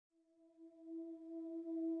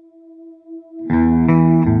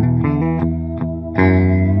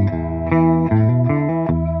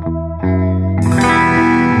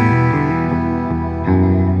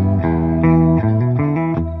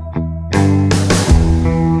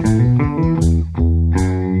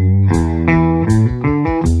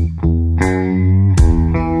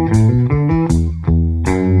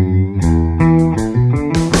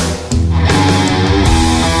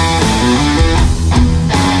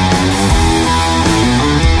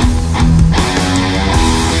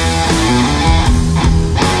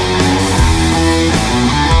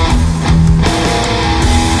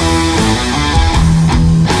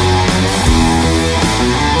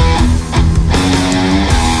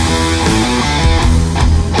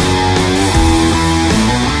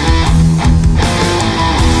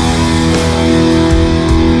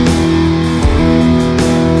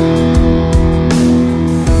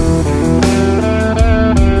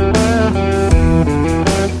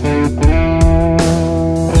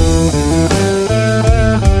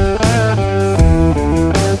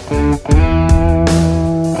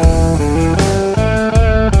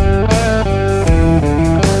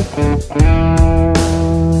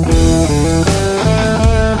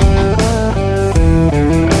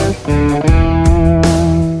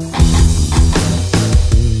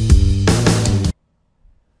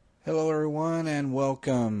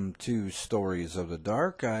to Stories of the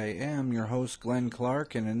Dark. I am your host, Glenn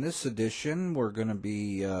Clark, and in this edition, I'm going to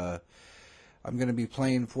be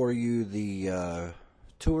playing for you the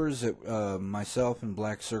tours that myself and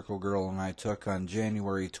Black Circle Girl and I took on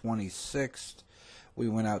January 26th. We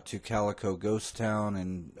went out to Calico Ghost Town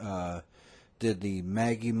and did the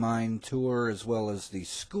Maggie Mine tour as well as the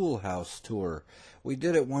Schoolhouse tour. We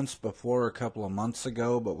did it once before a couple of months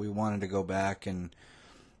ago, but we wanted to go back and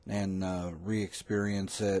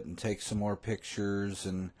re-experience it and take some more pictures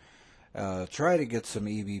and try to get some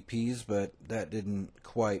EVPs, but that didn't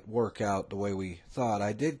quite work out the way we thought.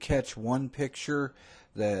 I did catch one picture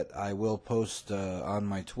that I will post on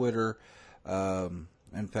my Twitter.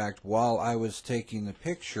 In fact, while I was taking the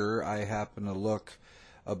picture, I happened to look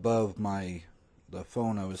above the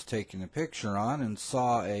phone I was taking the picture on and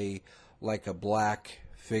saw a black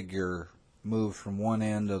figure move from one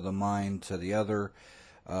end of the mine to the other.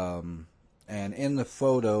 And in the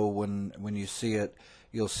photo, when you see it,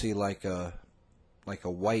 you'll see like a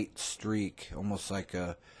white streak, almost like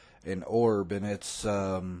an orb, and it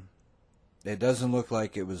doesn't look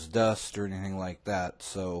like it was dust or anything like that.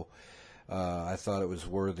 So I thought it was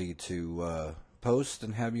worthy to post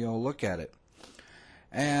and have you all look at it.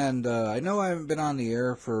 And I know I haven't been on the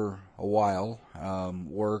air for a while.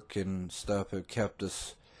 Work and stuff have kept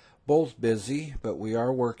us both busy, but we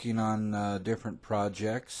are working on different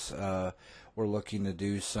projects. We're looking to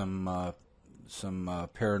do some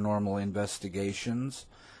paranormal investigations.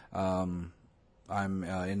 I'm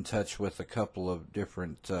in touch with a couple of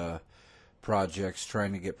different projects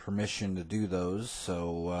trying to get permission to do those,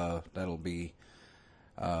 so that'll be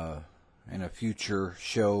in a future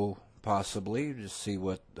show possibly, to see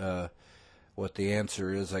what the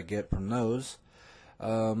answer is I get from those.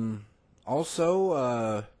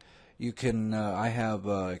 Also, you can. I have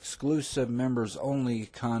exclusive members-only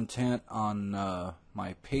content on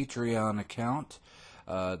my Patreon account.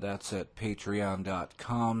 That's at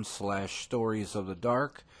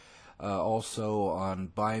patreon.com/storiesofthedark. Also on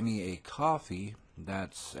Buy Me a Coffee.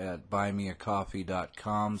 That's at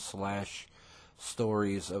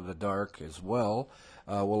buymeacoffee.com/storiesofthedark as well.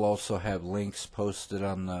 We'll also have links posted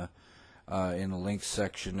on the in the links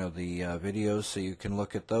section of the videos, so you can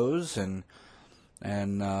look at those. And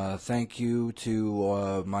thank you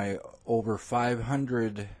to my over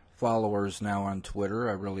 500 followers now on Twitter.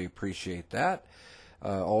 I really appreciate that.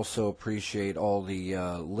 Also appreciate all the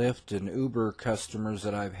Lyft and Uber customers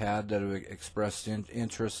that I've had that have expressed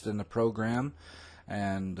interest in the program.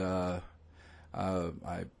 And I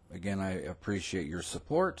appreciate your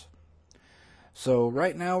support. So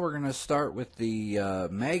right now we're going to start with the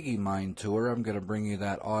Maggie Mine tour. I'm going to bring you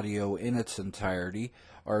that audio in its entirety.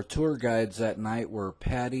 Our tour guides that night were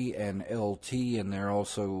Patty and LT, and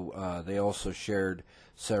they also shared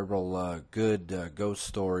several good ghost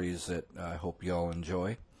stories that I hope you all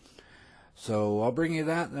enjoy. So I'll bring you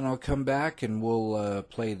that, then I'll come back and we'll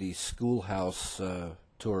play the Schoolhouse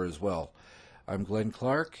tour as well. I'm Glenn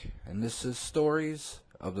Clark, and this is Stories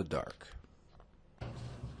of the Dark.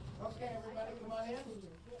 Okay, everybody, come on in.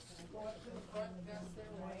 Go up to the front desk there.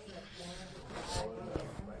 Come on in.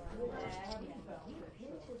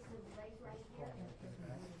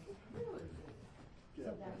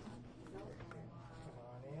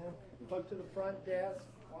 Look to the front desk.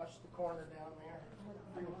 Watch the corner down there.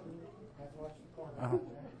 Watch the corner down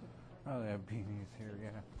there. Oh, they have beanies here, yeah.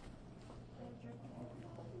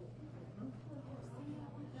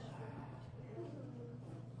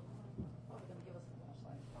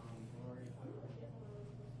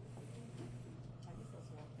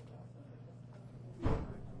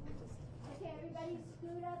 Okay, everybody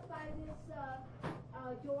scoot up by this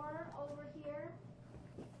door over here,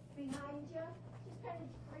 behind you. Just kind of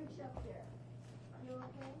reach up there. You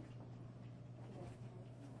okay?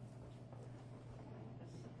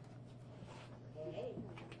 Hey.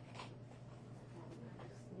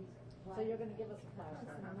 So you're going to give us a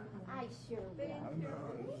flashlight? I sure will.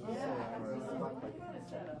 Yeah.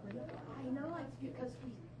 I know, it's because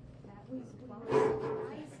we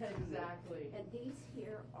Exactly. and these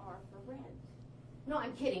here are for rent. No,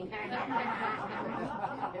 I'm kidding. Yeah,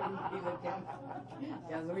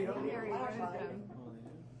 so we don't need a flashlight.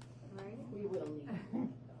 Right? We will need.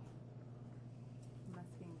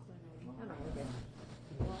 Must be included.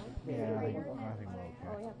 Yeah, I think we're okay.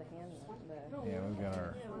 Oh, we have the hand. Yeah, we've got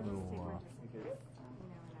our little...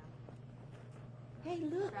 Hey,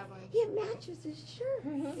 look, it matches his shirt.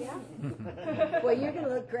 Yeah. Well, you're going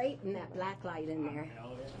to look great in that black light in there.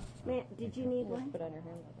 Man, did you need one? Put on your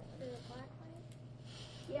hand.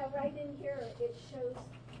 Yeah, right in here, it shows,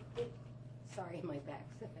 sorry, my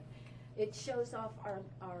back's, it shows off our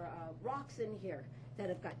rocks in here that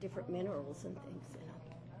have got different minerals and things in them.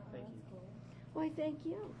 Thank you. Why, thank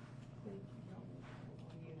you.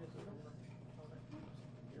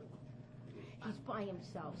 He's by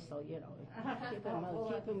himself, so keep him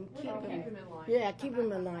in line. Yeah, keep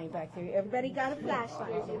him in line back there. Everybody got a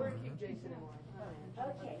flashlight. We're gonna keep Jason in line.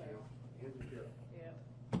 Okay.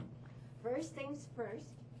 First things first,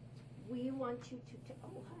 we want you to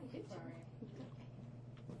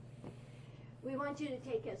we want you to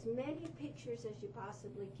take as many pictures as you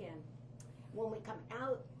possibly can. When we come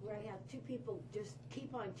out, we're gonna have 2 people just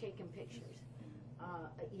keep on taking pictures.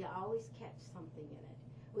 You always catch something in it.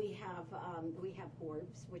 We have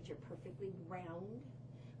orbs, which are perfectly round.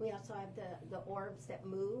 We also have the orbs that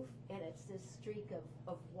move, and it's this streak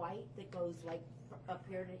of white that goes like up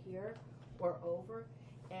here to here or over.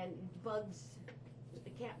 And bugs,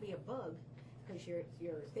 it can't be a bug because your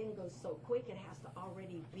thing goes so quick it has to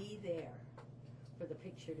already be there for the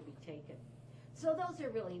picture to be taken. So those are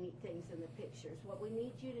really neat things in the pictures. What we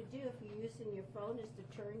need you to do if you're using your phone is to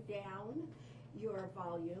turn down your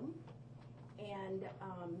volume. And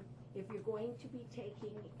if you're going to be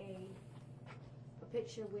taking a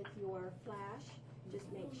picture with your flash, just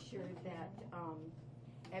make sure that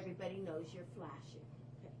everybody knows you're flashing.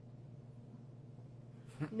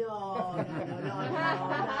 Okay. No.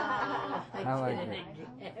 I like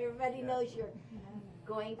it. Everybody knows you're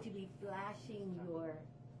going to be flashing your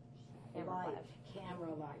light,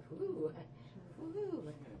 camera light. Ooh.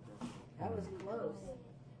 That was close.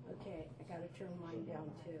 Okay, I gotta turn mine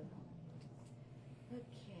down too.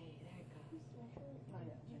 Okay, there it goes.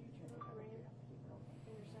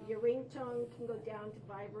 Your ringtone can go down to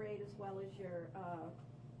vibrate as well as your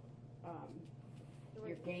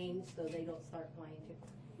gain, so they don't start playing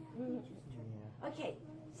too. Okay,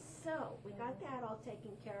 so we got that all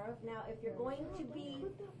taken care of. Now, if you're going to be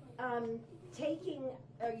taking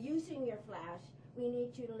or using your flash, we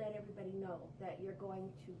need you to let everybody know that you're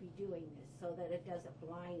going to be doing this so that it doesn't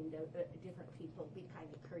blind different people. Be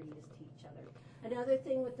kind of courteous to each other. Another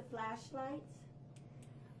thing with the flashlights,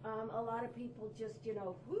 a lot of people just,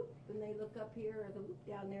 whoop, and they look up here or the whoop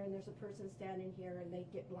down there and there's a person standing here and they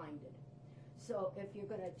get blinded. So if you're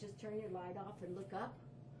going to just turn your light off and look up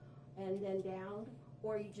and then down,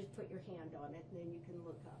 or you just put your hand on it and then you can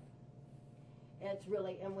look up. And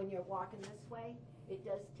when you're walking this way, it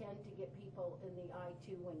does tend to get people in the eye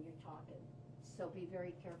too when you're talking. So be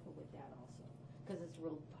very careful with that also, because it's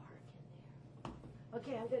real dark in there.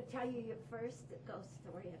 Okay, I'm going to tell you your first ghost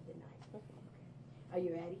story of the night. Are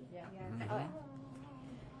you ready? Yeah. All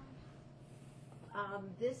right.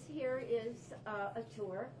 This here is a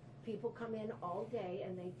tour. People come in all day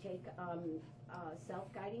and they take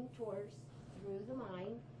self-guiding tours through the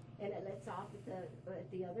mine, and it lets off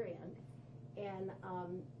at the other end. And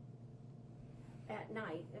at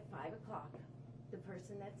night, at 5 o'clock, the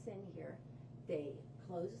person that's in here, they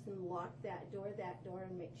close and lock that door,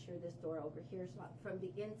 and make sure this door over here is locked from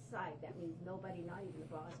the inside. That means nobody, not even the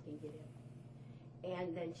boss, can get in.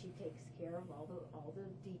 And then she takes care of all the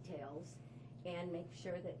details and makes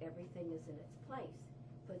sure that everything is in its place.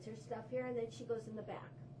 Puts her stuff here, and then she goes in the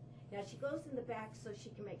back. Now she goes in the back so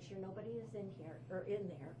she can make sure nobody is in here or in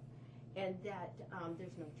there, and that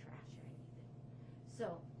there's no trash or anything.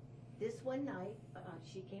 So this one night,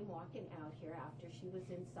 she came walking out here after she was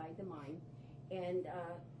inside the mine, and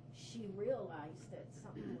she realized that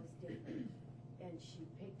something was different. And she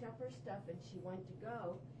picked up her stuff and she went to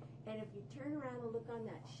go. And if you turn around and look on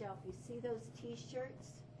that shelf, you see those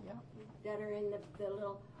T-shirts that are in the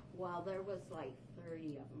little, well, there was like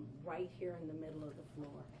 30 of them right here in the middle of the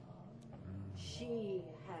floor. She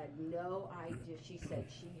had no idea. She said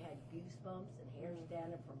she had goosebumps and hair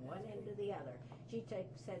standing from one end to the other. She said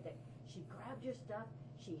that she grabbed her stuff,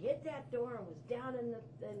 she hit that door and was down in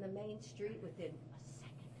the main street within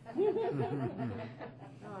a second.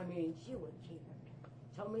 I mean, she would keep her.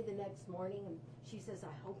 Told me the next morning, and she says,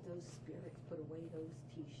 I hope those spirits put away those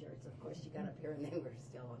T-shirts. Of course, she got up here and they were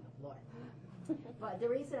still on the floor. But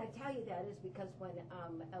the reason I tell you that is because when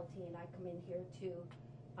LT and I come in here to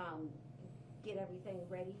get everything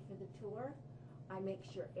ready for the tour, I make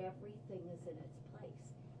sure everything is in its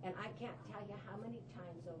place. And I can't tell you how many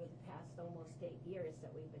times over the past almost 8 years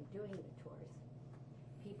that we've been doing the tours,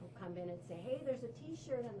 people come in and say, hey, there's a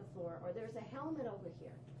T-shirt on the floor, or there's a helmet over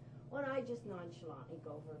here. Well, I just nonchalantly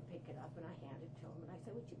go over and pick it up, and I hand it to them, and I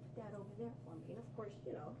say, would you put that over there for me? And of course,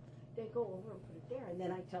 they go over and put it there, and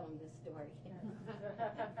then I tell them this story.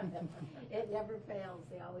 It never fails.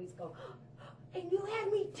 They always go, and you had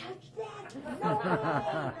me touch that? No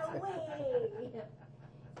way.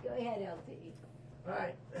 Go ahead, LT. All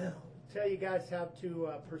right, tell you guys how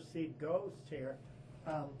to proceed ghost here.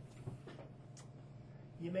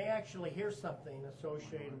 You may actually hear something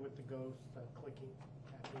associated with the ghost, clicking,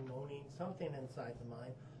 tapping, moaning, something inside the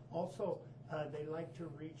mind. Also, they like to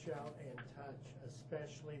reach out and touch,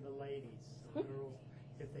 especially the ladies. The girls,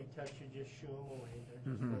 if they touch you, just shoo them away.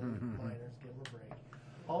 They're just little minors, give them a break.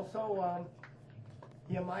 Also,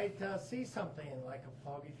 you might see something like a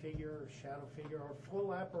foggy figure or shadow figure or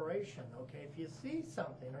full apparition, okay? If you see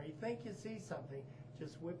something or you think you see something,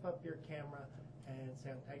 just whip up your camera and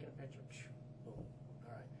say, I'm taking a picture. Boom.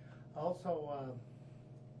 All right. Also,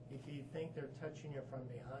 if you think they're touching you from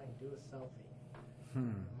behind, do a selfie.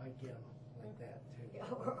 Might get them like that, too.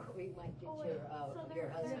 Or we might get your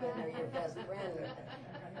husband or your best friend.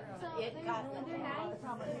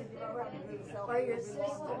 Or your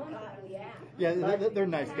sister. Yeah, they're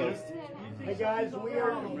nice ghosts. Hey guys, we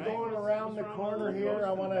are going around the corner here.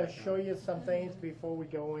 I want to show you some things before we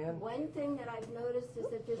go in. One thing that I've noticed is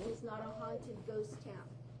that this is not a haunted ghost town.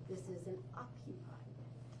 This is an occupied.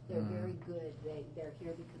 They're very good. They're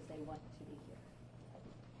here because they want to be here.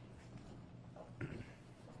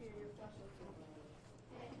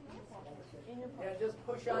 Yeah, just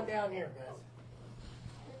push on down here, guys.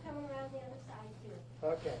 They're coming around the other side too.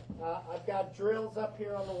 Okay, I've got drills up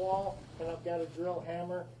here on the wall, and I've got a drill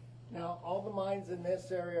hammer. Now, all the mines in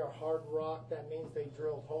this area are hard rock. That means they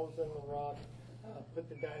drilled holes in the rock, put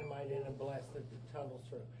the dynamite in, and blasted the tunnels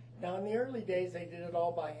through. Now, in the early days, they did it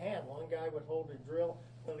all by hand. One guy would hold a drill,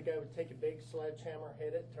 another guy would take a big sledgehammer,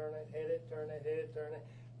 hit it, turn it, hit it, turn it, hit it, turn it,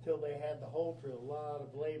 till they had the hole drilled. A lot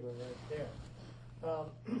of labor right there.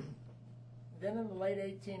 Then in the late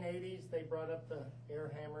 1880s, they brought up the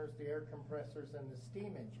air hammers, the air compressors, and the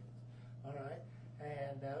steam engines. All right,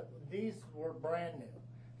 and these were brand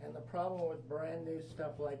new. And the problem with brand new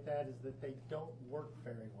stuff like that is that they don't work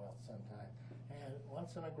very well sometimes. And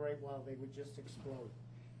once in a great while, they would just explode,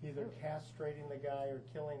 either castrating the guy or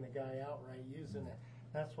killing the guy outright using it.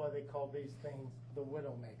 That's why they call these things the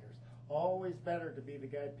widow makers. Always better to be the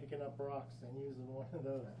guy picking up rocks than using one of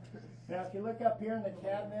those. Now, if you look up here in the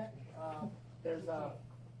cabinet, there's a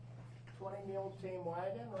 20 mule team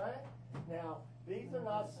wagon, right? Now, these are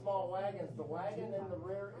not small wagons. The wagon in the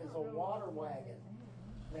rear is a water wagon.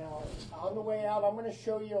 Now, on the way out, I'm going to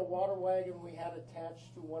show you a water wagon we had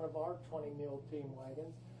attached to one of our 20 mule team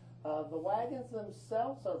wagons. The wagons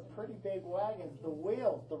themselves are pretty big wagons. The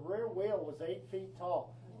wheels, the rear wheel was 8 feet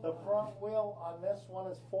tall. The front wheel on this one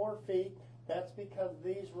is 4 feet. That's because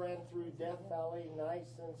these ran through Death Valley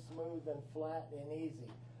nice and smooth and flat and easy.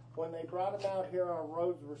 When they brought them out here, our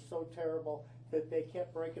roads were so terrible that they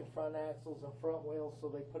kept breaking front axles and front wheels, so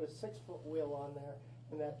they put a 6-foot wheel on there,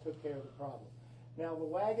 and that took care of the problem. Now, the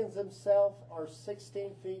wagons themselves are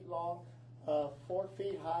 16 feet long, 4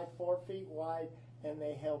 feet high, 4 feet wide, and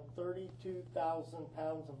they held 32,000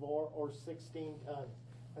 pounds of ore, or 16 tons.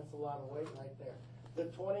 That's a lot of weight right there.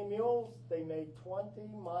 The 20 mules, they made 20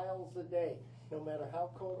 miles a day, no matter how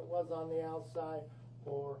cold it was on the outside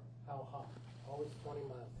or how hot. Always 20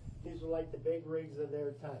 miles. These were like the big rigs of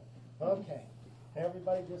their time. Okay.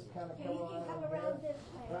 Everybody just kind of come You on. can come around this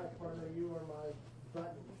way. Right, partner, you are my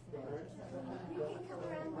button. You can come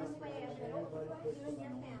around this way and you and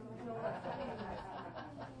your family.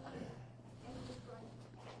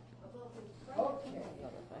 Okay.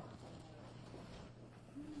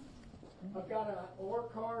 I've got an ore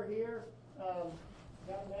car here.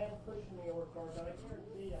 Got a man pushing the ore car, but I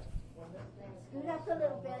guarantee you, when this thing is Scoot up a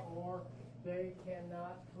little bit. ore, they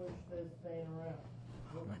cannot push this thing around.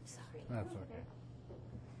 I'm sorry. That's okay.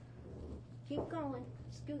 Keep going.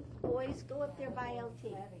 Scoot, boys, go up there by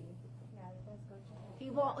LT. He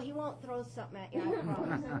won't throw something at you, I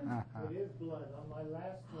promise. It is blood. On my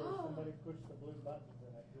last tour, somebody pushed the blue buttons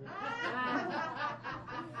in it.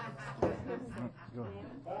 Go ahead.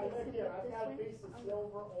 Look here, I've got a piece of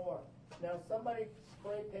silver ore. Now, somebody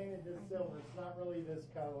spray painted this silver. It's not really this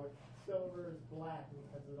color. Silver is black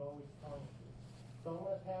because it always tarnishes. So I'm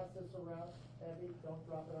going to pass this around. Heavy, don't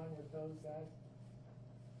drop it on your toes, guys.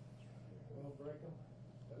 We'll break them.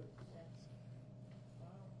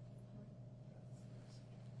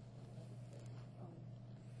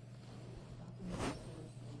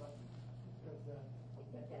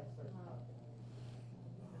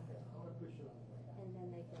 And then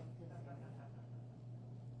they go.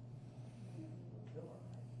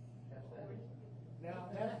 Now,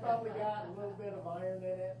 that's probably got a little bit of iron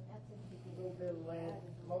in it, That's a a little bit of lead,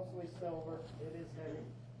 mostly silver. It is heavy.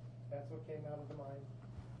 That's what came out of the mine.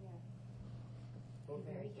 Both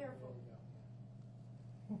Be very hands. careful. There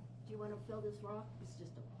you Do you want to fill this rock? It's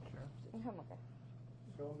just a rock. I'm okay. go.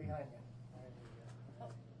 Throw them behind you. There you go.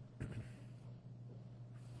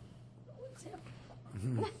 What's happening?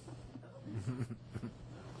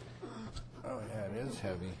 Oh, yeah, That is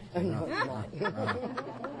heavy. I know, it's not. Get a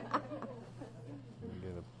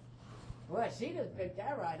Well, she just picked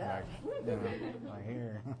that right up. my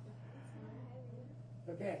hair.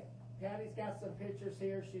 Okay, Patty's got some pictures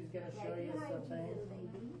here. She's gonna show you some things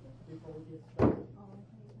Baby. before we get started.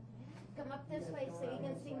 Come up this way so you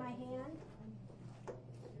can see my hand.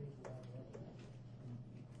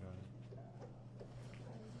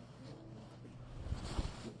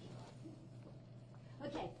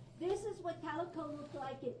 Okay, this is what Calico looked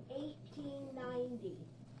like in 1890.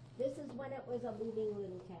 This is when it was a moving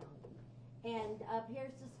little town. And up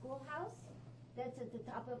here's the schoolhouse. That's at the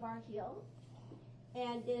top of our hill.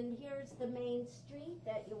 And then here's the main street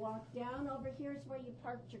that you walk down. Over here's where you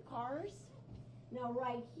parked your cars. Now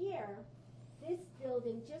right here, this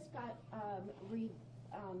building just got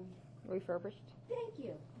Refurbished. thank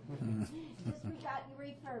you. Just got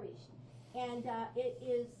refurbished. And it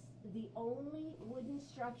is the only wooden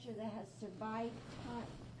structure that has survived time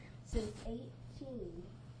since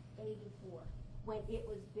 1884 when it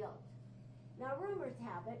was built. Now rumors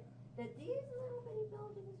have it that these little bitty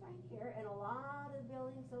buildings right here and a lot of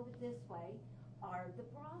buildings over this way are the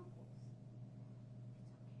brothels.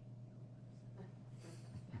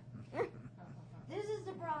 This is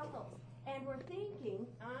the brothels. And I'm thinking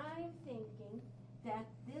that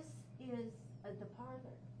this is the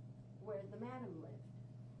parlor where the madam lived.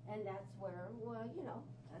 And that's where, well, you know,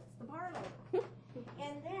 that's the parlor.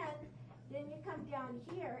 And then you come down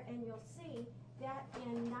here and you'll see that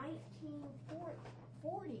in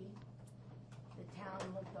 1940, the town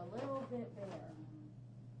looked a little bit bare.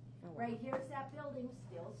 Right here's that building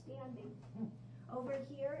still standing. Over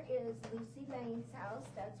here is Lucy Lane's house.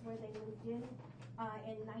 That's where they moved in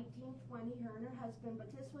 1920, her and her husband.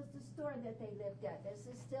 But this was the store that they lived at.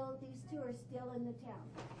 These two are still in the town.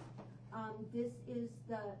 This is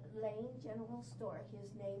the Lane General Store.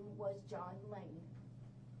 His name was John Lane.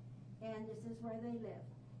 And this is where they lived.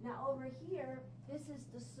 Now over here, this is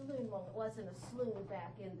the saloon. Well, it wasn't a saloon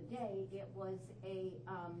back in the day. It was a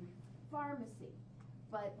pharmacy.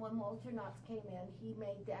 But when Walter Knotts came in, he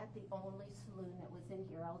made that the only saloon that was in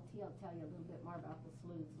here. I'll tell you a little bit more about the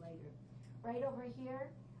saloons later. Right over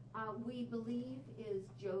here, we believe is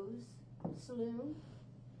Joe's Saloon.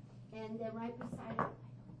 And then right beside it,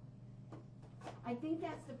 I think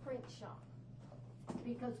that's the print shop.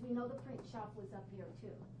 Because we know the print shop was up here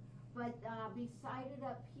too. But beside it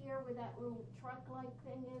up here where that little truck-like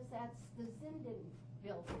thing is, that's the Zinden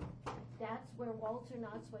building. That's where Walter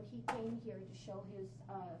Knotts, when he came here to show his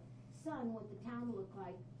son what the town looked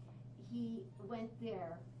like, he went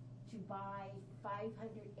there to buy 500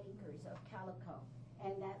 acres of Calico.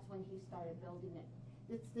 And that's when he started building it.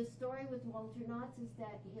 The story with Walter Knotts is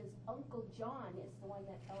that his uncle John is the one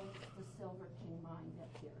that owns the Silver King mine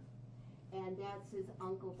up here. And that's his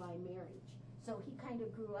uncle by marriage. So he kind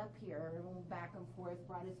of grew up here, back and forth,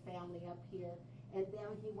 brought his family up here, and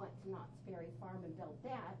then he went to Knott's Berry Farm and built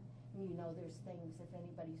that. And you know, there's things, if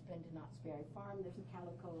anybody's been to Knott's Berry Farm, there's a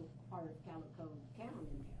Calico, part of Calico town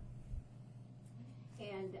in there.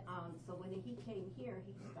 And so when he came here,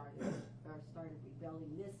 he started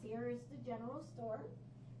rebuilding. This here is the general store.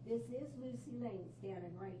 This is Lucy Lane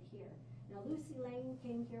standing right here. Now Lucy Lane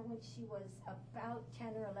came here when she was about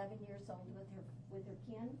 10 or 11 years old with her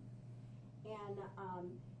kin. And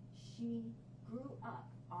she grew up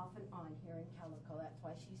off and on here in Calico. That's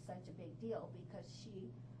why she's such a big deal, because she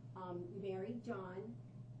married John,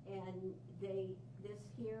 and this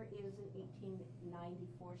here is in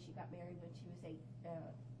 1894. She got married when she was 18.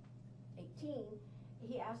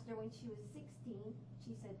 He asked her when she was 16.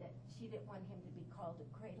 She said that she didn't want him to be called a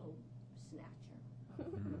cradle snatcher.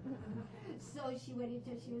 So she waited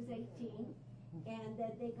till she was 18, and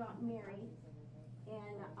then they got married.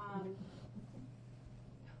 And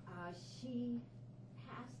she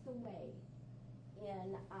passed away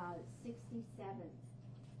in 67,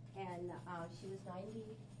 and she was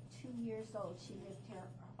 92 years old. She lived here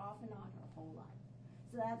off and on her whole life.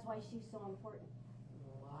 So that's why she's so important.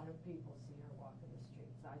 A lot of people see her walking the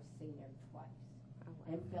streets. I've seen her twice,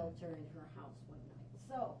 and felt her in her house one night.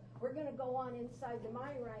 So we're going to go on inside the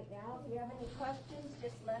mine right now. If you have any questions,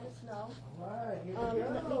 just let us know. All right, here we go.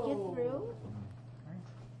 Let me get through.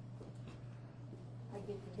 I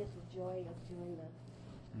get the joy of doing the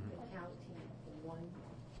counting one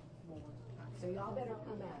more time. So y'all better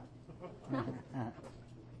come out.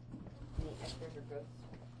 Any extras or goods?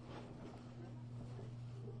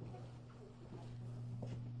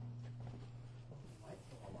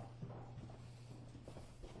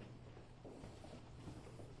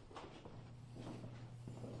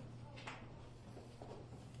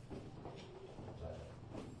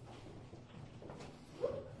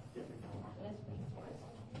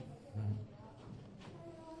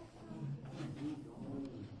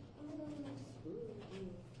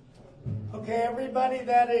 Okay, everybody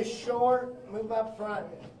that is short, move up front.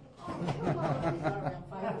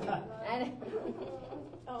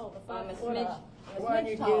 Oh, I'm a smidge. Come on,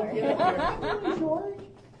 you get up here. Short?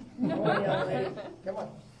 Come on, young lady. Come on.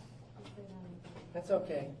 That's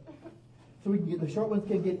okay. So we can get, the short ones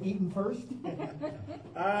can get eaten first?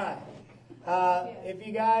 All right. If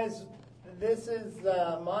you guys, this is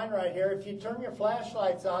mine right here. If you turn your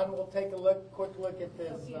flashlights on, we'll take a quick look at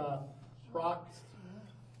this rock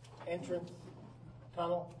entrance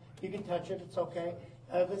tunnel. You can touch it, it's okay.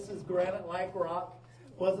 This is granite-like rock.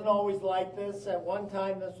 Wasn't always like this. At one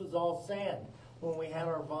time, this was all sand. When we had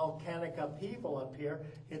our volcanic upheaval up here,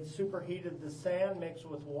 it superheated the sand mixed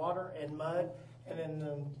with water and mud, and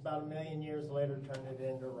then about 1 million years later turned it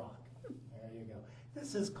into rock. There you go.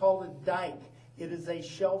 This is called a dike. It is a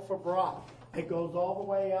shelf of rock. It goes all the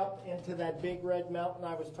way up into that big red mountain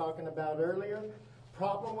I was talking about earlier.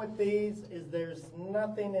 Problem with these is there's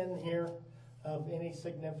nothing in here of any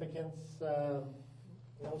significance, no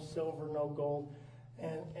silver, no gold.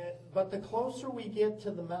 But the closer we get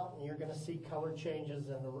to the mountain, you're going to see color changes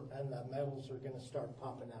and the metals are going to start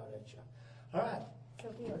popping out at you. All right,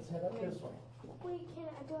 Sophia, let's head up this way. Wait, do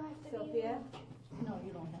I have to Sophia? No,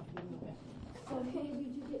 you don't have to move it. Sophia,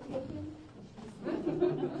 did you get taken?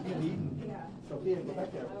 Get eaten. Yeah. Sophia, go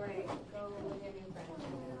back there. All right, go with your new friend.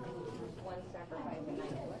 One sacrifice and nine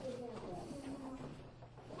to it.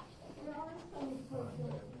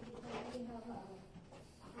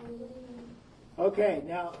 Okay,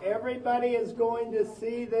 now everybody is going to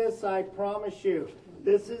see this, I promise you.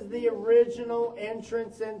 This is the original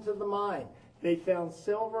entrance into the mine. They found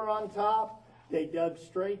silver on top, they dug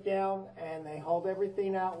straight down, and they hauled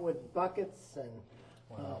everything out with buckets and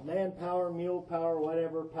manpower, mule power,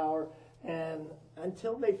 whatever power, and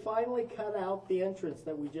until they finally cut out the entrance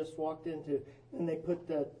that we just walked into, and they put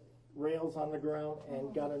the rails on the ground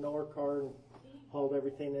and got an ore car and hauled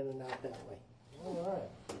everything in and out that way. All right.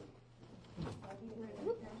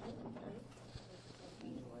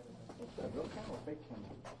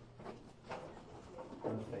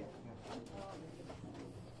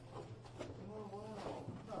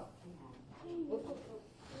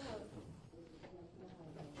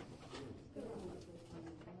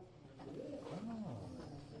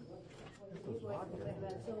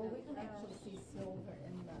 So we can actually see silver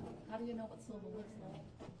in the, how do you know what silver looks like?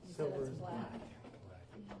 You said Silver it's is black.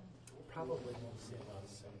 Probably won't see a lot of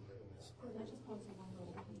silver in this. I just want some one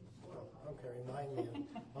little piece. Okay, remind me, and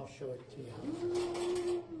I'll show it to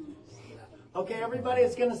you. Okay, everybody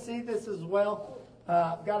is going to see this as well.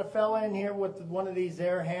 Got a fella in here with one of these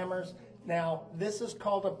air hammers. Now, this is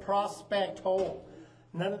called a prospect hole.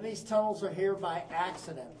 None of these tunnels are here by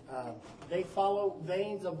accident. They follow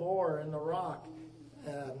veins of ore in the rock.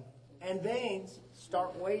 And veins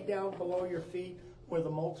start way down below your feet where the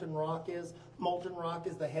molten rock is. Molten rock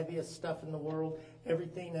is the heaviest stuff in the world.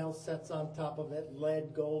 Everything else sets on top of it.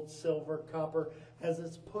 Lead, gold, silver, copper. As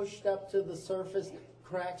it's pushed up to the surface,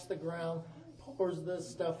 cracks the ground, pours this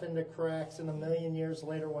stuff into cracks, and 1 million years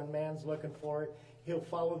later when man's looking for it, he'll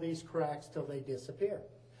follow these cracks till they disappear.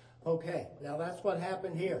 Okay, now that's what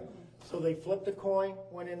happened here. So they flipped a coin,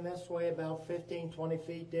 went in this way about 15, 20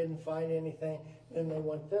 feet, didn't find anything, then they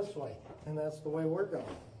went this way. And that's the way we're going.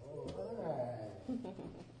 All right.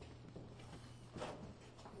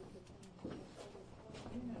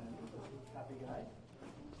 Happy guy?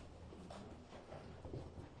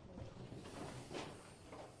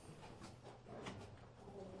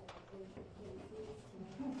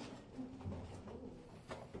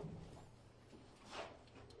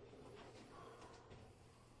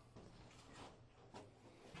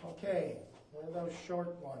 Okay, one of those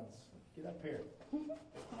short ones. Get up here. Come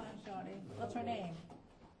on, Shorty. What's her name?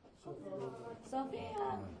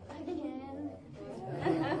 Sophia. Again.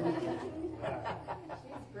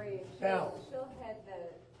 She's great. Now, She'll head the.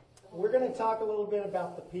 we're going to talk a little bit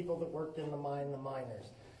about the people that worked in the mine, the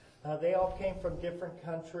miners. They all came from different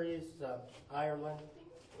countries, Ireland.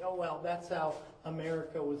 Oh, well, that's how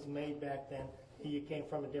America was made back then. You came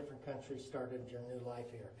from a different country, started your new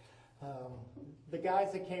life here. The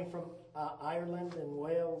guys that came from Ireland and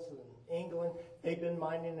Wales and England, they've been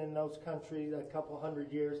mining in those countries a couple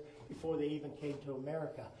hundred years before they even came to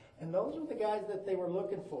America. And those are the guys that they were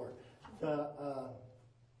looking for. The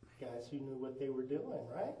guys who knew what they were doing,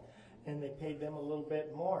 right? And they paid them a little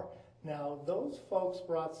bit more. Now, those folks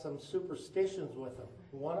brought some superstitions with them.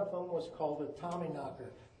 One of them was called a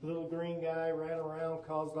Tommyknocker. Little green guy ran around,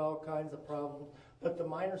 caused all kinds of problems. But the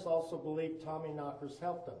miners also believed Tommyknockers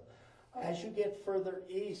helped them. As you get further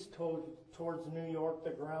east towards New York, the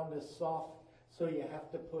ground is soft, so you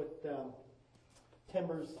have to put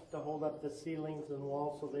timbers to hold up the ceilings and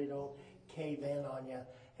walls so they don't cave in on you.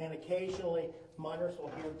 And occasionally, miners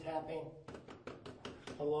will hear tapping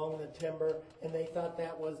along the timber, and they thought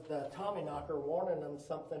that was the Tommyknocker warning them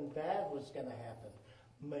something bad was going to happen.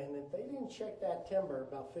 And if they didn't check that timber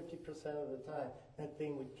about 50% of the time, that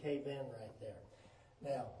thing would cave in right there.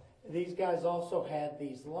 Now, these guys also had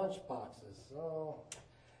these lunch boxes. So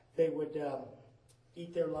they would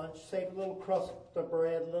eat their lunch, save a little crust of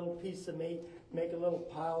bread, a little piece of meat, make a little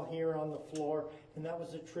pile here on the floor, and that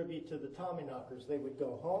was a tribute to the Tommyknockers. They would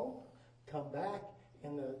go home, come back,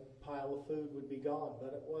 and the pile of food would be gone.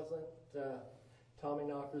 But it wasn't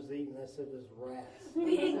Tommyknockers eating this, it was rats.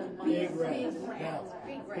 Big rats. Now,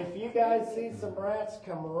 if you guys see some rats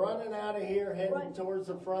come running out of here, heading towards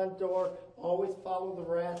the front door, always follow the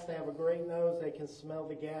rats. They have a great nose. They can smell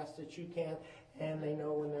the gas that you can't, and they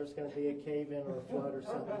know when there's going to be a cave-in or a flood or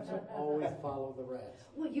something, so always follow the rats.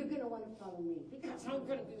 Well, you're going to want to follow me because I'm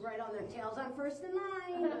going to be right on their tails. I'm first in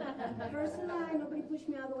line. First in line. Nobody push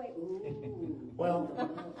me out of the way. Ooh. Well,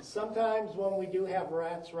 sometimes when we do have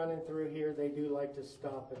rats running through here, they do like to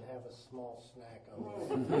stop and have a small snack on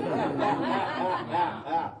them.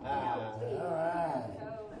 All right.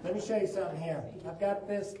 Let me show you something here. I've got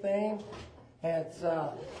this thing. It's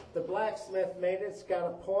the blacksmith made it. It's got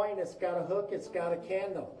a point, it's got a hook, it's got a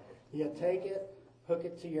candle. You take it, hook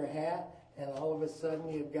it to your hat, and all of a sudden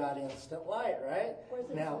you've got instant light, right?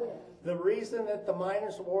 Now, the reason that the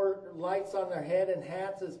miners wore lights on their head and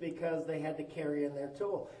hats is because they had to carry in their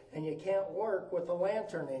tool. And you can't work with a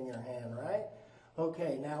lantern in your hand, right?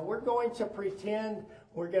 Okay, now we're going to pretend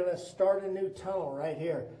we're going to start a new tunnel right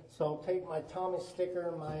here. So I'll take my Tommy sticker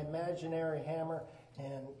and my imaginary hammer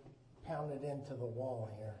and pound it into the wall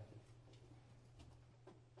here.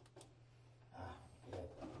 Good.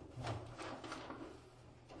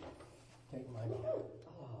 Take my...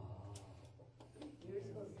 You're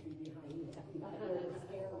supposed to be behind me.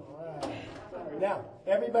 Right. Now,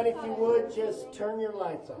 everybody, if you would, just turn your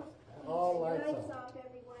lights off. All lights off. Off,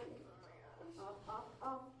 everyone.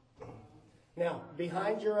 Off. Now,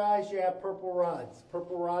 behind your eyes, you have purple rods.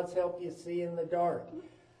 Purple rods help you see in the dark.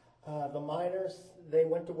 The miners, they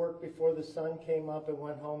went to work before the sun came up and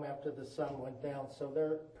went home after the sun went down. So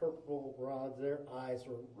their purple rods, their eyes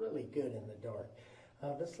were really good in the dark.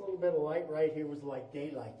 This little bit of light right here was like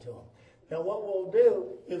daylight to them. Now what we'll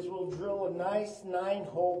do is we'll drill a nice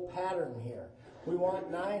 9-hole pattern here. We want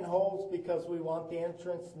 9 holes because we want the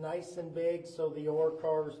entrance nice and big so the ore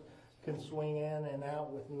cars can swing in and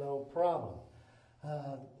out with no problem.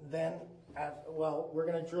 We're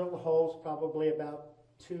going to drill the holes probably about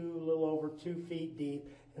a little over 2 feet deep,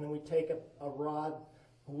 and then we take a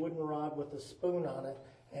wooden rod with a spoon on it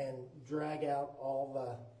and drag out all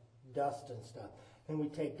the dust and stuff. And we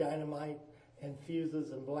take dynamite and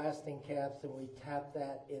fuses and blasting caps and we tap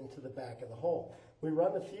that into the back of the hole. We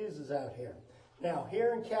run the fuses out here. Now,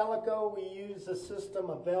 here in Calico, we use a system,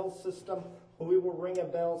 a bell system. We will ring a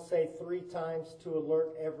bell, say 3 times to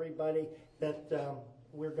alert everybody that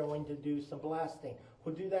we're going to do some blasting.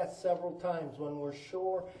 We'll do that several times. When we're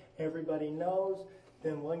sure everybody knows,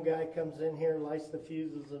 then one guy comes in here, lights the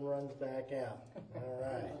fuses, and runs back out. All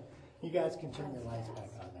right. You guys can turn your lights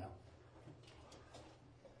back on now.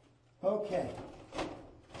 Okay.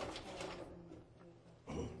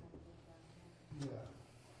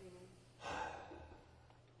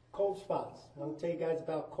 Cold spots. I'm going to tell you guys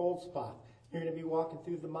about cold spots. You're going to be walking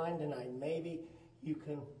through the mine tonight. Maybe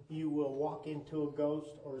you will walk into a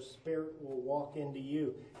ghost or a spirit will walk into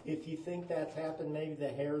you. If you think that's happened, maybe the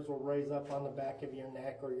hairs will raise up on the back of your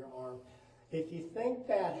neck or your arm. If you think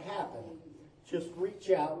that happened, just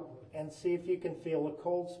reach out and see if you can feel a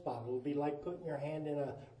cold spot. It'll be like putting your hand in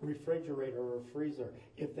a refrigerator or a freezer.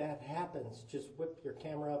 If that happens, just whip your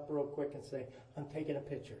camera up real quick and say, I'm taking a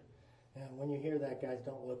picture. And when you hear that, guys,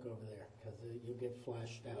 don't look over there because you'll get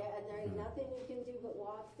flashed out. Yeah, and there's nothing you can do but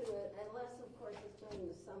walk through it, unless, of course, it's during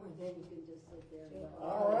the summer, then you can just sit there and go.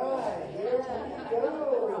 All right, here we go.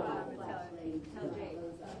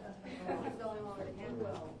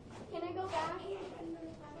 Can I go back?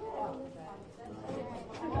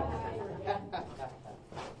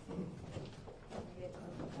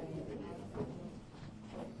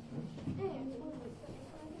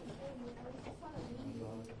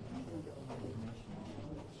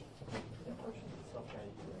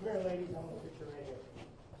 Come here, ladies. I'm going to put you right here.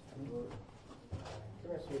 Come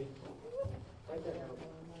here, sweetie. Right there.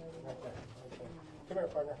 Right there. Come here,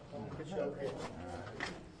 partner. I'm going to put you over here.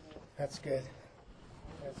 That's good.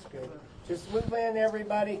 That's good. Just move in,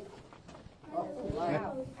 everybody. Oh, light.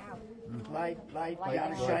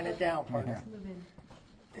 Gotta shine it down, partner.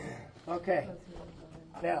 Okay.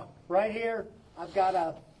 Now, right here, I've got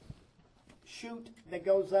a chute that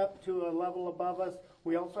goes up to a level above us.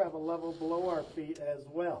 We also have a level below our feet as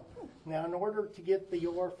well. Now, in order to get the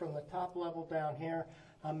ore from the top level down here,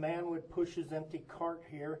 a man would push his empty cart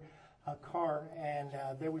here, a car, and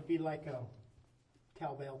there would be like a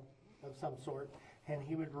cowbell of some sort, and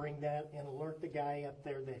he would ring that and alert the guy up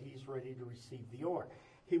there that he's ready to receive the ore.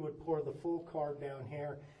 He would pour the full car down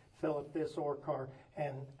here, fill up this ore car,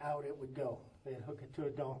 and out it would go. They'd hook it to a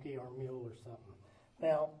donkey or a mule or something.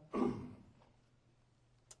 Now,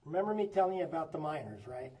 remember me telling you about the miners,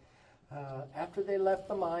 right? After they left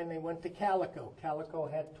the mine, they went to Calico. Calico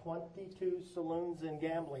had 22 saloons and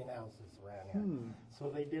gambling houses around here. So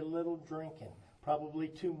they did a little drinking, probably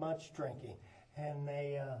too much drinking. And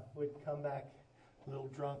they would come back a little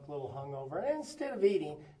drunk, a little hungover. And instead of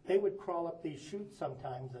eating, they would crawl up these chutes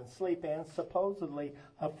sometimes and sleep. And supposedly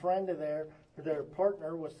a friend of their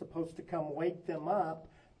partner was supposed to come wake them up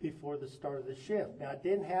before the start of the shift. Now, it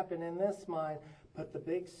didn't happen in this mine, but the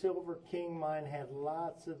big Silver King mine had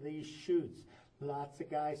lots of these chutes, lots of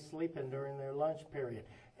guys sleeping during their lunch period.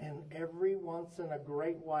 And every once in a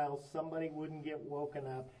great while, somebody wouldn't get woken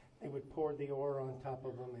up. They would pour the ore on top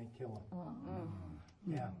of them and kill them.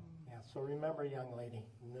 Yeah. So remember, young lady,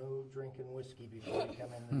 no drinking whiskey before you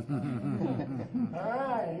come in this mine. All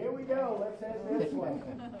right, here we go. Let's head this way.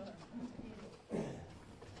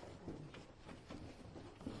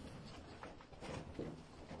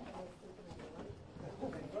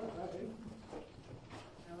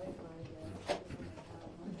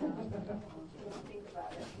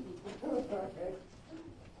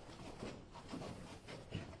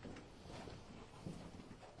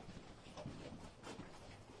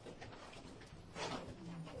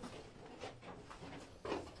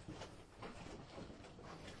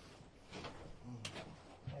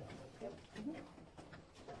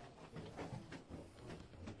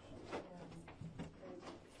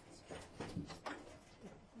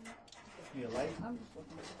 Need a light? I'm just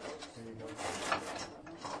looking. There you go.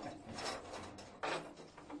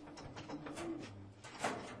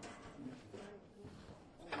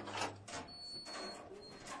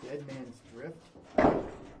 Dead Man's Drift.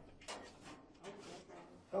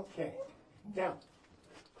 Okay. Now,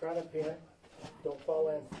 crowd up here. Don't fall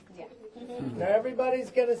in. Yeah. Now everybody's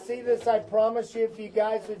going to see this, I promise you, if you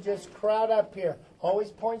guys would just crowd up here.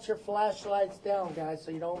 Always point your flashlights down, guys,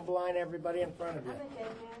 so you don't blind everybody in front of you.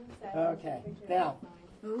 Okay. Now,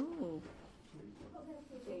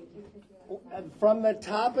 from the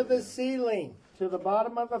top of the ceiling to the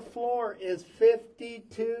bottom of the floor is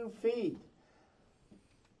 52 feet.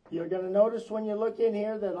 You're going to notice when you look in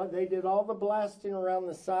here that they did all the blasting around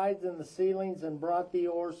the sides and the ceilings and brought the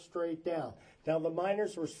ore straight down. Now, the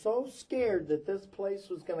miners were so scared that this place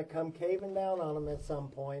was going to come caving down on them at some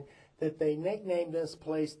point that they nicknamed this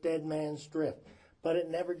place Dead Man's Drift. But it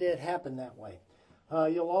never did happen that way.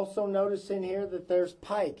 You'll also notice in here that there's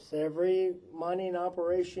pipes. Every mining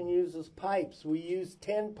operation uses pipes. We used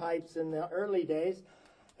tin pipes in the early days,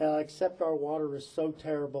 except our water is so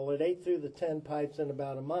terrible. It ate through the tin pipes in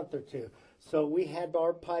about a month or two. So we had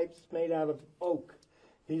our pipes made out of oak.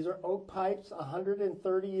 These are oak pipes,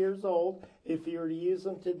 130 years old. If you were to use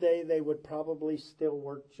them today, they would probably still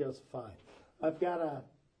work just fine. I've got a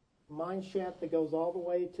mine shaft that goes all the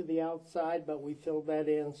way to the outside, but we filled that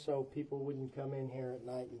in so people wouldn't come in here at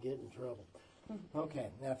night and get in trouble.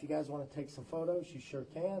 Okay, now if you guys want to take some photos, you sure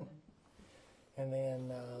can. And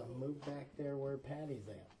then move back there where Patty's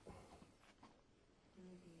at.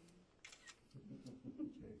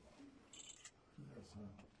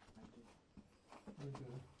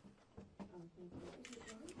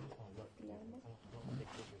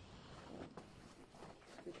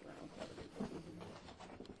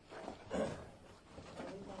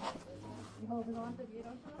 You holding on to the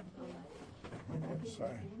video?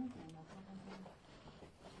 Sorry.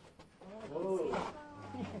 Whoa.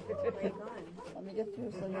 Let me get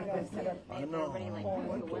through so you guys set up. I know. Everybody like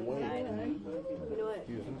moves to one side. You know what?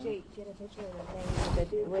 Jake, get a picture of the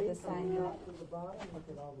thing with the sign.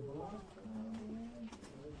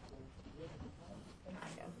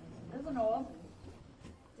 There's an orb.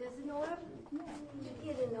 There's an orb? You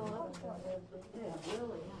get an orb. Yeah,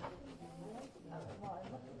 really.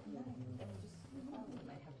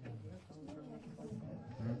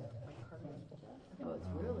 Oh, it's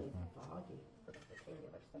really foggy.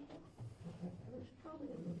 There's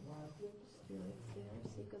probably a little while. Still, it's there.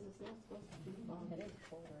 See, because it's not supposed to be foggy. It is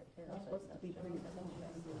cold right there. It's supposed to be pretty sunny.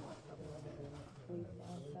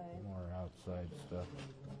 Outside. More outside stuff.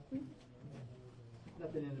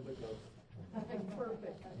 Nothing in it but ghosts.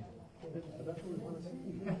 Perfect. That's what we want to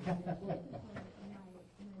see.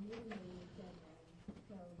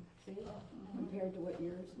 See? compared to what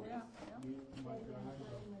yours was? Yeah.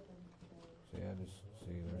 See, I just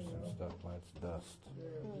see there's some stuff, but it's dust.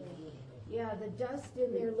 Yeah, the dust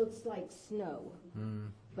in there looks like snow,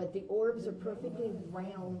 but the orbs are perfectly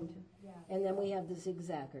round. And then we have the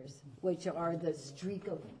zigzaggers, which are the streak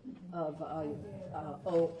of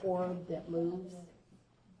orb that moves.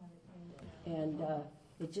 And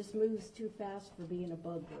it just moves too fast for being a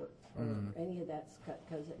bug or any of that stuff,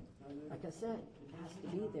 because, like I said, it has to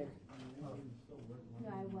be there. No,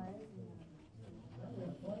 I was.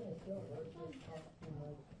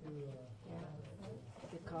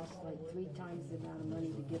 It costs like 3 times the amount of money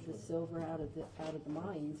to get the silver out of the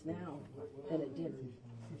mines now than it did.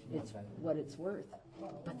 It's what it's worth.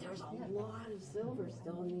 But there's a lot of silver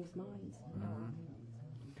still in these mines.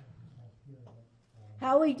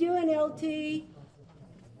 How we doing, LT? Still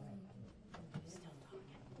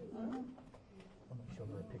talking. Show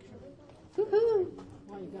her a picture. Woohoo!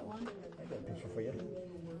 Oh, you got one? I got a picture for you. Do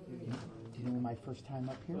you know my first time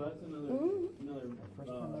up here? Another My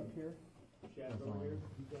first time up here shaft over here.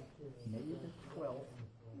 May the 12th,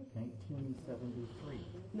 1973.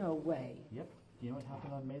 No way. Yep. Do you know what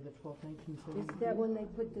happened on May the 12th, 1973? Is that when they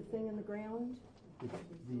put the thing in the ground? It's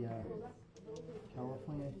the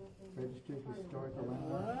California Registered Historical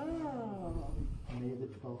Landmark. Oh, May the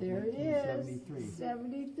 12th, there it 1973. is.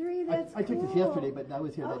 73, that's I took this cool. yesterday, but I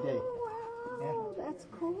was here that day. Oh, wow, that's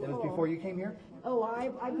cool. That was before you came here? Oh,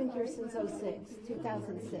 I've been here since 06,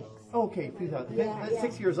 2006. Okay, 2000. Yeah, I'm yeah.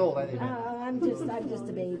 6 years old. I didn't. I'm just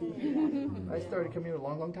a baby. I started coming here a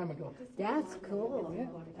long, long time ago. That's cool.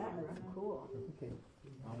 That's cool. Okay.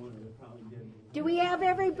 Do we have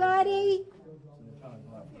everybody?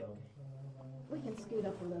 We can scoot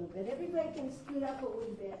up a little bit. Everybody can scoot up a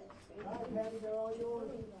wee bit. All right, Patty, they're all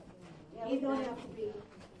yours. You don't have to be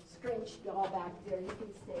scrunched all back there. You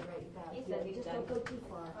can stay right back He there. said he's Just done. don't go too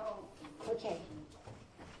far. Okay.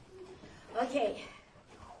 Okay.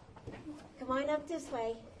 Come on up this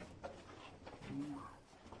way.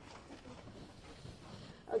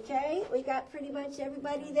 Okay, we got pretty much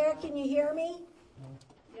everybody there. Can you hear me?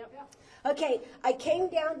 Yep. Okay, I came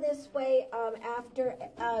down this way after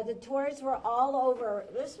the tours were all over.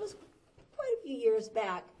 This was quite a few years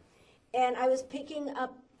back. And I was picking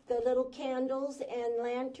up the little candles and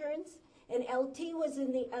lanterns. And LT was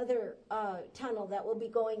in the other tunnel that we'll be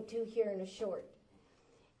going to here in a short.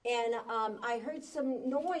 And I heard some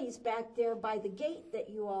noise back there by the gate that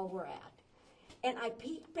you all were at. And I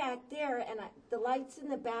peeked back there, and the lights in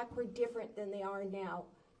the back were different than they are now.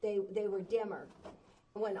 They were dimmer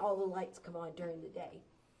when all the lights come on during the day.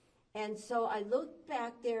 And so I looked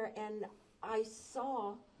back there, and I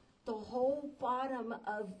saw the whole bottom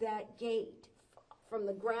of that gate, from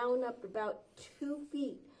the ground up about 2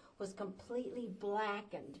 feet, was completely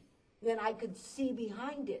blackened. Then I could see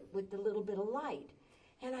behind it with the little bit of light.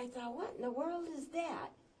 And I thought, what in the world is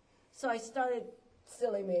that? So I started,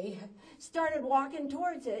 silly me, started walking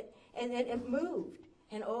towards it, and then it moved.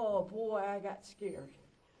 And oh boy, I got scared.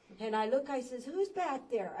 And I look, I says, who's back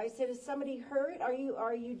there? I said, is somebody hurt? Are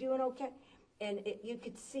you doing okay? And you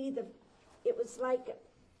could see it was like,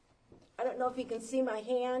 I don't know if you can see my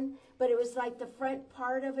hand, but it was like the front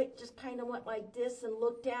part of it just kind of went like this and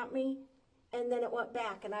looked at me, and then it went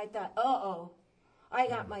back, and I thought, uh-oh, I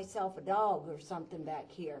got myself a dog or something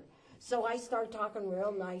back here. So I start talking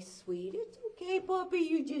real nice, sweet. It's okay, puppy,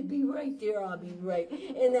 you just be right there, I'll be right.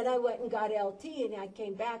 And then I went and got LT, and I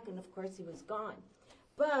came back, and of course he was gone.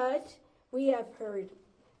 But we have heard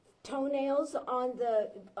toenails on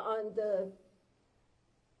the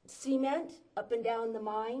cement up and down the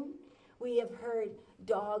mine. We have heard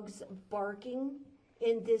dogs barking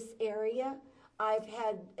in this area. I've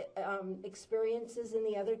had experiences in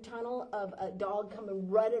the other tunnel of a dog coming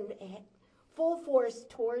running full force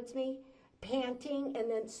towards me, panting,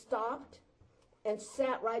 and then stopped and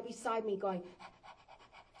sat right beside me going,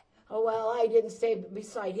 oh, well, I didn't stay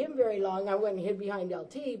beside him very long. I went and hid behind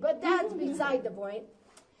LT, but that's beside the point.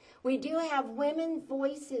 We do have women's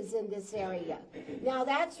voices in this area. Now,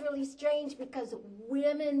 that's really strange because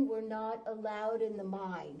women were not allowed in the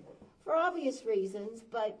mine for obvious reasons,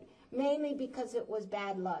 but mainly because it was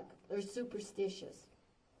bad luck. They're superstitious.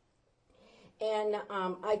 And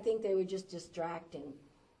I think they were just distracting.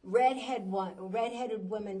 Redheaded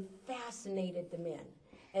women fascinated the men.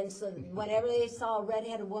 And so whenever they saw a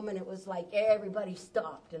redheaded woman, it was like everybody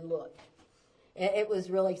stopped and looked. It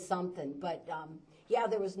was really something. But yeah,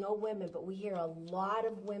 there was no women, but we hear a lot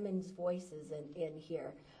of women's voices in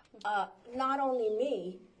here. Not only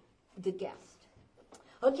me, the guest.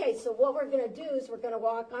 Okay, so what we're going to do is we're going to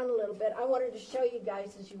walk on a little bit. I wanted to show you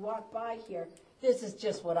guys as you walk by here. This is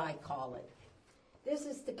just what I call it. This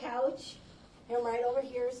is the couch And right over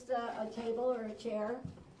here is a table or a chair.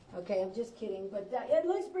 Okay, I'm just kidding, but it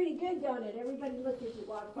looks pretty good, don't it? Everybody look as you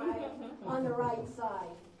walk by on the right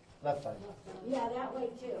side. Left side. Yeah, that way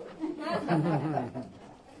too.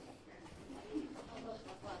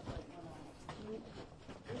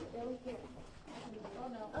 Over here.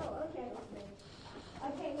 Oh, okay.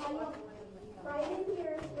 Okay, now look, right in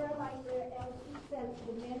here is where like the LT center,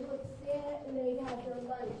 the men would sit and they'd have their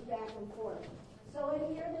lunch back and forth. So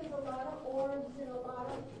in here there's a lot of orbs and a lot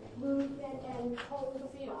of movement and cold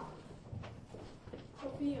stuff.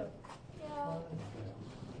 Sophia. Yeah.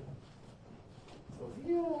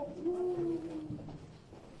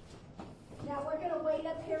 Now we're gonna wait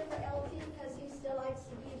up here for LT because he still likes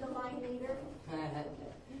to be the line leader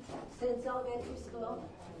since elementary school.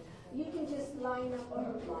 You can just line up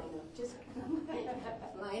just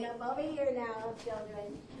line up over here now,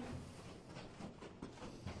 children.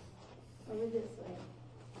 Over this way.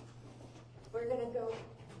 We're gonna go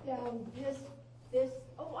down this.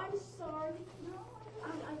 Oh, I'm sorry. No,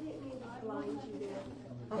 I didn't mean to blind you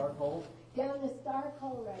there. Dark hole? Down this dark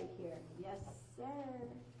hole right here. Yes, sir.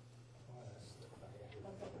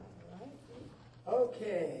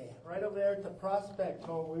 Okay, right over there at the Prospect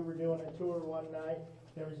home, we were doing a tour one night.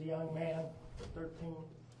 There was a young man, 13,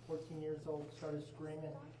 14 years old, started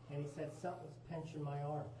screaming, and he said, something's pinching my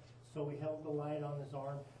arm. So we held the light on his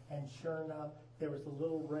arm, and sure enough, there was a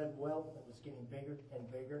little red welt that was getting bigger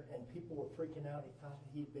and bigger, and people were freaking out. He thought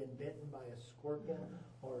he'd been bitten by a scorpion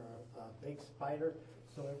or a big spider,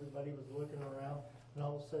 so everybody was looking around, and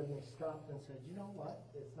all of a sudden he stopped and said, you know what,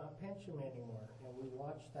 it's not pinching me anymore. And we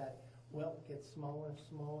watched that welt get smaller and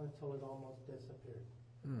smaller until it almost disappeared.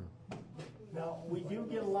 Now, we do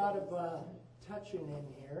get a lot of touching in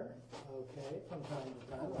here, okay, from time to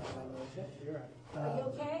time, like I mentioned. Are you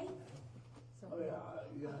okay? Oh, yeah,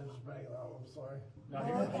 you guys bang it out, I'm sorry.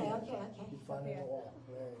 Okay. You find the wall.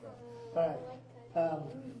 There you go. All right.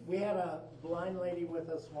 We had a blind lady with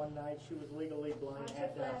us one night. She was legally blind. What's your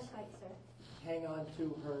Had to flashlight, sir? hang on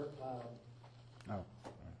to her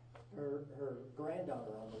her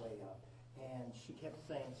granddaughter on the way up. And she kept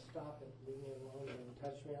saying, stop it, leave me alone, don't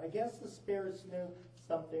touch me. I guess the spirits knew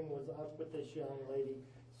something was up with this young lady,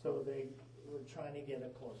 so they were trying to get a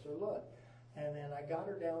closer look. And then I got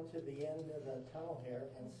her down to the end of the tunnel here,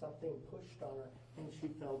 and something pushed on her, and she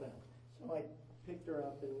fell down. So I picked her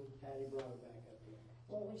up, and Patty brought her back up here.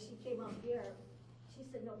 Well, when she came up here, she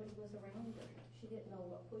said nobody was around her. She didn't know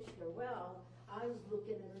what pushed her. Well, I was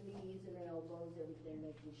looking at her knees and her elbows, everything,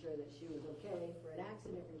 making sure that she was okay for an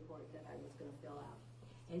accident report that I was going to fill out.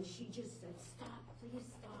 And she just said, stop, please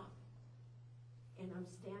stop. And I'm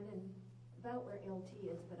standing about where LT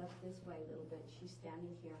is, but up this way a little bit. She's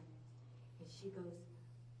standing here. And she goes,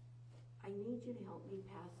 I need you to help me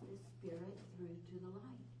pass this spirit through to the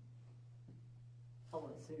light. Oh,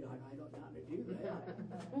 I said, I don't know how to do that.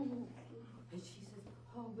 And she says,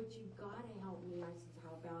 oh, but you've got to help me. I said,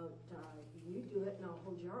 how about you do it and I'll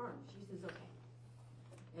hold your arm. She says, okay.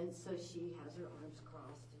 And so she has her arms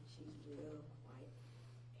crossed and she's real quiet.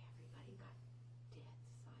 Everybody got dead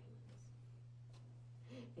silence.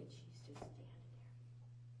 And she's just standing there.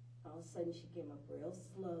 All of a sudden she came up real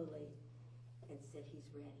slowly and said, he's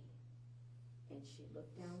ready. And she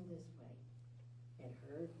looked down this way, and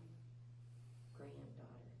her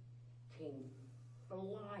granddaughter came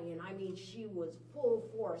flying. I mean, she was full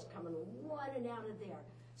force coming running out of there,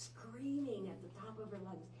 screaming at the top of her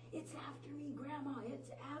lungs, it's after me, Grandma, it's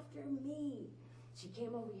after me. She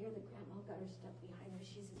came over here, the grandma got her stuff behind her.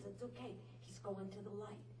 She says, it's okay, he's going to the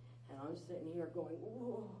light. And I'm sitting here going,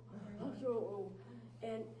 whoa,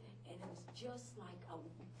 and it was just like a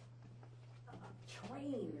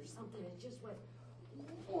train or something. It just went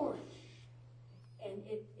whoosh, and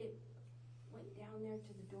it went down there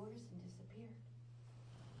to the doors and disappeared.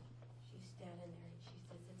 She's standing there and she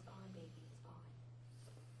says, it's gone, baby, it's gone.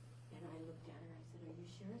 And I looked at her, I said, are you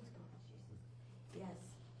sure it's gone? She says,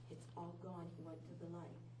 yes, it's all gone. He went to the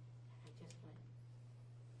light. And I just went,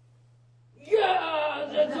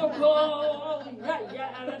 yes, it's so cool.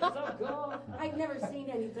 Yeah, that's so cool. I've never seen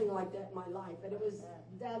anything like that in my life, but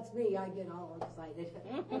that's me. I get all excited.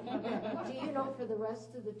 Do you know, for the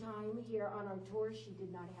rest of the time here on our tour, she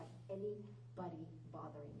did not have anybody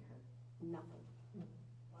bothering her. Nothing. Wow.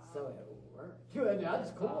 So it worked.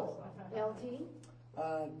 That's cool. LT?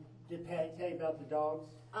 Did Patty tell you about the dogs?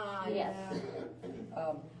 Yes.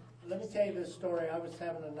 Let me tell you this story. I was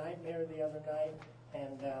having a nightmare the other night,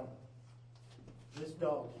 and this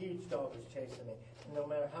dog, huge dog, was chasing me. And no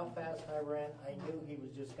matter how fast I ran, I knew he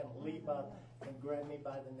was just going to leap up and grab me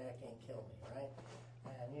by the neck and kill me, right?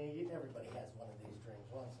 And everybody has one of these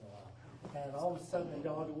dreams once in a while. And all of a sudden, the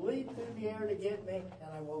dog leaped through the air to get me,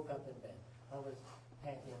 and I woke up in bed. I was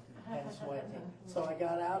panting and sweating. So I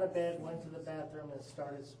got out of bed, went to the bathroom, and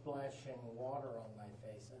started splashing water on my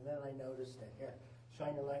face. And then I noticed it. Here,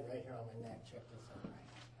 shine your light right here on my neck. Check this out.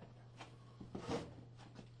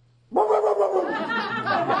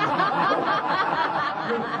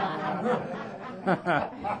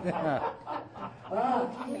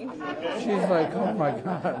 She's like, oh my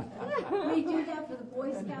God. We do that for the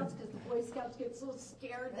Boy Scouts because the Boy Scouts get so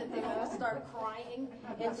scared that they all start crying.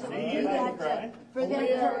 And so we do that for them.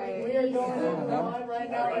 We are going through the line right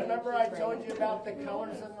now. Remember I told you about the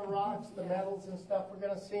colors in the rocks, the metals and stuff? We're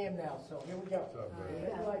going to see them now. So here we go.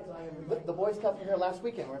 The Boy Scouts were here last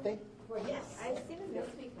weekend, weren't they? Yes. I've seen them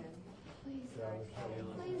this weekend.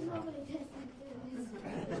 Please, nobody test me.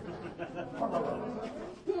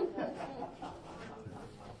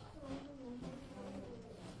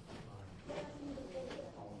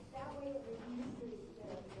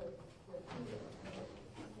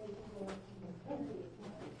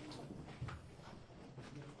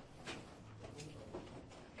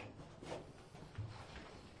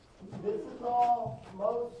 This is all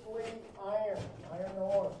mostly iron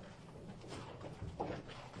ore.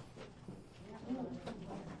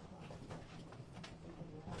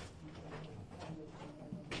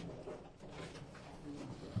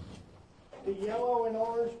 The yellow and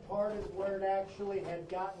orange part is where it actually had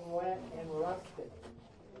gotten wet and rusted.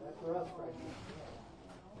 That's rust right there.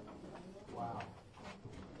 Wow.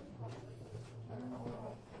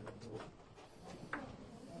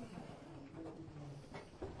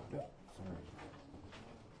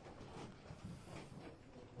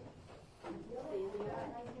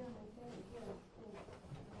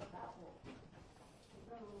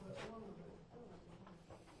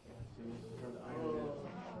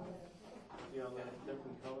 See all the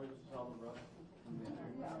different colors, all the rust.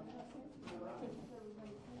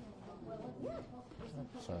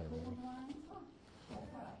 Sorry.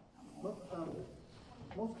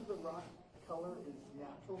 Most of the rock color is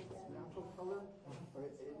natural color, or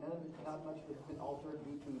none of it, not much of it's been altered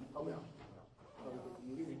due to public.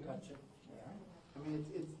 You can touch it. I mean,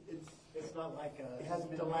 It's not like a it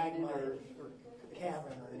hasn't been stalagmite painted or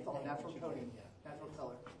cavern or it's all anything. natural that you coating, can- natural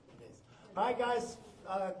color. It is. All right, guys,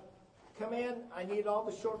 come in. I need all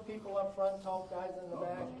the short people up front, tall guys in the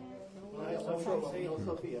back. All right, so see. No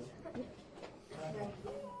Sophia.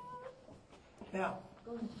 Now,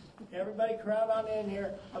 everybody crowd on in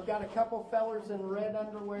here. I've got a couple fellers in red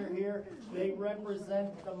underwear here. They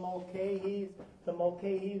represent the Mulcahy's. The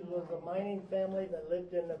Mulcahy's was a mining family that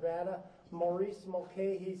lived in Nevada. Maurice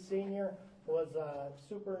Mulcahy Sr. was a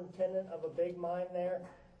superintendent of a big mine there.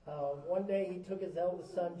 One day he took his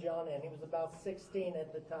eldest son John in. He was about 16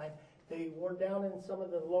 at the time. They were down in some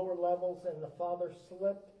of the lower levels and the father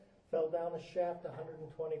slipped, fell down a shaft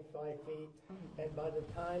 125 feet, and by the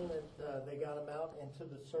time that they got him out into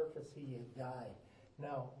the surface, he had died.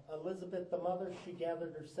 Now, Elizabeth, the mother, she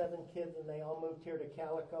gathered her 7 kids, and they all moved here to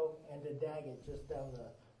Calico and to Daggett, just down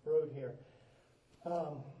the road here.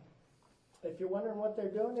 If you're wondering what they're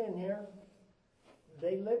doing in here,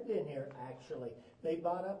 they lived in here, actually. They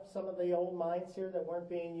bought up some of the old mines here that weren't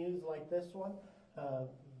being used, like this one.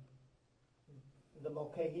 The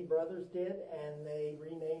Mulcahy brothers did, and they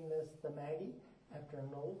renamed this the Maggie after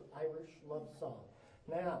an old Irish love song.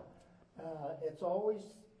 Now, it's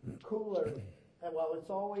always cooler. Well, it's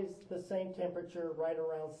always the same temperature, right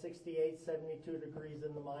around 68, 72 degrees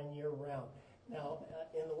in the mine year round. Now,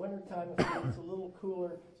 in the wintertime, if it's a little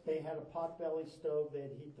cooler, they had a potbelly stove.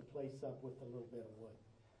 They'd heat the place up with a little bit of wood.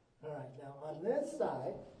 All right, now on this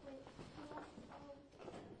side,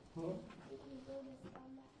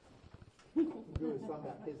 Do his thumb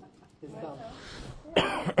back, his thumb.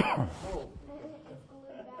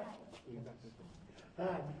 all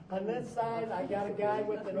right, on this side, I got a guy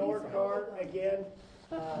with an ore cart again.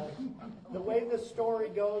 The way the story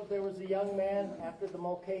goes, there was a young man, after the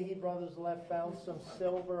Mulcahy brothers left, found some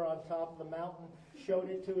silver on top of the mountain, showed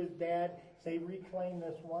it to his dad. They reclaimed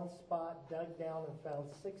this one spot, dug down, and found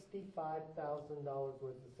 $65,000 worth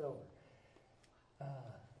of silver.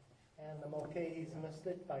 And the Mulcahy's missed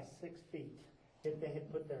it by 6 feet. If they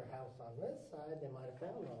had put their house on this side, they might have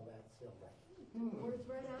found all that silver. Words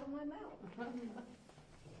right out of my mouth.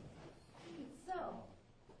 So,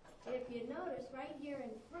 if you notice, right here in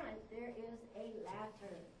front, there is a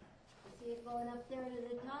ladder. You see it going up there to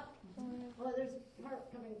the top? Well, there's a part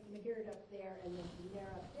coming from here to up there, and then from there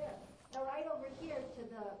up there. Now, right over here to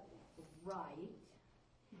the right,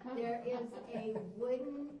 there is a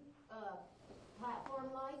wooden platform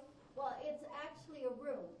like. Well, it's actually a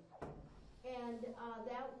room. And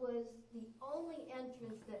that was the only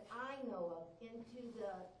entrance that I know of into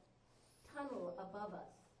the tunnel above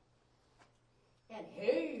us. And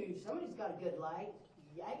hey, somebody's got a good light.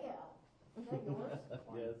 Yeah. Is that yours?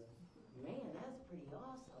 Yes. Man, that's pretty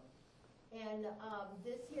awesome. And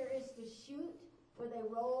this here is the chute where they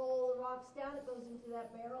roll the rocks down. It goes into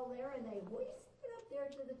that barrel there, and they hoist it up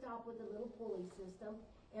there to the top with a little pulley system.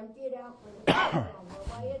 Empty it out when it comes down. Well,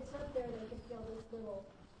 while it's up there, they can fill this little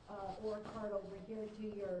ore cart over here to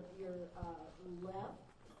your left,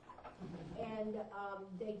 and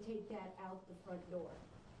they take that out the front door.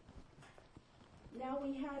 Now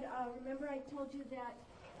we had, remember I told you that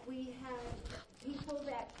we had people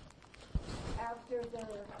that after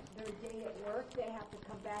their day at work, they have to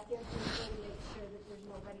come back in to make sure that there's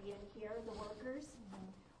nobody in here, the workers.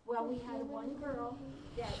 Well, we had one girl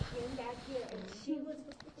that came back here and she was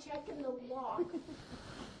checking the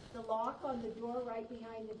lock on the door right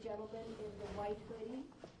behind the gentleman in the white hoodie.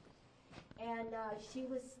 And she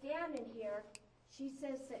was standing here. She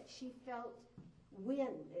says that she felt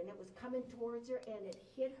wind and it was coming towards her and it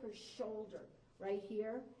hit her shoulder right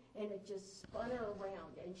here and it just spun her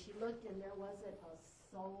around and she looked and there wasn't a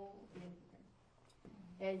soul in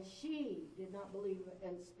here. And she did not believe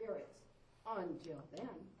in spirits until then.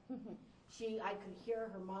 I could hear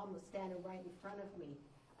her mom was standing right in front of me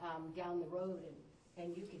down the road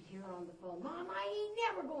and you could hear her on the phone, Mom, I ain't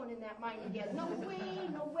never going in that mine again. No way,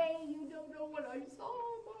 you don't know what I saw,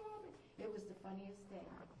 Mom. It was the funniest thing.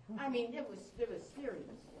 I mean, it was serious.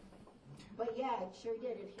 But yeah, it sure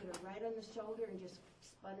did. It hit her right on the shoulder and just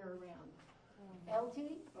spun her around.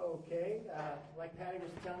 LT? Okay, like Patty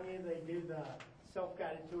was telling you, they do the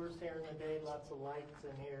self-guided tours here in the day, lots of lights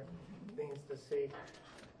in here, things to see.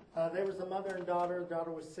 There was a mother and daughter. The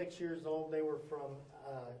daughter was 6 years old. They were from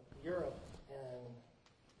Europe, and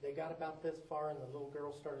they got about this far, and the little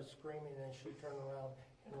girl started screaming, and she turned around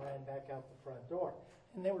and ran back out the front door.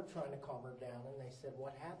 And they were trying to calm her down, and they said,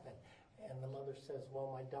 what happened? And the mother says,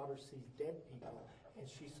 well, my daughter sees dead people, and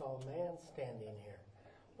she saw a man standing here.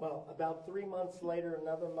 Well, about 3 months later,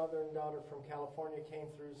 another mother and daughter from California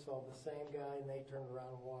came through, saw the same guy, and they turned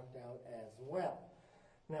around and walked out as well.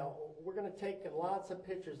 Now, we're going to take lots of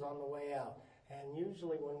pictures on the way out, and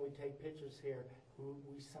usually when we take pictures here,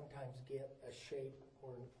 we sometimes get a shape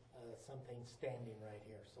or something standing right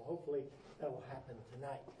here. So hopefully that will happen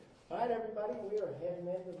tonight. All right, everybody, we are heading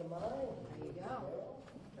into the mine. There you go.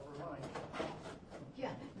 Never mind.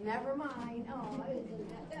 Yeah, never mind. Oh,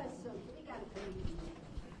 isn't that's so, we got to believe.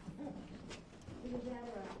 Is that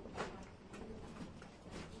right?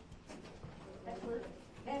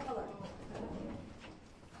 Heckler.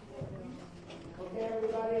 Okay,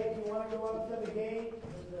 everybody, if you want to go up to the gate,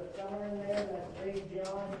 there's a somewhere in there, that's Big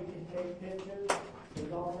John, you can take pictures.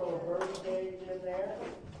 There's also a bird cage in there.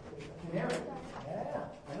 Canary. Yeah.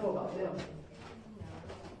 I know about them.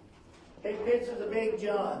 Take pictures of Big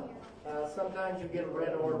John. Sometimes you get a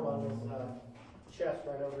red orb on his chest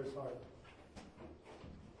right over his heart.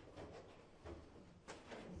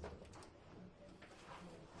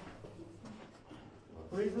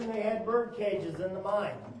 The reason they had bird cages in the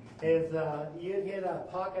mine is you'd hit a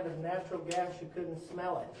pocket of natural gas, you couldn't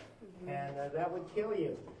smell it, and that would kill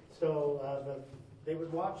you. So they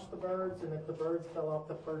would watch the birds, and if the birds fell off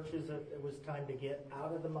the perches, it was time to get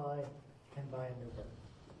out of the mine and buy a new bird.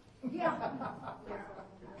 Yeah.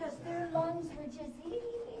 Because their lungs were just itty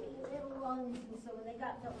little lungs, and so when they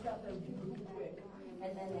got filled up, they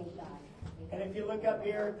and then they died. And if you look up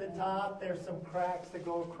here at the top, there's some cracks that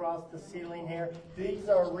go across the ceiling here. These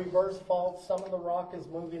are reverse faults. Some of the rock is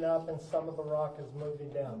moving up and some of the rock is moving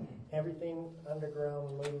down. Everything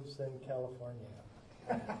underground moves in California.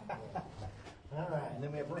 All right. And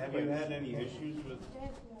then we have Have you had any issues with?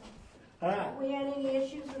 All right. Have we had any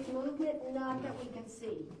issues with movement? Not that we can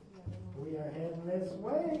see. We are heading this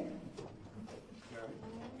way.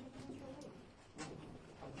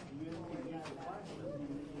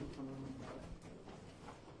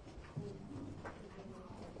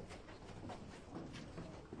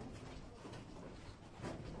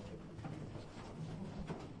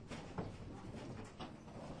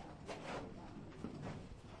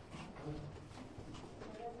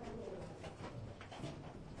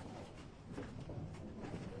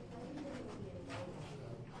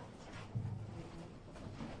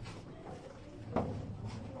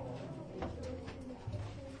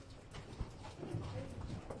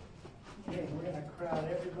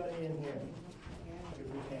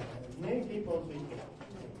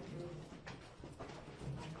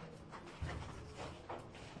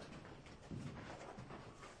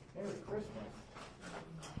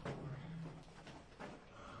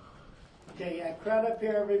 Okay, yeah, crowd up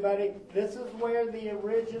here, everybody. This is where the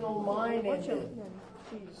original mine ended.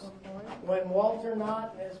 When Walter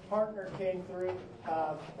Knott and his partner came through,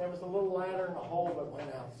 there was a little ladder and a hole that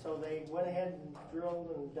went out. So they went ahead and drilled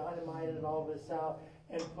and dynamited all this out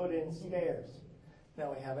and put in stairs.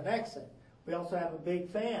 Now we have an exit. We also have a big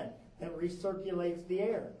fan that recirculates the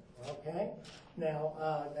air. Okay? Now,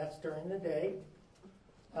 that's during the day.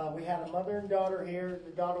 We had a mother and daughter here.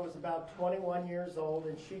 The daughter was about 21 years old,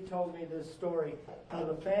 and she told me this story.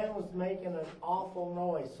 The fan was making an awful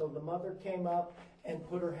noise, so the mother came up and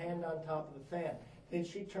put her hand on top of the fan. Then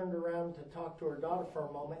she turned around to talk to her daughter for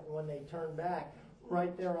a moment, and when they turned back,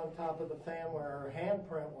 right there on top of the fan where her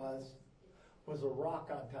handprint was a rock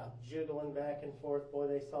on top, jiggling back and forth. Boy,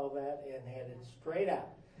 they saw that and headed straight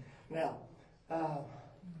out. Now,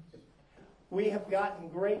 we have gotten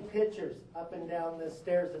great pictures up and down the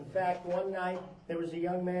stairs. In fact, one night there was a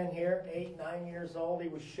young man here, 8, 9 years old. He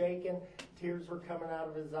was shaking. Tears were coming out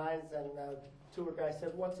of his eyes. And the tour guy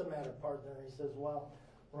said, "What's the matter, partner?" And he says, "Well,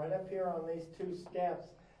 right up here on these 2 steps,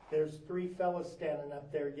 there's 3 fellas standing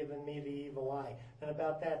up there giving me the evil eye." And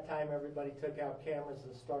about that time, everybody took out cameras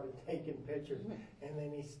and started taking pictures. And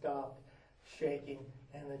then he stopped shaking,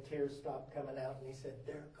 and the tears stopped coming out. And he said,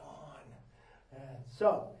 "They're gone."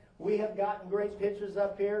 So we have gotten great pictures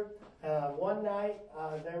up here. One night,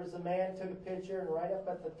 there was a man took a picture, and right up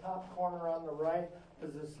at the top corner on the right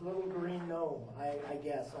was this little green gnome, I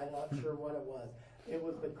guess. I'm not sure what it was. It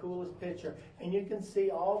was the coolest picture. And you can see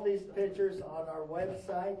all these pictures on our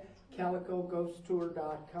website,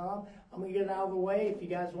 CalicoGhostTour.com. I'm going to get out of the way. If you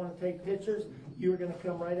guys want to take pictures, you're going to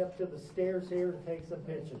come right up to the stairs here and take some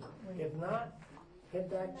pictures. If not, head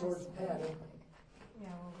back towards Patty.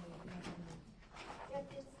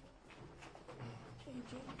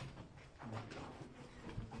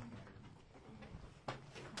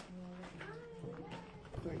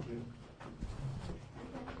 Thank you.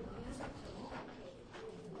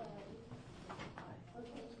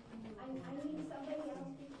 I need somebody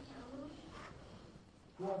else to camera.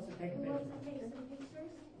 Who wants to take a Who picture? wants to take some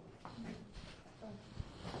pictures?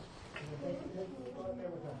 Okay.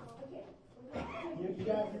 You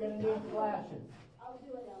guys are going to need flashes. I'll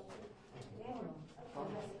do it, Elsie.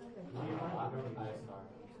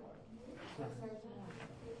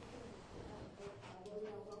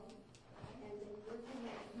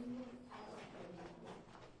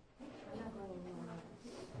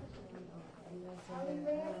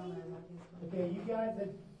 Okay, you guys that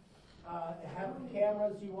have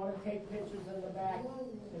cameras, you want to take pictures in the back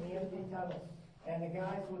in the empty tunnels. And the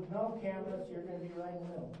guys with no cameras, you're going to be right in the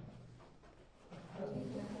middle.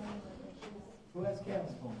 Who has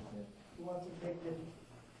cameras? Who wants to take pictures?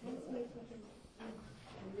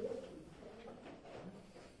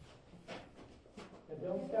 But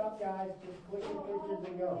don't stop, guys. Just click your pictures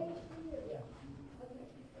and go. Yeah.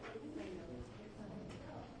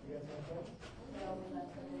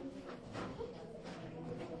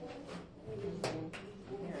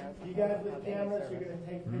 You guys have cameras? You guys with cameras, you're going to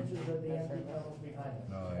take pictures of the empty tunnels behind us.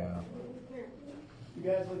 Oh, yeah. You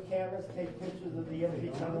guys with cameras, take pictures of the empty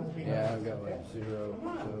tunnels behind us. Yeah, I've got like 0, so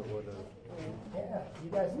what a... Yeah, you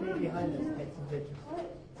guys stay behind us, take some pictures.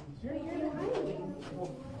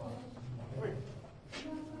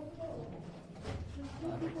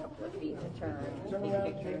 Turn around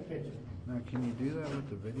and take pictures. Now, can you do that with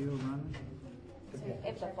the video running? Okay.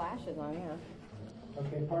 If the flash is on, yeah.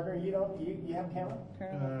 Okay, partner, you have a camera?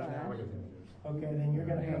 Turn on the flash. Okay, then you're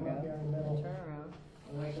gonna come up here in the middle. Turn around.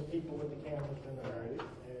 And like the people with the cameras in the right.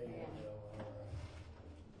 There you go.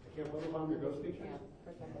 Okay, what about your ghost pictures? Yeah,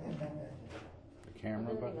 for a second. The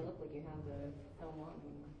camera It doesn't button? even look like you have the film on.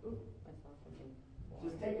 Ooh, I saw something.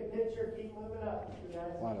 Just take a picture, keep moving up, you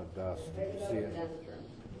guys. A lot of dust. You Take can see it. That's true.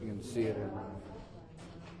 You can see it in...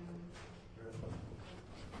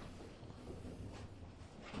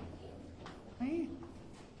 Hey.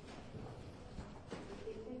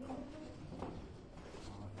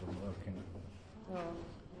 I'll have to look and... Oh.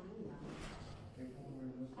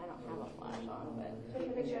 I don't have a flash on, but. Take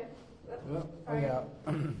a picture. Oh, yeah.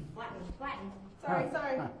 Flatten.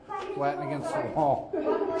 Sorry. Flatten against the wall.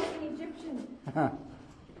 One like an Egyptian.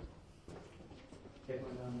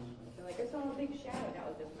 They're like, I saw a big shadow. That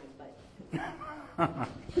was just my butt.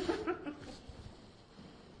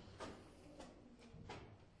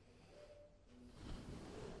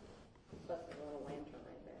 Plus the little lantern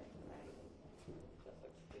right there. Just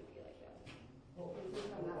looks spooky like that. Okay.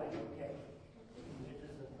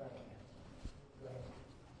 Pictures in front of you. Right.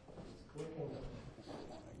 Just click and go.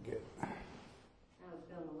 Good. I was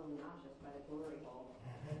feeling a little nauseous by the glory hole.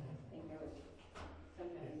 I think I was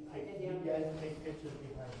sometimes. I did You down guys take pictures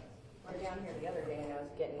behind us. Or down here the other day, and I was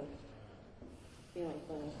getting feeling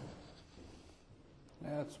funny.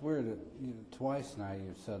 That's weird. Twice now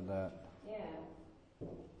you've said that. Yeah.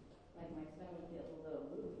 Like my stomach feels a little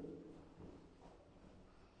loose.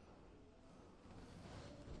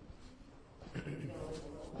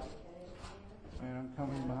 And I'm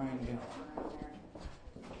coming behind you.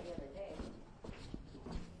 The other day.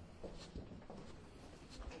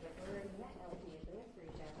 He's like, we already met LP at the mystery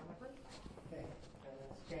shack. I'm like, what? Okay, and then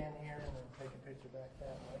scan here and then take a picture back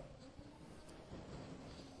that way.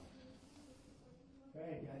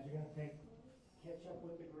 Okay, guys, you're gonna catch up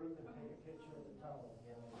with the group and take a picture of the tunnel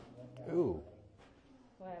again. Ooh.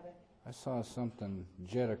 What happened? I saw something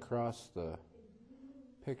jet across the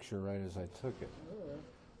picture right as I took it. Ooh.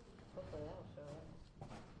 Hopefully that'll show up.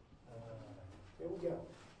 Here we go.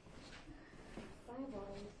 Bye,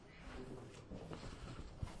 boys.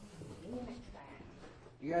 See you next time.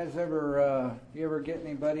 You guys ever get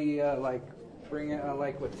anybody like bring it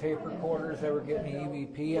like with tape recorders? Ever get any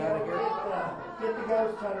EVP out of here? Get the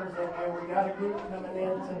ghost hunters in here. We got a group coming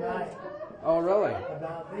in tonight. Oh, really?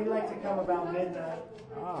 They like to come about midnight.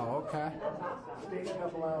 Oh, okay. Stay a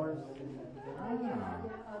couple hours.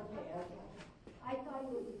 I thought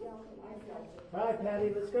he was a gentleman. All right, Patty,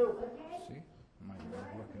 let's go. See, might be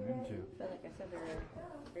worth looking into. So like I said, they're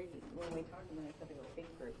crazy. When we talked to them, they said they were big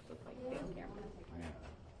groups with like big cameras. Yeah.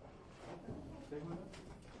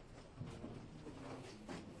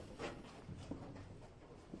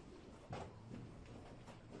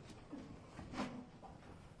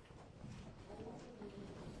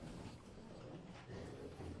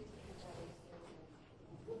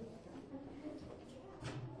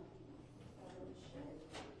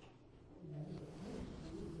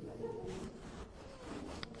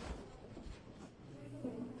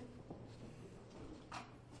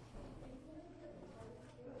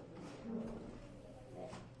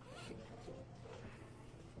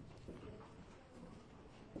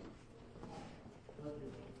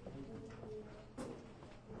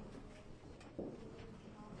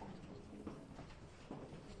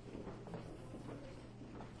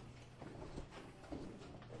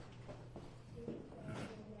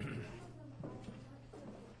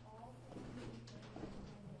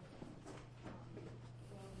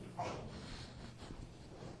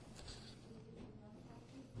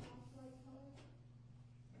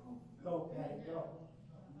 Go, Patty, go.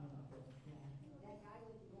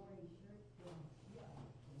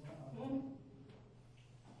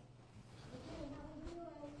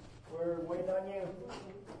 We're waiting on you.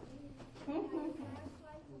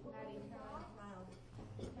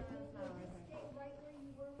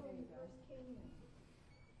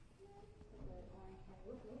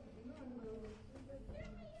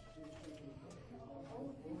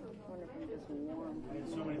 Wonder if it's just warm. I had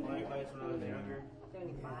so many black lights when I was younger. So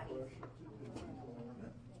many bodies.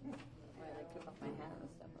 I like took off my hat and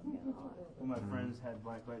stuff. I was getting hot. Well, my friends had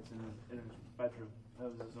black lights in his bedroom. That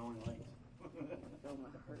was his only light. So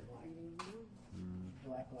much hurt.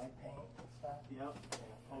 Black light paint and stuff. Yep.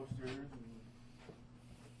 Posters and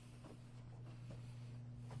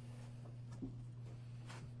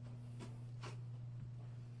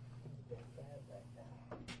Big fan back then.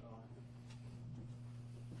 Last picture.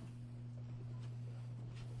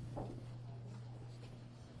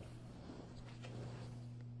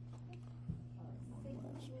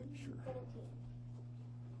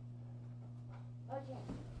 Okay.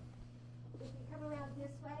 If you come around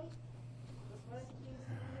this way, you see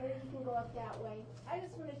here, you can go up that way. I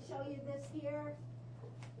just want to show you this here.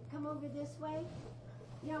 Come over this way.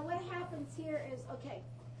 Now what happens here is, okay,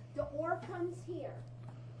 the ore comes here.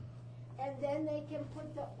 And then they can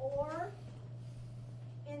put the ore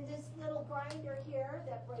in this little grinder here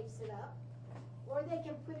that breaks it up. Or they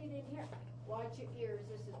can put it in here. Watch your ears,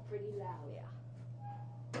 this is pretty loud.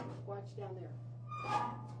 Yeah. Watch down there.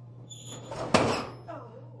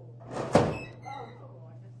 Oh.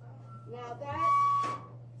 Now that,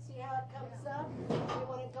 see how it comes up? And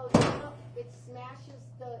when it goes up, it smashes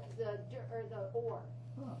the dirt or the ore.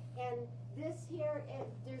 And this here, and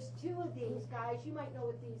there's two of these guys. You might know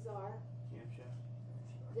what these are.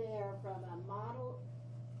 They're from a Model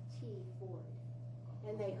T Ford.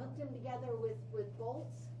 And they hooked them together with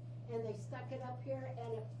bolts, and they stuck it up here,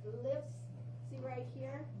 and it lifts, see right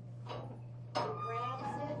here? It grabs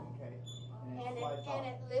it, and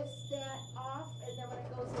it lifts that off, and then when it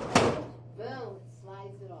goes in, boom, it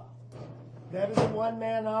slides it off. That is a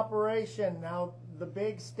one-man operation. Now, the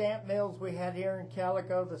big stamp mills we had here in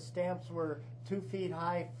Calico, the stamps were 2 feet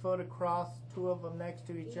high, foot across, two of them next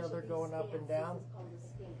to each other going up and down.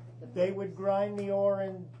 They would grind the ore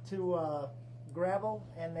into gravel,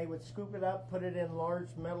 and they would scoop it up, put it in large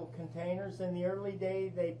metal containers. In the early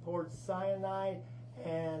day, they poured cyanide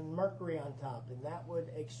and mercury on top, and that would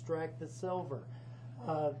extract the silver.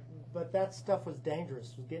 But that stuff was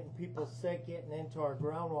dangerous. It was getting people sick, getting into our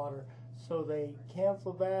groundwater. So they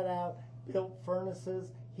canceled that out, built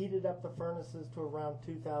furnaces, heated up the furnaces to around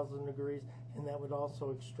 2,000 degrees, and that would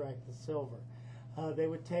also extract the silver. They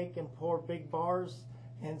would take and pour big bars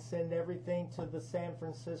and send everything to the San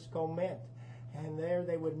Francisco Mint. And there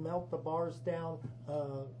they would melt the bars down,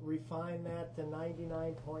 refine that to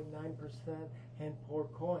 99.9%, and pour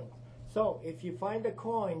coins. So if you find a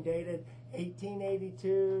coin dated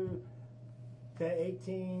 1882 to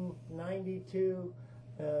 1892,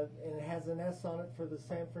 and it has an S on it for the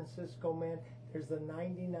San Francisco Mint, there's a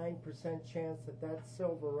 99% chance that that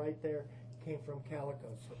silver right there came from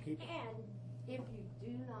Calico. So keep it. And if you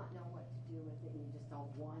do not know what to do with it, and you just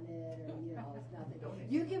don't want it, or it's nothing,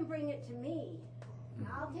 you can bring it to me.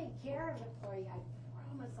 I'll take care of it for you. I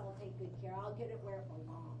promise I'll take good care. I'll get it where it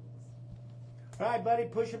belongs. All right, buddy,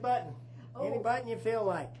 push a button. Oh. Any button you feel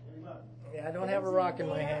like. Yeah, I don't have a rock in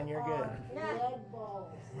my hand. You're good. Lead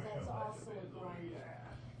balls. That's also a grinder.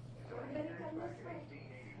 Everybody come this way.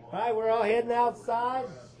 All right, we're all heading outside.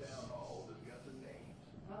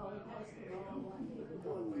 Oh, that's the wrong one.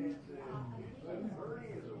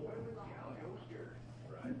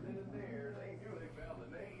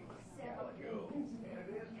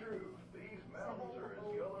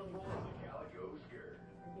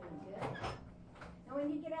 And when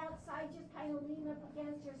you get outside, just kind of lean up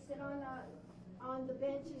against or sit on the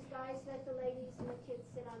benches, guys. Let the ladies and the kids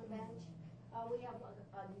sit on the bench. We have a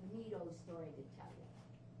neato story to tell you.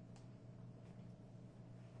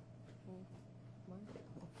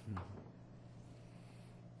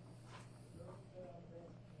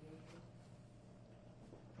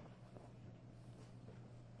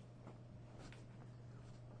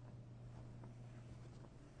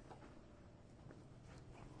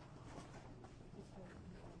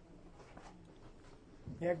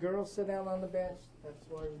 Yeah, girls sit down on the bench. That's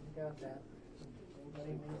why we got that.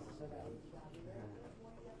 Anybody needs to sit down.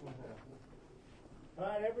 All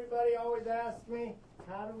right, everybody always asks me,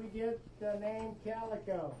 how do we get the name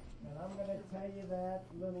Calico? And I'm going to tell you that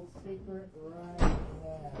little secret right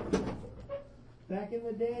now. Back in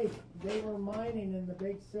the day, they were mining in the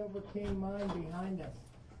big Silver King mine behind us.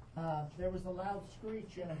 There was a loud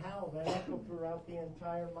screech and howl that echoed throughout the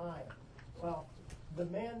entire mine. Well, the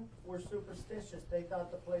men were superstitious. They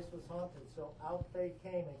thought the place was haunted, so out they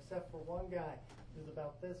came, except for one guy who was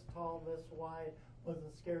about this tall, this wide,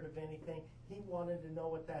 wasn't scared of anything. He wanted to know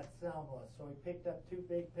what that sound was, so he picked up two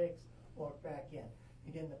big picks, walked back in,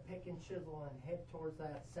 began to pick and chisel and head towards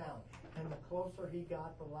that sound. And the closer he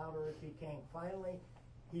got, the louder it became. Finally,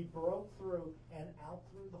 he broke through, and out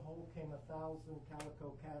through the hole came 1,000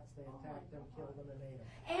 calico cats. They attacked him, killed him, and ate him.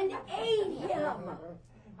 And ate him!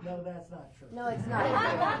 No, that's not true. No, it's not.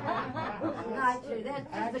 Not true. That's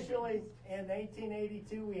just Actually, in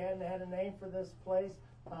 1882, we hadn't had a name for this place.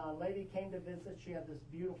 A lady came to visit. She had this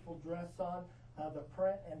beautiful dress on. The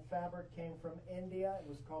print and fabric came from India. It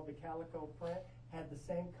was called the Calico print. Had the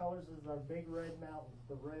same colors as our big red mountains,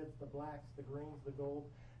 the reds, the blacks, the greens, the gold.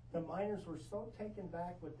 The miners were so taken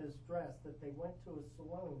back with this dress that they went to a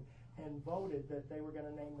saloon and voted that they were going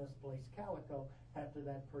to name this place Calico after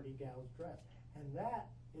that pretty gal's dress. And that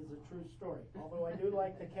is a true story, although I do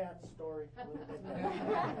like the cat story a little bit better.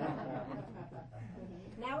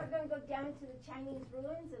 Now we're going to go down to the Chinese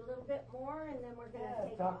ruins a little bit more, and then we're going to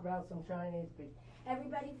take talk off. about some Chinese people.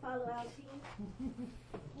 Everybody follow Elsie,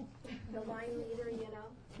 the line leader, you know.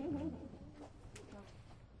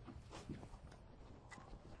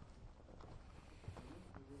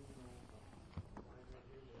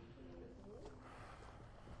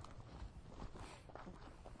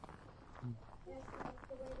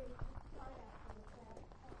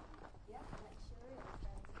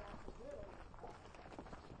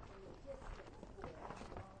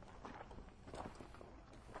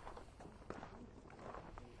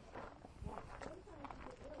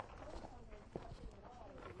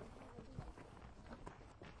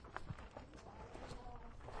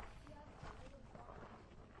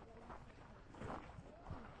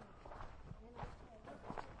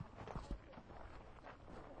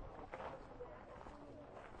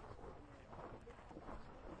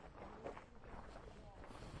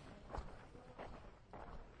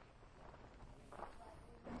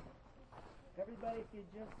 Everybody, if you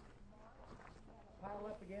just pile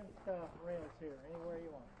up against the rails here, anywhere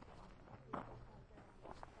you want.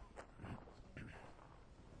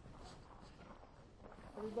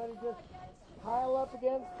 Everybody just pile up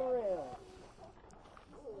against the rails.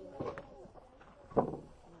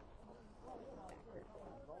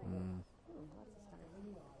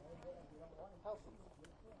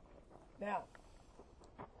 Now,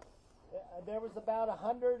 there was about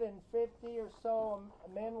 150 or so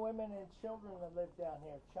men, women, and children that lived down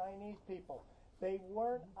here, Chinese people. They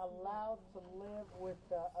weren't allowed to live with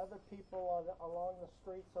other people along the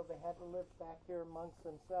street, so they had to live back here amongst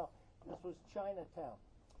themselves. This was Chinatown.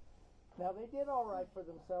 Now, they did all right for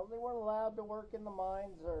themselves. They weren't allowed to work in the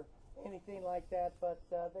mines or anything like that, but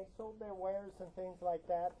they sold their wares and things like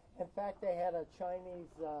that. In fact, they had a Chinese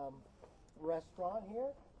restaurant here,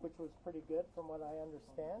 which was pretty good from what I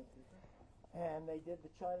understand. And they did the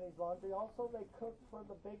Chinese laundry. Also, they cooked for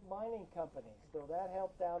the big mining companies, so that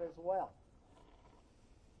helped out as well.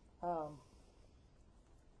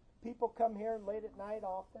 People come here late at night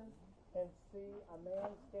often and see a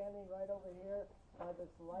man standing right over here by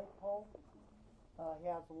this light pole. He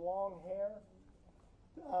has long hair.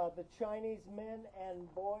 The Chinese men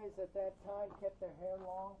and boys at that time kept their hair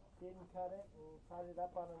long, didn't cut it, and tied it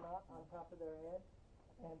up on a knot on top of their head.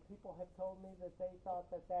 And people have told me that they thought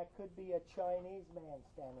that that could be a Chinese man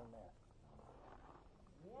standing there.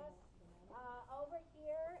 Yes. Over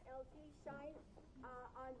here, LT shine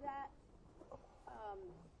on that,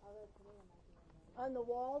 on the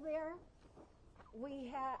wall there.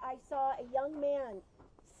 I saw a young man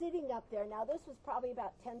sitting up there. Now this was probably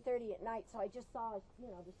about 10:30 at night, so I just saw,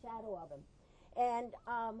 the shadow of him. And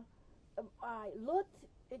I looked.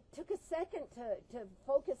 It took a second to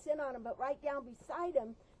focus in on him, but right down beside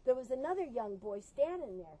him, there was another young boy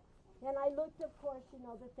standing there. And I looked, of course, the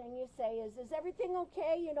thing you say is everything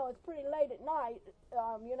okay? It's pretty late at night.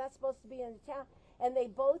 You're not supposed to be in the town. And they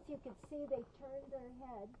both, you could see, they turned their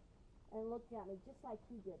head and looked at me, just like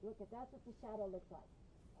he did. Look, that's what the shadow looked like.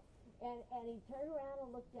 And he turned around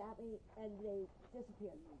and looked at me, and they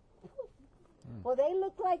disappeared. Well, they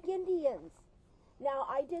looked like Indians. Now,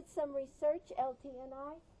 I did some research, LT and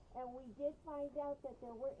I, and we did find out that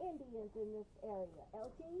there were Indians in this area.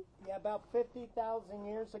 LT? Yeah, about 50,000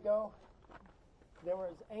 years ago, there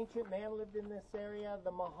was ancient man lived in this area.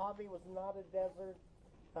 The Mojave was not a desert.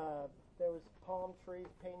 There was palm trees,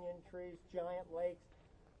 pinyon trees, giant lakes,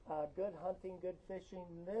 good hunting, good fishing.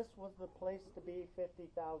 This was the place to be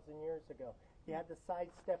 50,000 years ago. You had to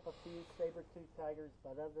sidestep a few saber-toothed tigers,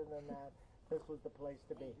 but other than that, this was the place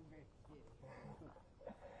to be.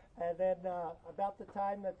 And then about the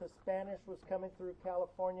time that the Spanish was coming through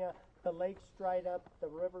California, the lakes dried up, the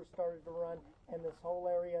river started to run, and this whole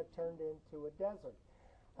area turned into a desert.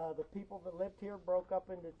 The people that lived here broke up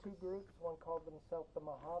into two groups. One called themselves the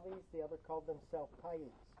Mojaves, the other called themselves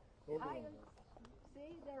Paiutes. Indians.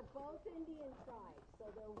 See, they're both Indian tribes, so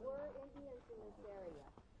there were Indians in this area.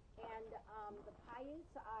 And the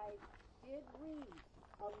Paiutes, I did read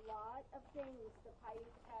a lot of things the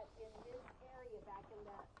Paiutes had in this area back in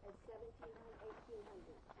the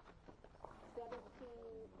 1800s.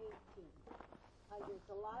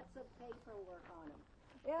 So lots of paperwork on them.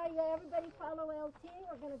 Yeah, everybody follow LT.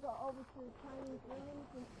 We're going to go over to the Chinese rooms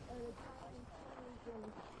and the Chinese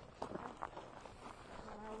rooms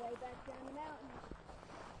on our way back down the mountain.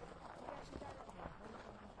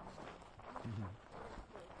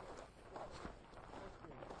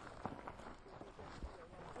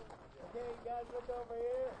 Okay, you guys look over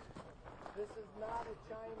here. This is not a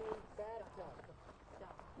Chinese bathtub.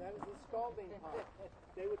 That is a scalding pot.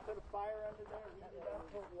 They would put a fire under there, heat it up,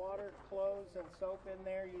 put water, clothes, and soap in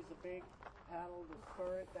there, use a big paddle to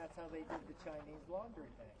stir it. That's how they did the Chinese laundry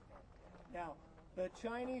thing. Now, the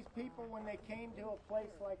Chinese people, when they came to a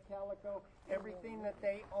place like Calico, everything that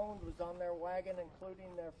they owned was on their wagon,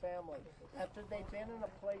 including their family. After they'd been in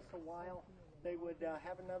a place a while, they would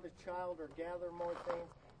have another child or gather more things.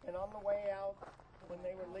 And on the way out, when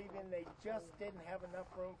they were leaving, they just didn't have enough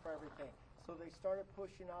room for everything. So they started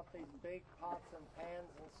pushing off these big pots and pans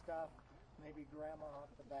and stuff. Maybe grandma off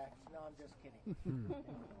the back. No, I'm just kidding.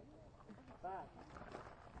 But,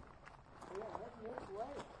 yeah, heading this way.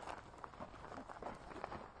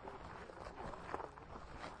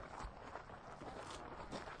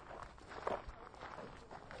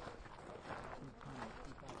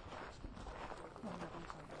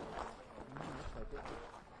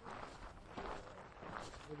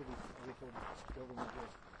 Look at these little buildings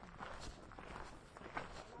here.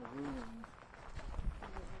 The ruins.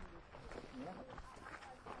 Yeah.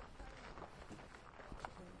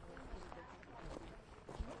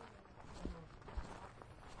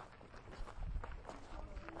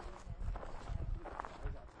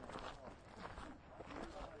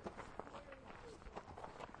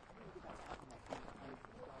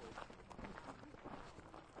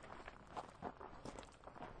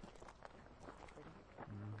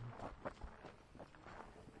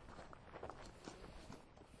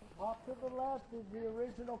 Off to the left is the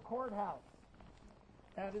original courthouse.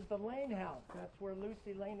 That is the Lane house. That's where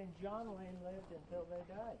Lucy Lane and John Lane lived until they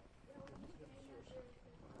died.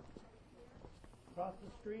 Across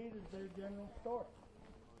the street is their general store.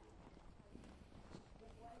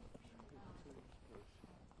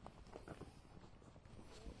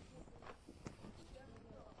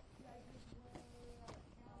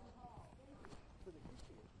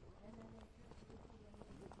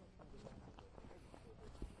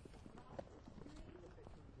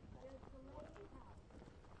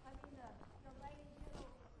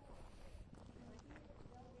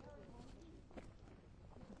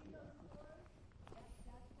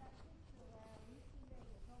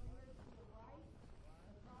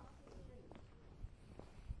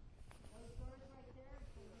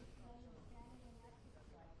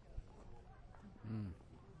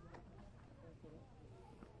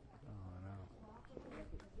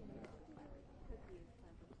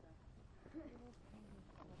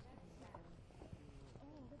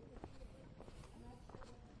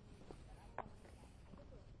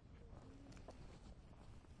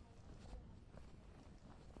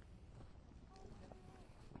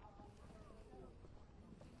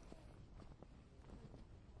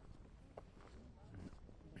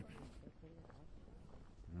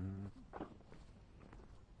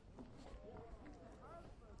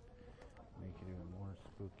 Make it even more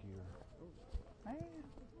spookier.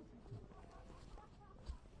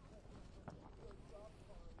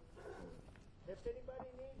 If anybody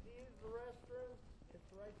needs to use the restroom, it's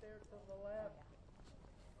right there to the left.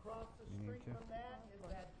 Across the street from that is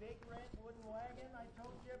that big red wooden wagon I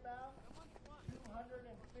told you about. 250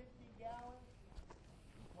 gallons.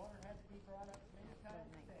 Water has to be brought up many times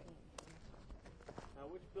a day. Now,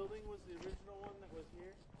 which building was the original one that was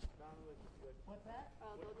here? Down with What's that?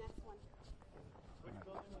 The next one. which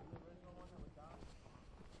building was the original one that was down?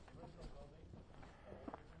 Original building.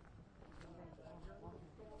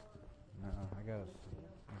 No, I got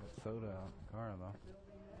soda out in the car though.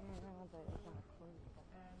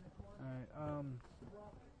 Alright, I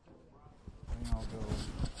think I'll go.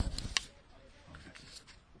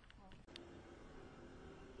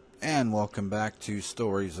 And welcome back to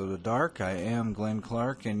Stories of the Dark. I am Glenn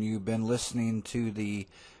Clark, and you've been listening to the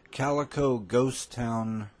Calico Ghost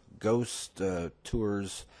Town Ghost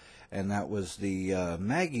Tours, and that was the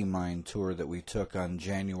Maggie Mine tour that we took on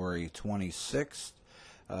January 26th.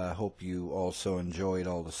 I hope you also enjoyed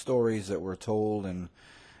all the stories that were told, and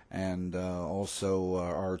also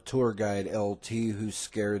our tour guide LT, who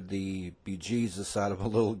scared the bejesus out of a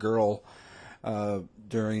little girl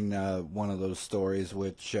during one of those stories,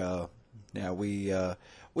 which we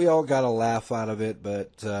all got a laugh out of it,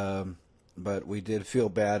 but we did feel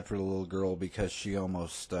bad for the little girl because she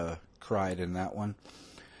almost cried in that one.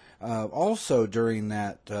 Also during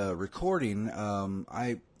that recording,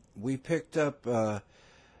 we picked up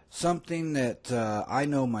something that I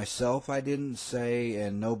know myself I didn't say,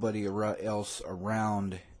 and nobody else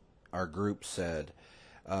around our group said.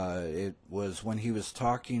 It was when he was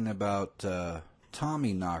talking about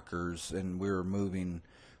Tommy knockers, and we were moving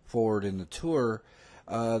forward in the tour.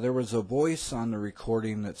 There was a voice on the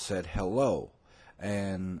recording that said hello,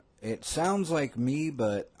 and it sounds like me,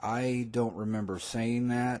 but I don't remember saying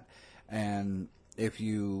that. And if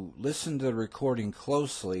you listen to the recording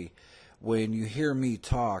closely, when you hear me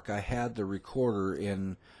talk, I had the recorder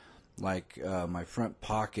in like my front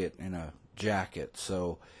pocket in a jacket,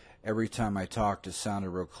 so every time I talked it sounded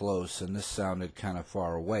real close, and this sounded kind of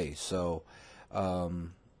far away. So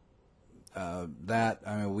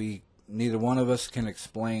neither one of us can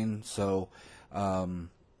explain, so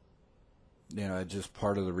it's just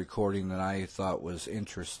part of the recording that I thought was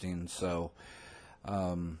interesting. So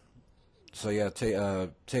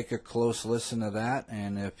take a close listen to that,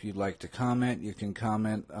 and if you'd like to comment, you can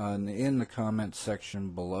comment in the comment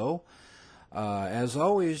section below. As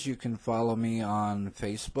always, you can follow me on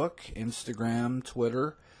Facebook, Instagram,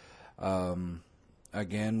 Twitter.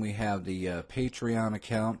 Again, we have the Patreon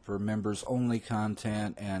account for members-only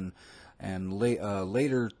content, and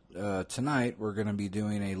later tonight we're going to be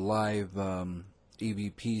doing a live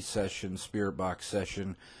EVP session, Spirit Box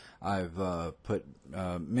session. I've put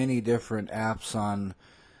many different apps on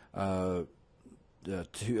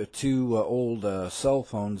two old cell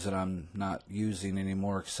phones that I'm not using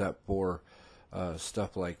anymore except for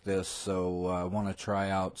stuff like this. So I want to try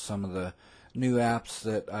out some of the new apps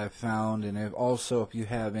that I've found. And if you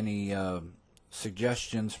have any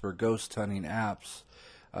suggestions for ghost hunting apps,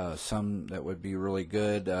 some that would be really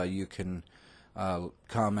good, you can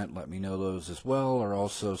comment, let me know those as well, or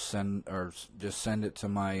also send it to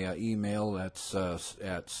my email. That's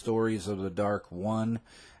at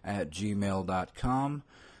storiesofthedark1@gmail.com.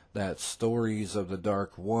 That's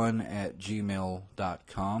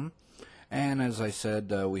storiesofthedark1@gmail.com. And as I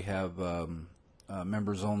said, we have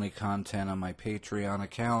members-only content on my Patreon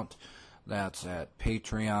account. That's at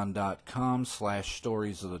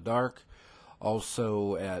patreon.com/storiesofthedark.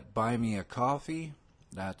 Also at Buy Me a Coffee.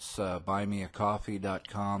 That's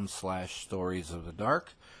buymeacoffee.com/storiesofthedark.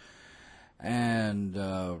 And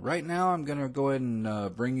right now I'm going to go ahead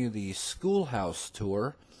and bring you the schoolhouse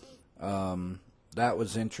tour. That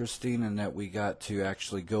was interesting in that we got to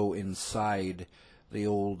actually go inside the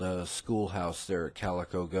old schoolhouse there at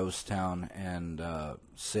Calico Ghost Town and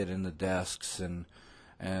sit in the desks, and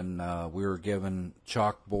we were given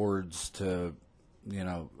chalkboards to, we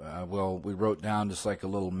wrote down just like a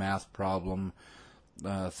little math problem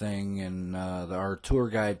thing, and our tour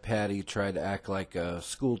guide Patty tried to act like a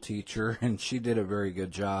school teacher, and she did a very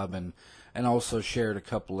good job, and also shared a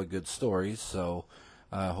couple of good stories, so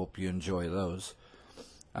I hope you enjoy those.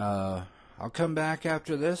 I'll come back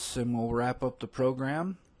after this and we'll wrap up the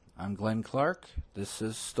program. I'm Glenn Clark. This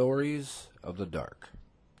is Stories of the Dark.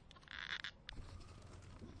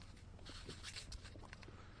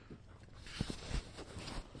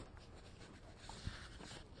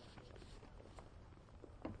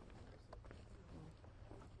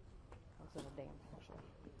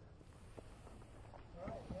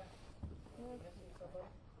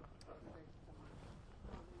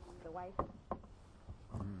 The wife.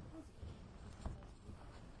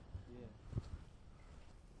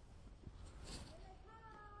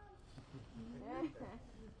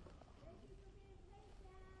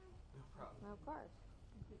 Of course.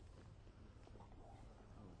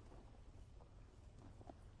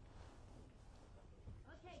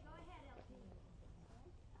 Okay, go ahead, LT.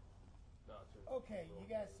 Okay, you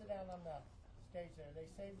guys sit down on the stage there. They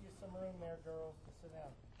saved you some room there, girls, to sit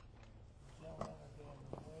down. Gentlemen are being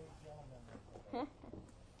way gentlemen.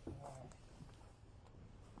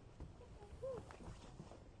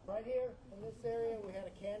 Right here in this area, we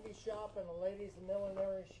had a candy shop and a ladies'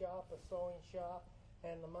 millinery shop, a sewing shop,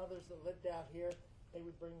 and the mothers that lived out here, they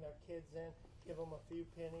would bring their kids in, give them a few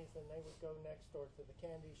pennies, and they would go next door to the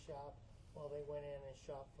candy shop while they went in and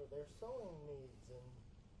shopped for their sewing needs and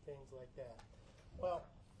things like that. Well,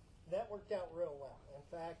 that worked out real well. In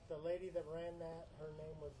fact, the lady that ran that, her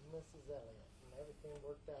name was Mrs. Elliott, and everything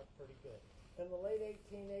worked out pretty good. In the late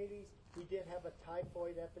 1880s, we did have a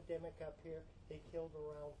typhoid epidemic up here. They killed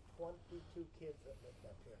around 22 kids that lived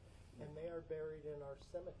up here, and they are buried in our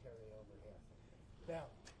cemetery over here.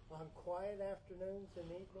 Now, on quiet afternoons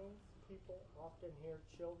and evenings, people often hear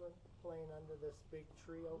children playing under this big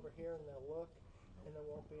tree over here, and they'll look, and there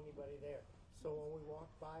won't be anybody there. So when we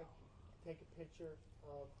walk by, take a picture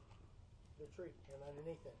of the tree and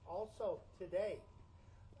underneath it. Also, today,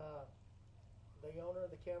 the owner of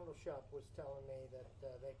the candle shop was telling me that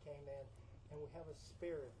they came in, and we have a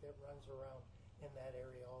spirit that runs around in that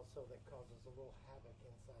area also that causes a little havoc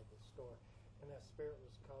inside the store. And that spirit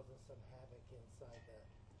was causing some havoc inside the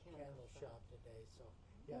candle shop today. So,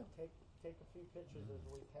 yeah, take a few pictures as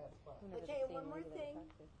we pass by. Okay, one more thing.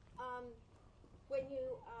 When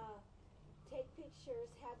you take pictures,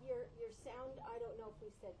 have your sound. I don't know if we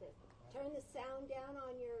said this. Turn the sound down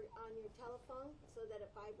on your telephone so that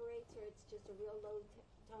it vibrates, or it's just a real low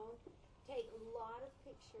tone. Take a lot of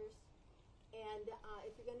pictures, and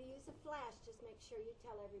if you're going to use a flash, just make sure you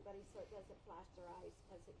tell everybody so it doesn't flash their eyes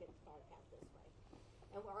because it gets dark out this way.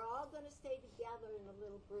 And we're all going to stay together in a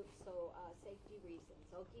little group, so safety reasons.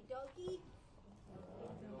 Okie dokie.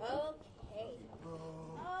 Okay.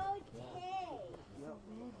 Okay.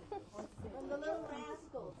 From the Little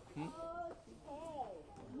Rascals. Okay.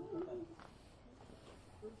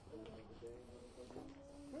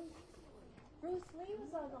 Bruce Lee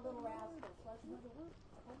was on the Little Rascals, wasn't he?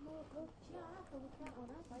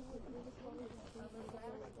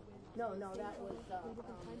 No, that was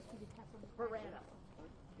Beretta.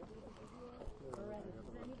 Does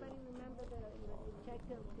anybody remember the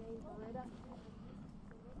detective named Beretta?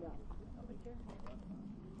 No.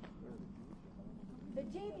 The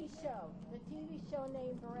TV show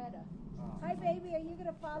named Beretta. Hi, baby, are you going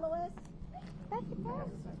to follow us? That's the pass.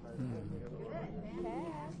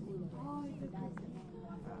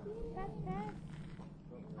 Pass.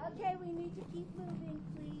 Okay, we need to keep moving,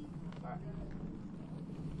 please.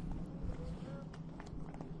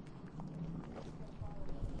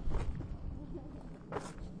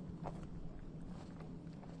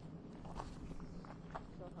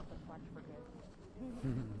 She'll help us watch for good.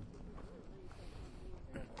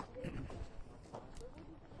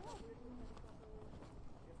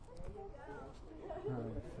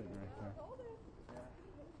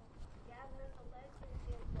 Yeah, there's a legend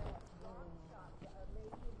in the pawn shop. A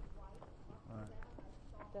lady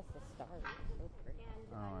Just the stars. So pretty. And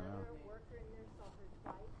Oh, I know. another worker in there saw her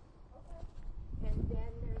twice. And then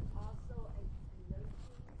there's also a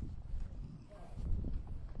nursing.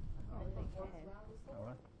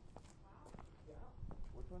 What?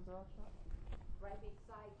 Which one's are off shot? Right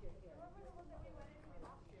beside you here.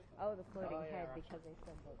 Oh, the floating head, because they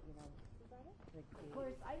said that, you know, Of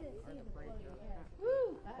course, I didn't see the floating head.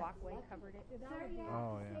 walkway covered it. Sir, you have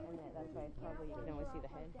Oh, to yeah. stay And with that's me. why it's probably you can only see the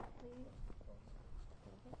head. That, please.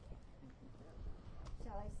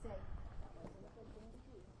 Shall I say?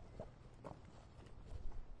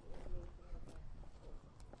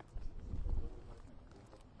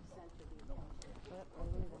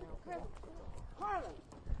 Harley.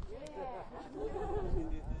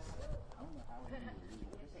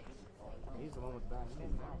 He's the one with bad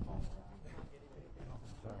name. We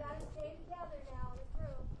gotta stay together now in the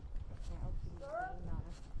group. Sir?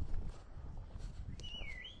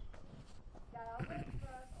 Gotta open it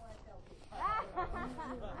first or I tell you.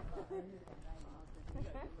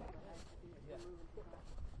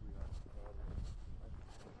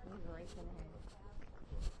 He's racing ahead.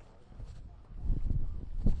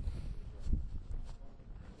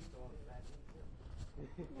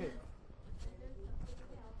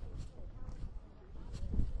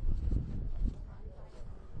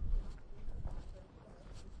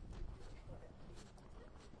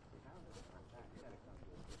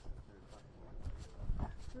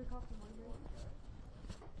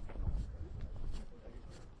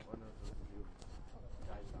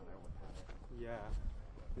 Yeah,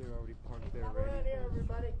 they're already parked there Come around ready. here,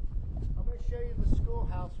 everybody. I'm going to show you the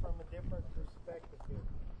schoolhouse from a different perspective here.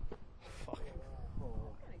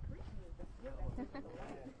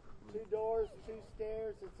 Two doors, two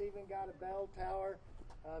stairs. It's even got a bell tower.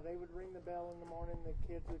 They would ring the bell in the morning. The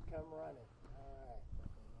kids would come running. All right.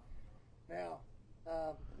 Now,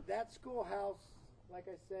 that schoolhouse, like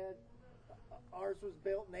I said, ours was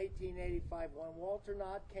built in 1885. When Walter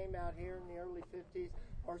Knott came out here in the early 50s,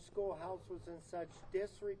 our schoolhouse was in such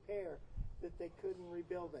disrepair that they couldn't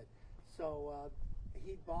rebuild it. So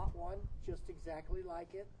he bought one just exactly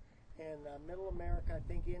like it in Middle America, I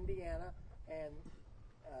think Indiana, and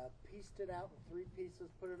pieced it out in 3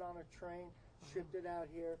 pieces, put it on a train, shipped it out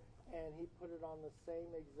here, and he put it on the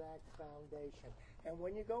same exact foundation. And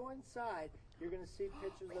when you go inside, you're going to see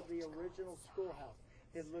pictures of the original schoolhouse.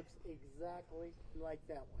 It looks exactly like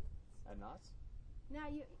that one. At Knott's? Now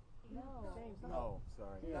you. Oh,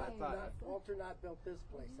 sorry. Yeah, I thought. Walter Knott built this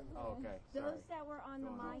place. Oh, okay. Sorry. Those that were on the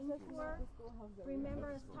Going mine tour,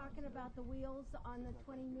 remember us talking about the wheels on the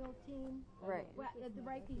 20 mule team? Right.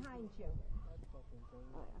 Right behind you.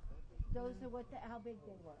 Those are how big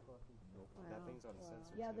they were. That thing's on the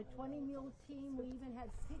sensor. Yeah, the 20 mule team, we even had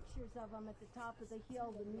pictures of them at the top of the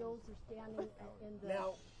hill. The mules are standing in the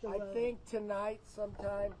Now, the I road. think tonight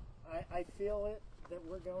sometime, I feel it, that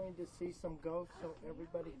we're going to see some ghosts, so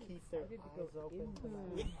everybody keep their eyes open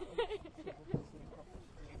tonight.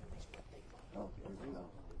 Oh,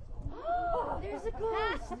 there's a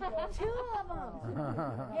ghost! 2 of them!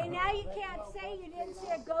 Okay, now you can't say you didn't see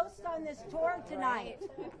a ghost on this tour tonight.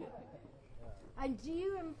 And do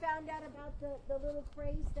you even found out about the little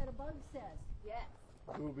phrase that a bug says? Yes.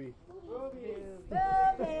 Booby. Booby!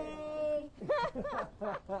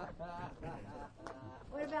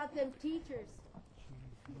 What about them teachers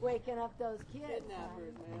waking up those kids?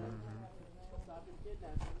 Kidnappers, man. Stop the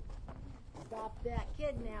kidnapping. Stop that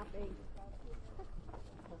kidnapping.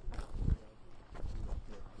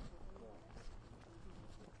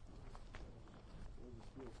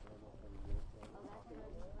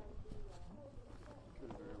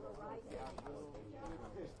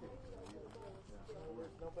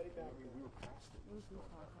 There's nobody back there.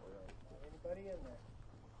 Anybody in there?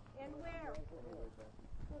 And where?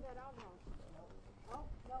 Oh, that outhouse. Oh,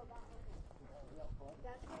 no, that one.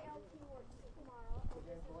 That's where LT works tomorrow. And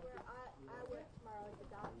this is where I work tomorrow at the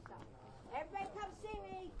dog shop. Everybody come see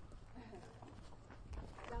me.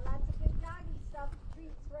 Got lots of good doggy stuff,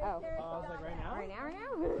 treats right there at the dog Right now? Right now?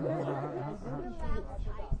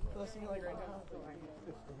 Let's see like right now.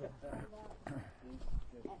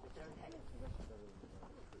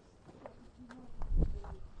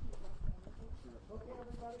 Okay,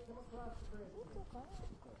 everybody, come across the bridge.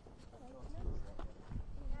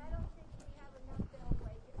 I don't think we have enough that'll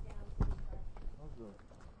break it down to you.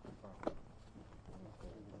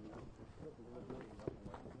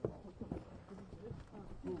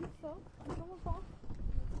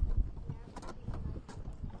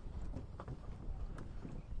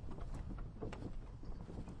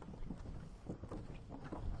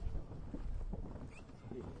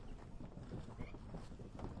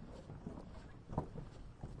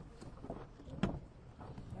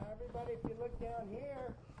 look down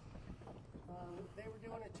here. They were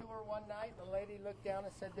doing a tour one night. The lady looked down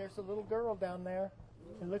and said, "There's a little girl down there.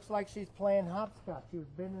 It looks like she's playing hopscotch." She was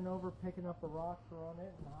bending over, picking up a rock, throwing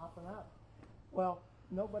it, and hopping up. Well,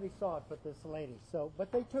 nobody saw it but this lady.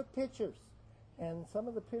 But they took pictures, and some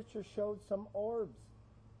of the pictures showed some orbs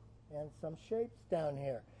and some shapes down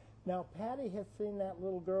here. Now, Patty has seen that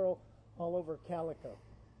little girl all over Calico,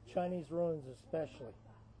 Chinese ruins especially.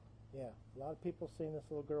 Yeah, a lot of people seen this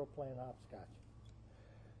little girl playing hopscotch.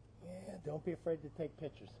 Yeah, don't be afraid to take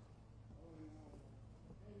pictures.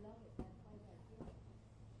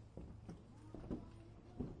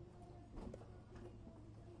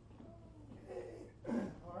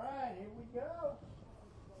 All right, here we go.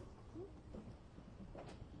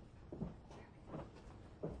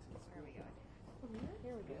 Where are we going?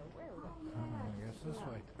 Here we go. Where are we going? I guess this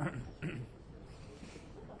way.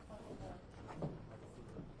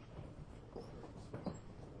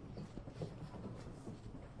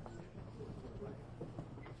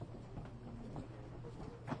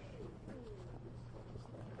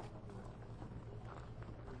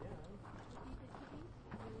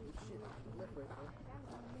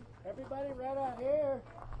 Everybody right out here,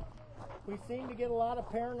 we seem to get a lot of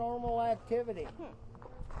paranormal activity.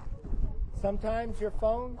 Sometimes your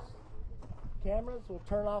phones, cameras will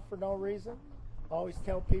turn off for no reason. Always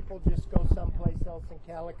tell people just go someplace else in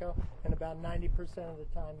Calico, and about 90% of the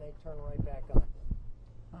time they turn right back on.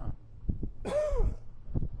 Huh.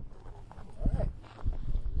 All right.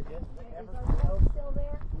 Is our boat still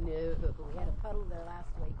there? No. We had a puddle there last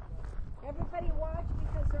week. Everybody watch,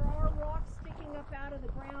 because there are rocks sticking up out of the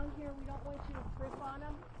ground here. We don't want you to trip on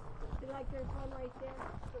them. Like there's one right there.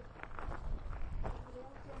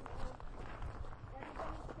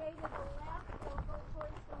 Everybody stay to the left, don't go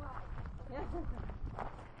towards the right.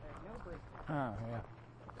 Oh,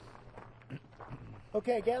 yeah.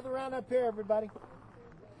 Okay, gather around up here, everybody.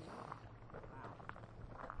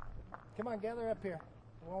 Come on, gather up here.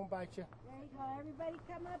 I won't bite you. There you go. Everybody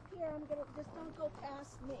come up here. I'm gonna just don't go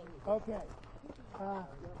past me. Okay.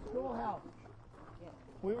 Schoolhouse.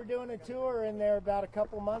 We were doing a tour in there about a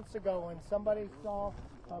couple months ago, and somebody saw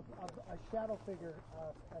a shadow figure,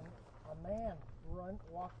 a man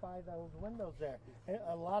walk by those windows there.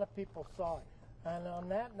 A lot of people saw it. And on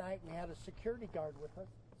that night, we had a security guard with us,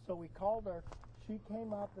 so we called her. She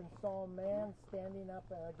came up and saw a man standing up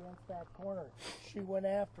against that corner. She went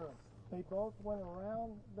after him. They both went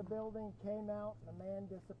around the building, came out, and the man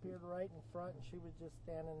disappeared right in front, and she was just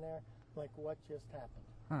standing there like, what just happened?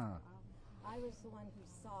 Huh. I was the one who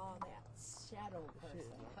saw that shadow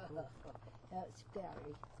person. That's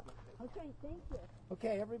scary. Okay, thank you.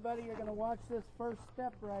 Okay, everybody, you're going to watch this first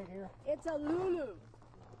step right here. It's a Lulu.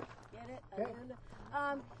 Get it? A Okay. Lulu.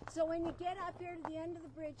 So when you get up here to the end of the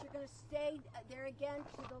bridge, you're going to stay there again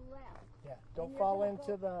to the left. Yeah, don't you're fall gonna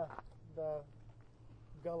into the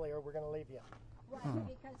gully or we're going to leave you. Right,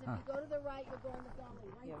 because if you go to the right, you'll go in the gully.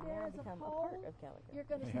 Right there is a become a pole. part of Calico. You're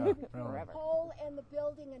going to Yeah, stay between really. the pole and the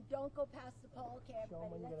building, and don't go past the pole. Okay, Show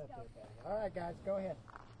them when everybody, you get let's up go. there. All right, guys, go ahead.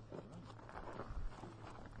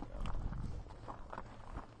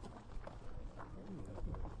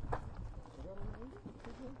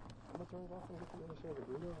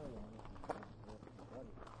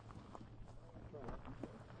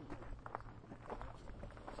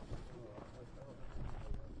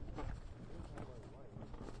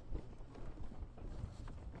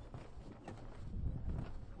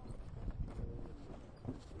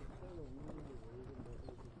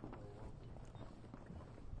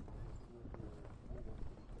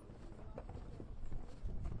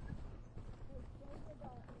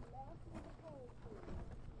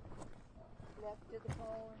 Left to the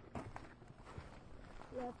pole.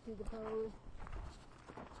 Left to the pole.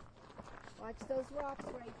 Watch those rocks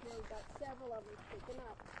right there. We've got several of them sticking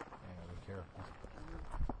up. Yeah, be careful.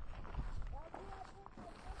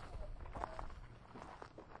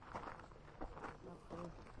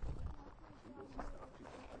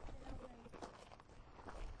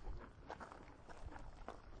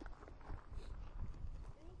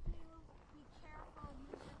 Thank you. Be careful.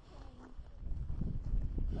 Use your cane.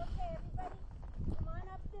 Okay, everybody, come on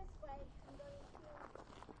up this way. I'm going to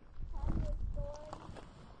tell you a story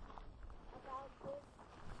about this.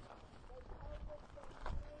 They call this the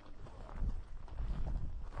main home.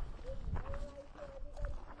 This is all right here.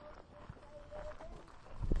 Everybody come over this way a little bit.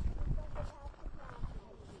 There's something else to talk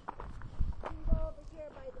about. You can go over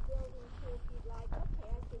here by the building too if you'd like. Okay,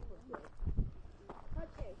 I think we're good.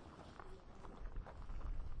 Okay.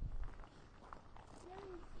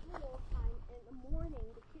 During school time in the morning,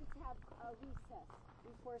 the kids have a recess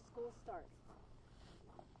before school starts.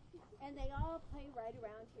 And they all play right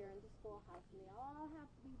around here in the schoolhouse, and they all have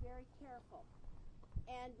to be very careful.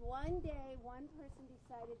 And one day, one person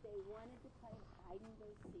decided they wanted to play hide and go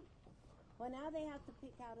seek. Well, now they have to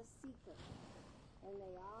pick out a seeker. And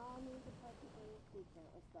they all need to pick a seeker.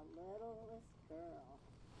 It's the littlest girl.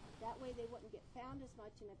 That way they wouldn't get found as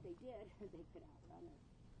much, and if they did, they could outrun her.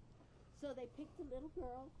 So they picked the little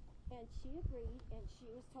girl, and she agreed, and she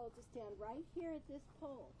was told to stand right here at this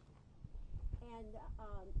pole. And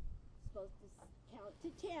supposed to count to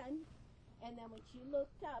 10, and then when she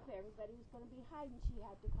looked up, everybody was going to be hiding. She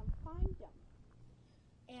had to come find them.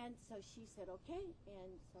 And so she said, okay.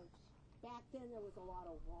 And so back then there was a lot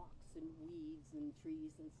of rocks and weeds and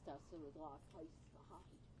trees and stuff, so there was a lot of places to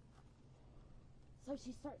hide. So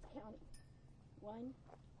she starts counting. 1,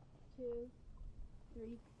 2,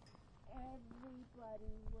 3.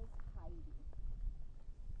 Everybody was hiding.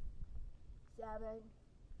 7,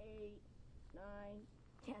 8, 9,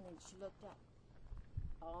 10, and she looked up.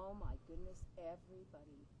 Oh my goodness,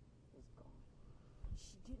 everybody was gone.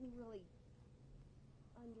 She didn't really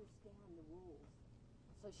understand the rules,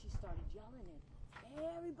 so she started yelling at them. Hey,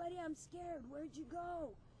 everybody, I'm scared. Where'd you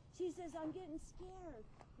go? She says, I'm getting scared.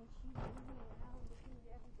 And she was moving around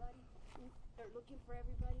looking for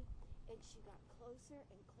everybody, and she got closer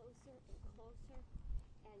and closer and closer,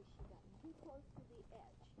 and she got too close to the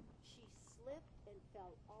edge. She slipped and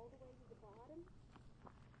fell all the way to the bottom.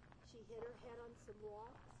 She hit her head on some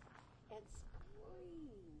rocks and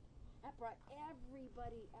screamed. That brought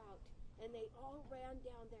everybody out, and they all ran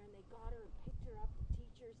down there, and they got her and picked her up, the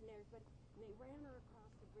teachers and everybody, and they ran her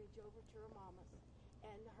across the bridge over to her mama's,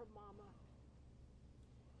 and her mama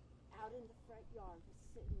out in the front yard was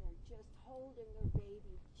sitting there just holding her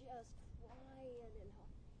baby, just crying,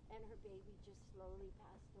 and her baby just slowly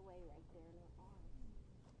passed away right there in her arms.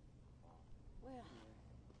 Well,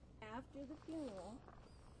 after the funeral,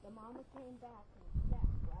 the mama came back and sat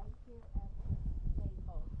right here at the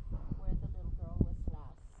table where the little girl was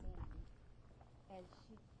last seen. And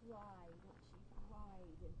she cried,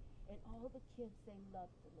 and all the kids, they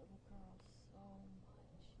loved the little girl so much.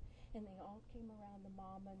 And they all came around the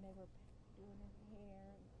mama, and they were doing her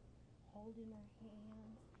hair, and holding her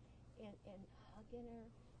hands, and hugging her,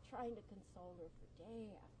 trying to console her for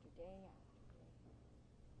day after day after day.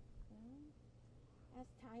 Well, as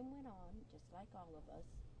time went on, just like all of us,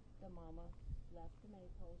 the mama left the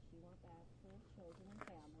Maple. She went back to her children and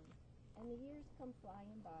family. And the years come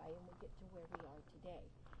flying by, and we get to where we are today.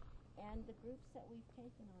 And the groups that we've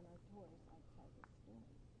taken on our tours, I tell this story.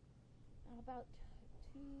 Now, about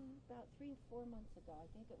 3 or 4 months ago, I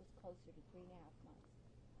think it was closer to 3.5 months,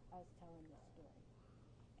 I was telling this story.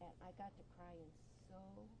 And I got to crying so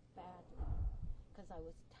badly because I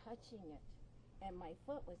was touching it, and my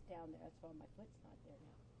foot was down there. That's why my foot's not there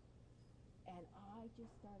now. And I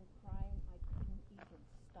just started crying. I couldn't even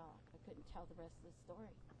stop. I couldn't tell the rest of the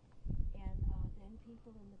story. And then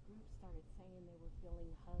people in the group started saying they were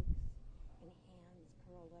feeling hugs and hands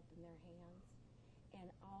curled up in their hands. And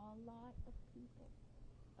a lot of people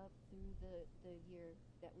up through the year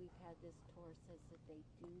that we've had this tour says that they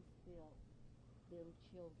do feel little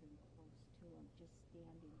children close to them, just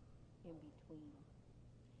standing in between them.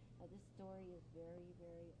 Now, this story is very,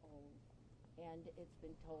 very old, and it's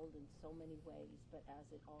been told in so many ways, but as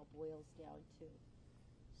it all boils down to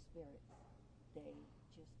spirits, they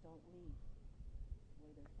just don't leave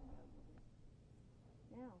where they're familiar with.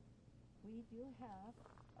 Now, we do have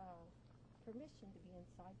permission to be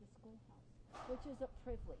inside the schoolhouse, which is a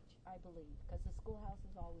privilege, I believe, because the schoolhouse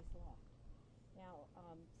is always locked. Now,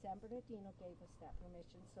 San Bernardino gave us that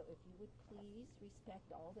permission, so if you would please respect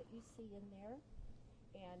all that you see in there,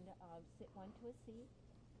 and sit one to a seat,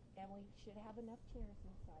 and we should have enough chairs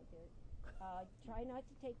inside there. Try not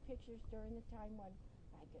to take pictures during the time when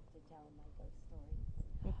I get to tell my ghost stories.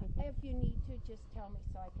 If you need to, just tell me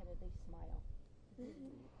so I can at least smile.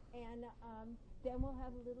 And then we'll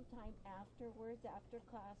have a little time afterwards, after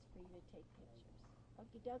class, for you to take pictures.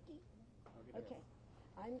 Okie dokie? Okay.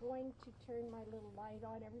 I'm going to turn my little light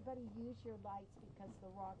on. Everybody use your lights because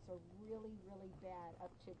the rocks are really, really bad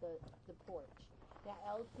up to the porch. Now,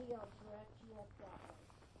 LT, I'll direct you up that way.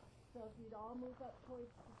 So if you'd all move up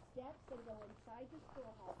towards the steps and go inside the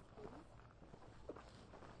schoolhouse, please.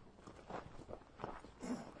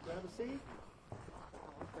 Grab a seat.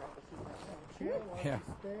 Chair, walk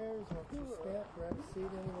the stairs, walk the step, grab a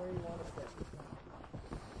seat anywhere you want to sit.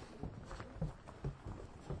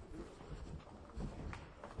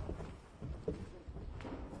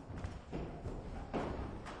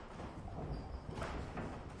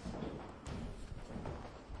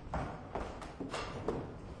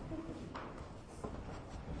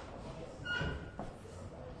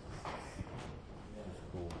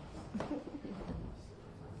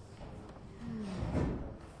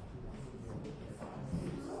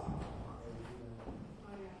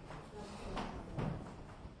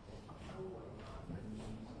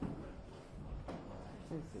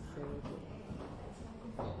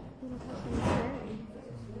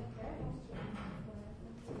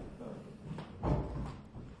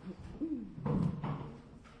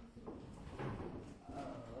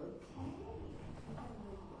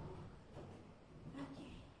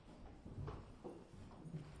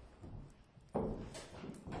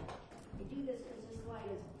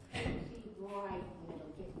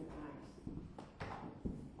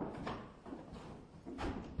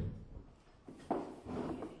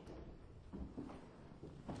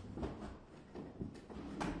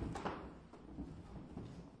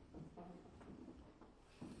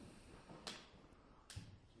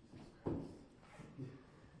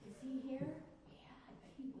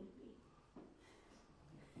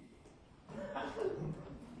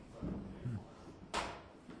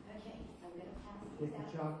 Take the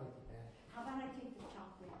chocolate, man. How about I take the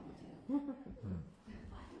chocolate too? Okay.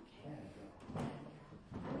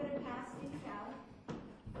 I'm gonna pass these out.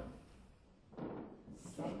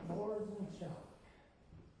 Chalkboards and chalk.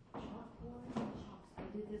 Chalkboard and chalks. I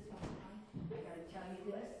did this one time. I gotta tell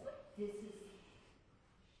you this. This is.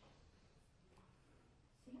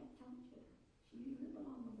 See, I told you. You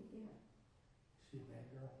belong over there. She bad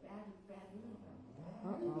girl. Bad little girl.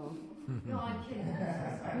 Uh-oh. No, I'm kidding.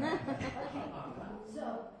 I'm so sorry. Okay,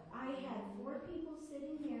 so I had 4 people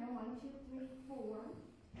sitting here, 1, 2, 3, 4,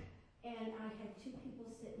 and I had 2 people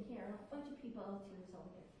sitting here, a bunch of people else here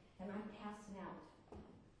over there, and I'm passing out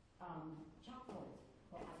chalkboards.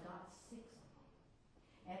 Well, I got 6 of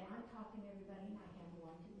them, and I'm talking to everybody, and I hand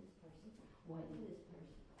 1 to this person, 1 to this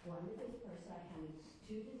person, 1 to this person. I handed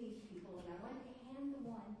 2 to these people, and I went to hand the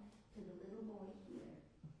 1 to the little boy here,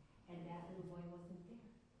 and that little boy wasn't there.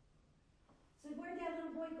 So where'd that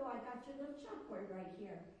little boy go? I got your little chalkboard right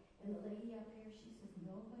here. And the lady up here, she says,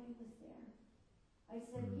 nobody was there. I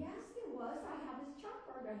said, yes, there was. I have his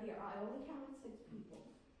chalkboard right here. I only counted 6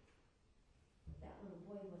 people. That little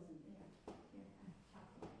boy wasn't there. Here,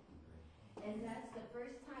 chalkboard. And that's the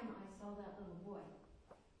first time I saw that little boy.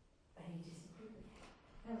 And he disappeared.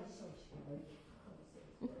 I was so scared.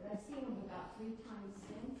 I've seen him about 3 times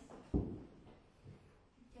since.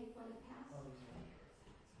 Take one to pass.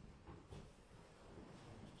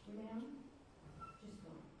 Go down. Just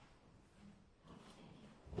go.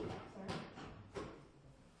 Sorry.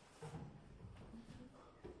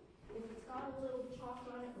 If it's got a little chalk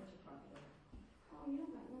on it, which it probably does. Oh, you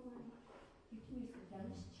don't got no one. You can use the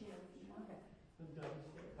dentist chair if you want it.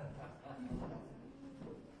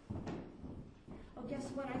 Oh,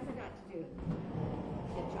 guess what I forgot to do?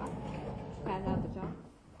 Get chalk? Pass out the chalk?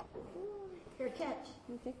 Here, catch.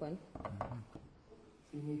 You take one.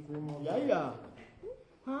 You need 3 more. Yeah.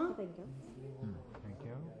 Huh? Thank you. Thank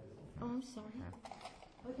you. Oh, I'm sorry.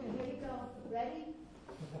 Okay, here you go. Ready?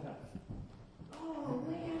 Oh,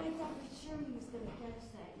 man, I thought for sure he was going to catch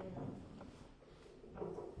that, you know.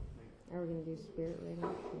 Are we going to do spirit rating? Yeah.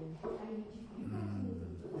 I need you guys need to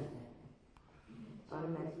do that.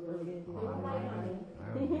 Automatic. Are we going to do Put the light on it.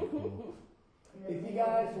 That would be cool. If you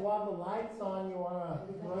guys, while the light's on, you wanna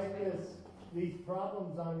write these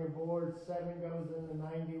problems on your board, 7 goes into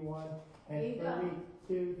 91, There you and go.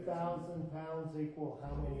 32,000 pounds equal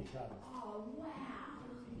how many tons? Oh, wow.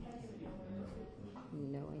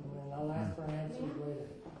 No And idea. then I'll ask for answers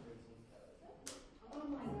later. Oh,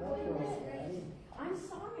 my Don't worry, goodness. Daddy. I'm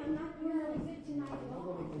sorry, I'm not doing really good tonight at all.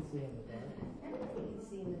 Nobody can see in the dark. Everybody can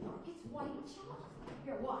see in the dark. It's white chalk.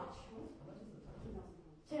 Here, watch.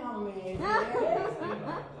 Tell me. If there is.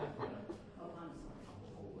 Oh, I'm sorry.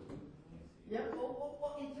 Yep.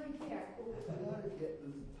 Oh, it's right there.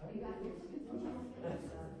 You got yours.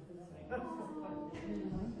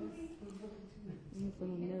 These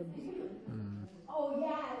little nubs. Oh,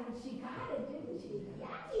 yeah, she got it, didn't she?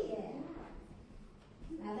 Yeah.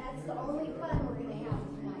 Now, that's the only fun we're going to have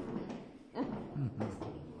tonight.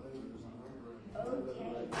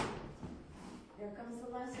 Okay. Here comes the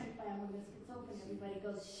lesson plan. When this gets open, everybody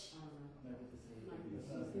goes, shh.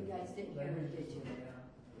 You guys didn't hear her, did you?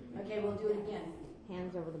 Okay, we'll do it again.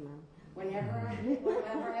 Hands over the mouth. Whenever I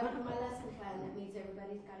open my lesson plan, that means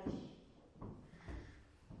everybody's got to shh.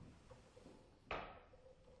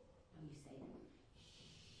 Oh, you say it.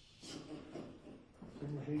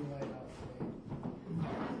 Turn the big light off. I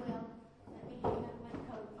will. Let me hang up my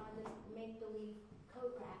coat on this make-believe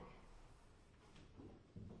coat rack.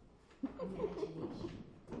 Imagination.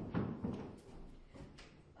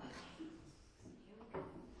 Okay, here we go.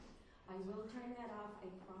 I will turn that off, I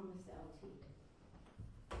promise, LT.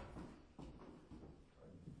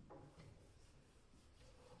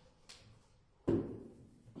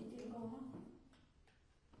 It didn't go off.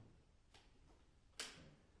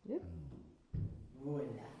 Yep.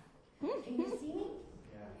 Can you see me?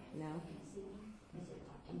 No. Can you see me? Is it,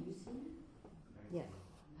 can you see me? Yes.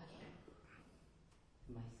 Okay.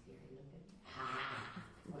 Am I scary looking?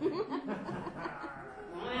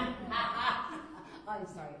 I'm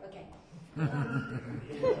sorry, okay. It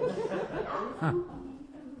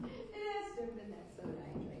has to have been that so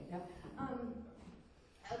nice right now.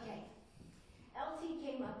 Okay. LT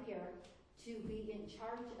came up here to be in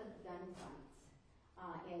charge of gun funds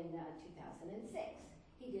in 2006.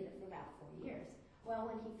 He did it for about 4 years. Well,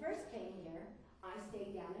 when he first came here, I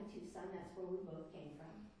stayed down in Tucson. That's where we both came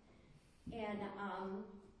from. And,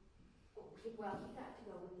 he got to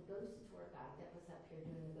go with the ghost tour guide that was up here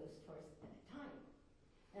doing the ghost tours at the time.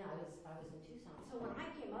 And I was in Tucson. So when I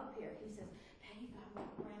came up here, he says, Patty, you gotta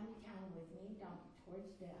walk around town with me down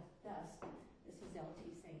towards dusk. This was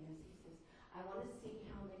LT saying this. He says, I want to see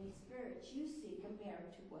how many spirits you see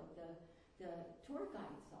compared to what the tour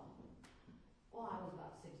guide saw. Well, I was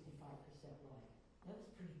about 65% right. That was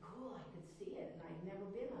pretty cool. I could see it, and I'd never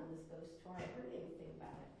been on this ghost tour. I heard anything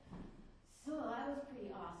about it. So that was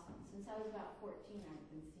pretty awesome. Since I was about 14, I've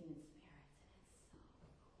been seeing spirits, and it's so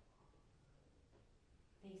cool.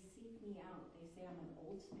 They seek me out. They say I'm an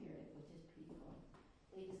old spirit, which is pretty cool.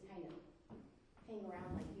 They just kind of hang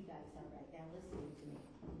around like you guys are right now, listening to me.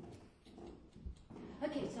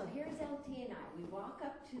 Okay, so here's LT and I. We walk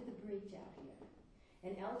up to the bridge out here,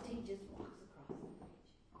 and LT just walks across the bridge.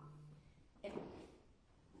 And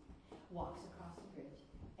walks across the bridge.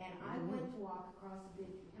 And I went to walk across the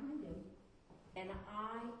bridge behind him, and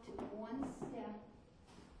I took one step,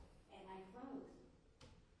 and I froze.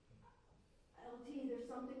 LT, there's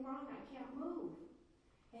something wrong. I can't move.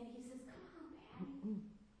 And he says, come on, Patty.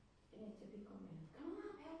 And it's a typical man. Come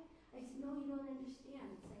on, Patty. I said, no, you don't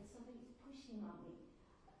understand. It's like somebody's pushing on me.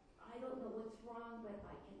 I don't know what's wrong, but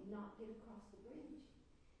I cannot get across the bridge.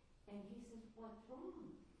 And he says, what's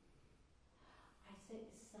wrong? I said,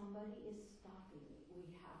 somebody is stopping me.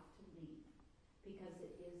 We have to leave because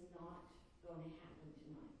it is not going to happen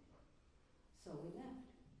tonight. So we left.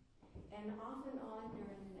 And off and on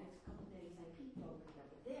during the next couple of days, I peeked over here.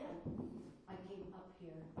 But then I came up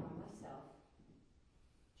here by myself,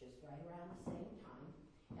 just right around the same time.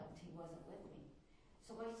 LT wasn't with me.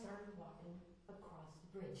 So I started walking across the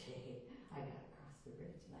bridge. I got across the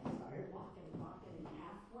bridge, and I started walking, and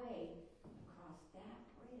halfway across that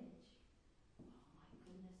bridge, oh my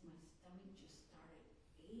goodness, my stomach just started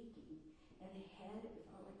aching, and the head, it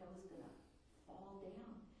felt like I was gonna fall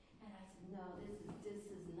down. And I said, no, this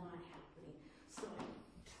is not happening. So I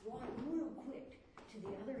trotted real quick to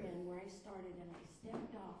the other end where I started, and I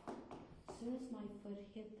stepped off. As soon as my foot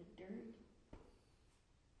hit the dirt,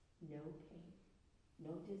 no pain,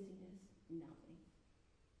 no dizziness, nothing.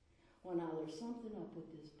 Well, now there's something up with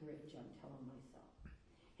this bridge, I'm telling myself.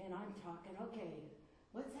 And I'm talking, okay,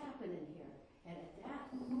 what's happening here? And at that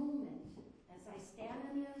moment, as I stand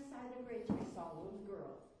on the other side of the bridge, I saw a little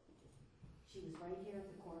girl. She was right here at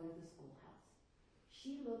the corner of the schoolhouse.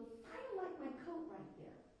 She looked kind of like my coat right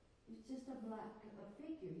there. It was just a black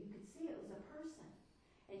figure. You could see it was a person.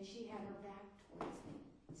 And she had her back towards me,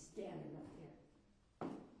 standing up there.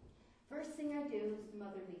 First thing I do is the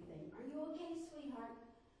motherly thing. Are you okay, sweetheart?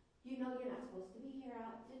 You know you're not supposed to be here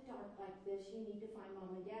out in the dark like this. You need to find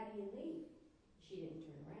Mom and Daddy and leave. She didn't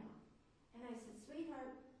turn around. And I said,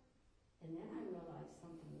 sweetheart. And then I realized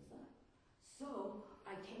something was up. So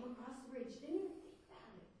I came across the bridge. Didn't even think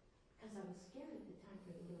about it because I was scared at the time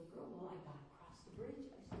for the little girl. Well, I got across the bridge.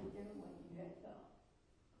 I stood there and went, head up.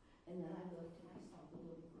 And then I looked and I saw the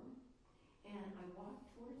little girl. And I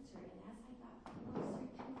walked towards her. And as I got closer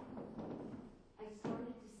to her, I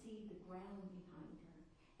started to see the ground behind her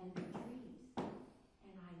and the trees.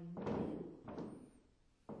 And I knew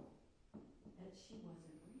that she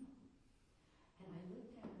wasn't real. And I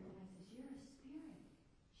looked at her and I said, you're a spirit.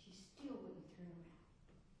 She still wouldn't turn around.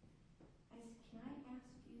 I said, can I ask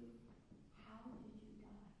you, how did you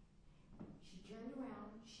die? She turned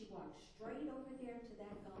around. She walked straight over there to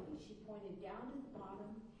that gully. She pointed down to the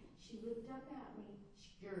bottom. She looked up at me.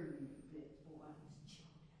 Scared me a bit. Boy, I was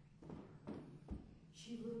chilled everywhere.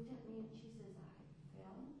 She looked at me and she says, I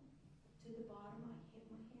fell to the bottom. I hit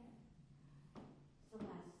my head. It's the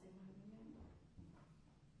last thing I remember.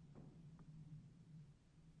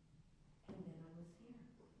 And then I was here.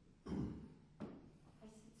 I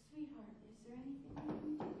said, sweetheart, is there anything I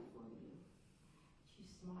can do for you? She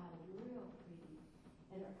smiled real pretty,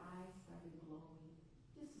 and her eyes started glowing,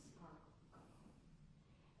 just a sparkle of gold.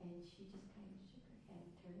 And she just kind of shook her head,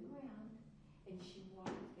 turned around, and she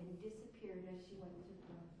walked and disappeared as she went to the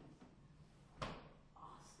darkness.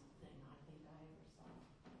 Awesome thing I think I ever saw.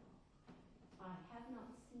 I have not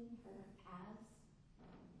seen her as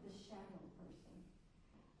the shadow person,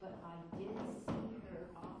 but I did see her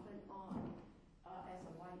off and on as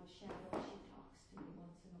a white shadow. She talks to me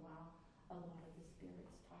once in a while. A lot of the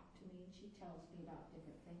spirits talk to me, and she tells me about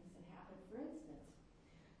different things that happen. For instance,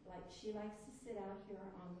 like she likes to sit out here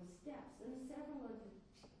on the steps, and several of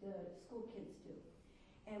the school kids do.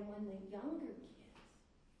 And when the younger kids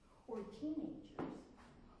or teenagers,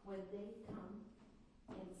 when they come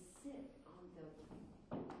and sit on the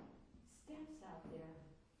steps out there,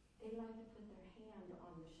 they like to put their hand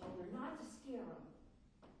on the shoulder, not to scare them,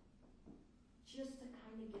 just to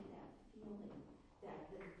kind of get that feeling that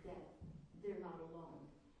they're not alone,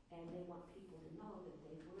 and they want people to know that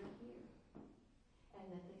they were here and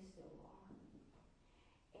that they still are.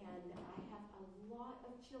 And I have a lot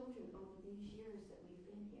of children over these years that we've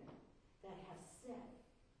been here that have said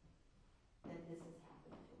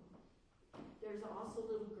There's also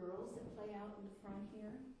little girls that play out in the front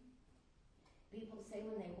here. People say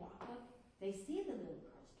when they walk up, they see the little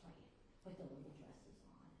girls playing with the little dresses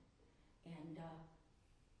on. And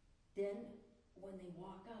then when they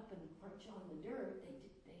walk up and crunch on the dirt, they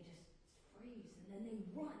just freeze, and then they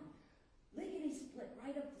run, lickety-split,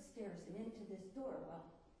 right up the stairs and into this door.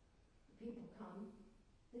 Well, the people come,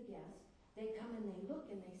 the guests, they come and they look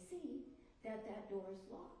and they see that that door is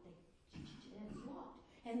locked. And it's locked.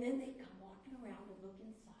 And then they come walking around and look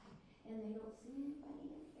inside, and they don't see anybody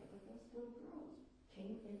in there, but those little girls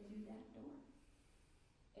came in through that door.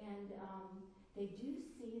 And they do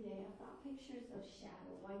see, they have got pictures of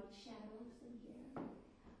white shadows in here.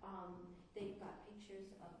 They've got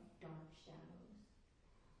pictures of dark shadows.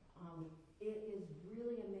 It is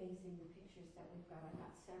really amazing, the pictures that we've got. I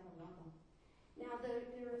got several of them. Now, there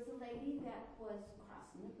was a lady that was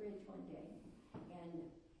crossing the bridge one day, and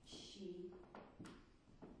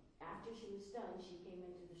after she was done, she came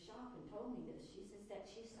into the shop and told me this. She says that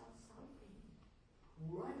she saw something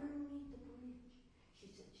run underneath the bridge. She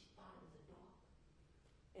said she thought it was a dog.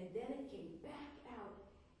 And then it came back out,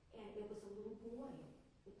 and it was a little boy,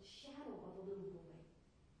 the shadow of a little boy.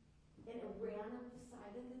 And it ran up the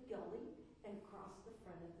side of the gully and across the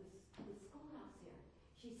front of the schoolhouse here.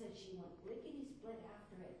 She said she went lickety-split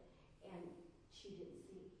after it, and she didn't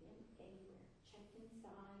see him anywhere. Checked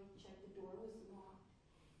inside, checked the door was locked.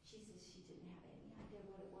 She says she didn't have any idea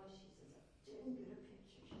what it was. She says, I didn't get a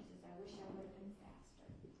picture. She says, I wish I would have been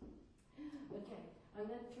faster. Okay, I'm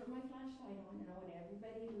going to turn my flashlight on, and I want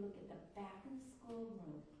everybody to look at the back of the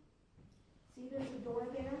schoolroom. See, there's a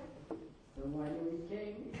door there? The one we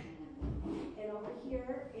came. And over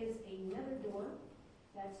here is another door.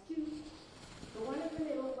 That's two. The one in the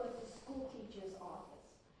middle was the school teacher's office.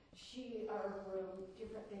 Our room,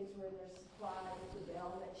 different things where there's supplies, the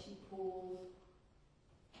bell that she pulls.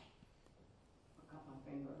 I got my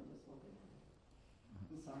finger, I'm just looking at it.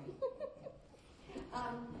 I'm sorry.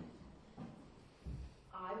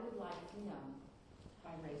 I would like to know,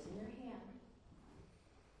 by raising your hand,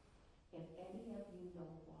 if any of you know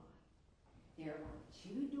why there are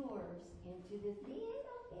two doors into this little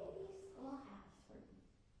bitty schoolhouse. Can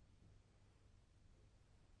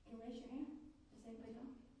you raise your hand? Does anybody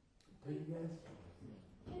know? Take a guess.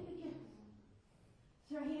 Take a guess. Is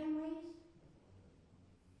there a hand raised?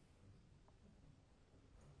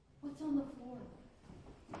 What's on the floor?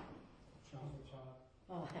 Chocolate chop.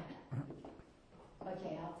 Oh,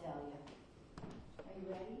 okay, I'll tell you. Are you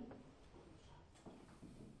ready?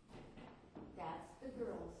 That's the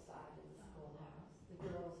girls' side of the schoolhouse, the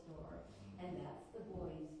girls' door, and that's the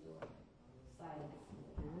boys' door side of the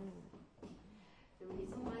schoolhouse. The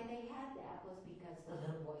reason why they had that was because the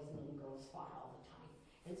little boys and little girls fought all the time.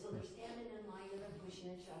 And so they're standing in line and they're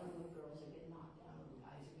pushing and shoving, little girls are getting knocked down, little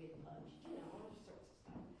guys are getting punched, all sorts of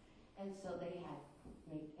stuff. And so they had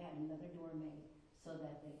another door made so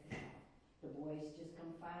that they could have the boys just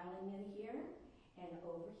come filing in here, and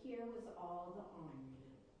over here was all the ornery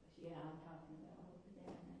little boys. Yeah, I'm talking about over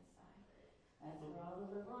there on that side. That's where all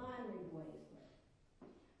the little ornery boys were.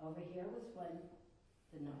 Over here was when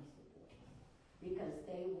the nicer boys, because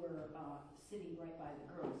they were sitting right by the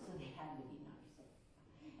girls, so they had to be nicer.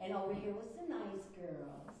 And over here was the nice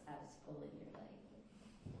girls. I was pulling your leg.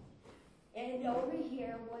 And over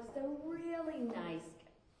here was the really nice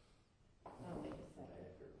girls. Oh, wait a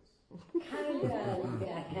second. Kind of.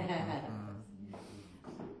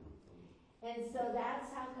 And so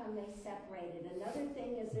that's how come they separated. Another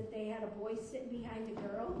thing is that they had a boy sitting behind a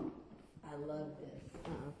girl. I love this.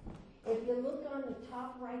 If you look on the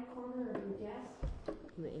top right corner of your desk,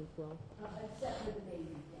 The inkwell. except for the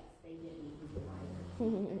baby desk, they didn't even divide it.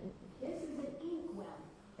 This is an inkwell.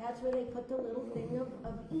 That's where they put the little thing of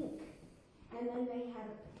ink. And then they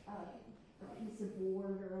had a piece of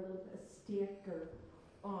board or a stick or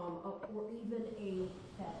even a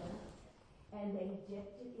feather. And they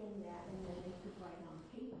dipped it in that, and then they could write on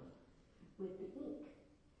paper with the ink.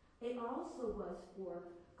 It also was for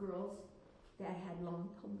girls that had long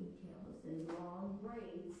ponytails and long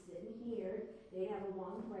braids sitting here. They'd have a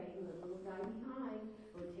long braid, and the little guy behind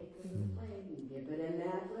would take the little braid and dip it in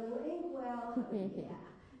that little inkwell. Yeah,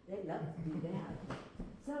 they love to do that.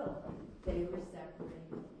 So, they were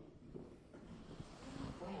separated.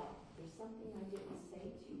 Well, there's something I didn't say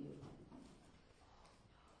to you.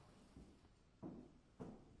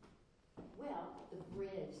 Well, the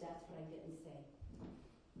bridge, that's what I didn't say.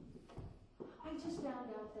 I just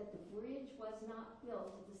found out that the bridge was not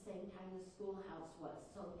built at the same time the schoolhouse was.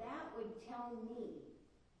 So that would tell me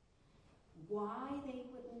why they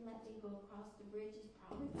wouldn't let me go across the bridge is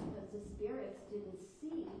probably because the spirits didn't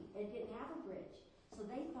see and didn't have a bridge. So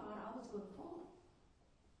they thought I was going to fall.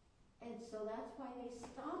 And so that's why they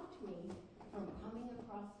stopped me from coming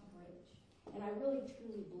across the bridge. And I really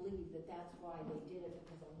truly believe that that's why they did it,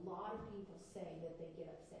 because a lot of people say that they get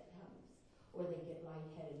upset tummies or they get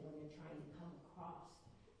lightheaded when they're trying to come across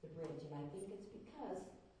the bridge. And I think it's because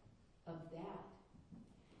of that.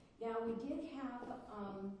 Now, we did have a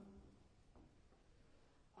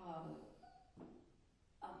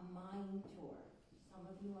mine tour. Some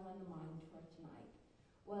of you went on the mine tour tonight.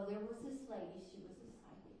 Well, there was this lady, she was a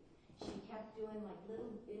psychic. She kept doing like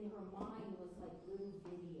little, in her mind was like little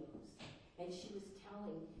videos. And she was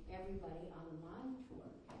telling everybody on the mine tour.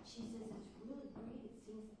 She says, it's really great. It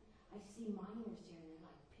seems, I see miners here, they're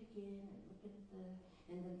like picking and looking at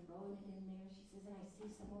and then throwing it in there. She says, and I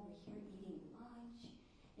see some over here eating lunch.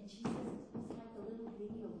 And she says, it's like a little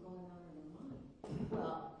video going on in the mine.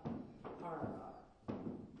 Well, our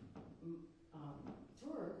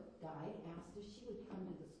tour guide asked if she would come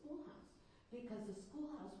to the schoolhouse, because the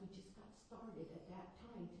schoolhouse, we just got started at that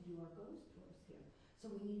time to do our ghost tours here.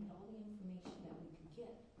 So we needed all the information that we could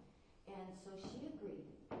get. And so she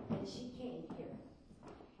agreed, and she came here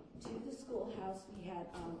to the schoolhouse. We had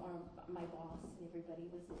my boss and everybody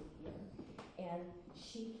was in here. And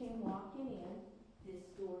she came walking in this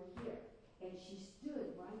door here. And she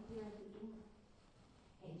stood right there at the door.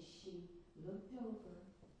 And she looked over,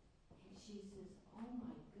 and she says, oh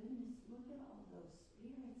my goodness, look at all those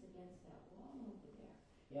spirits against that wall over there.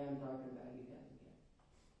 Yeah, I'm talking about you guys again.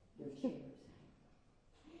 There's chairs.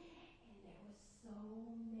 And there were so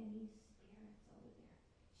many spirits over there.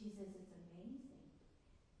 She says, it's amazing.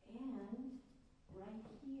 And right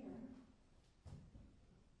here,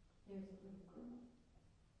 there's a little girl.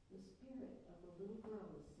 The spirit of the little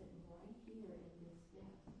girl is sitting right here in this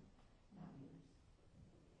desk. Not yours.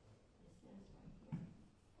 This desk right here.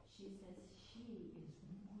 She says she is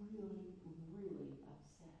really, really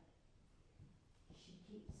upset. She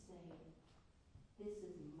keeps saying, this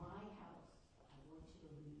is my house. I want you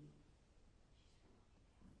to leave.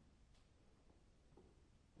 She's really mad.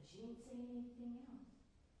 But she didn't say anything else.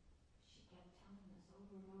 She kept telling us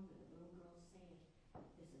over and over, the little girl saying,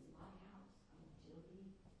 this is my house. I want you to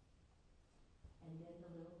leave. And then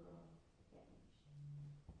the little girl vanished.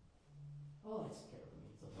 Oh, it scared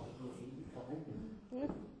me. It's a little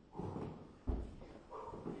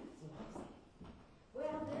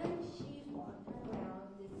Well, then she's walking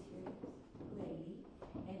around, this here lady,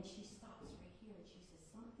 and she stops right here, and she says,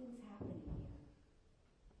 something's happening here.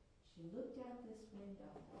 She looked out this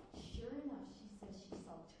window. Sure enough, she says she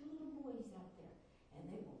saw two little boys out there, and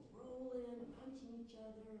they were rolling and punching each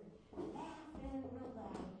other and laughing real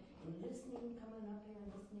loud and listening, coming up here and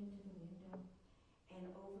listening to the window. And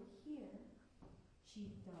over here, she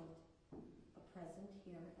felt a presence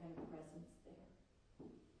here and a presence there.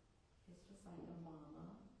 This was like a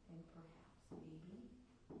mama and perhaps maybe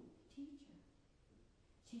a teacher.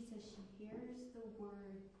 She says she hears the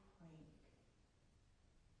word prank.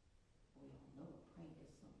 We all know a prank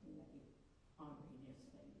is something that you, honoriness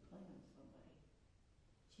that you play on somebody.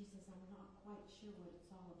 She says, I'm not quite sure what it's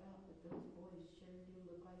all about, but those boys sure do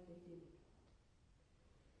look like they do.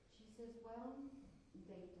 She says, well,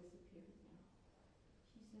 they've disappeared now.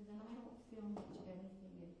 She says, and I don't feel much of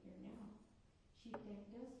anything in here now. She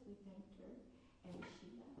thanked us, we thanked her, and she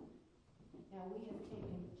left. Now we have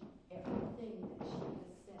taken everything that she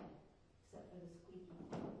has said, except for the squeaky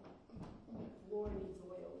floor. The floor needs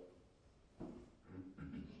oil.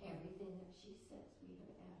 Everything that she says, we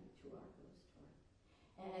have added to our ghost tour.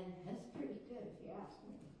 And that's pretty good if you ask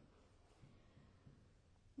me.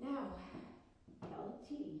 Now, LT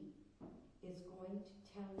is going to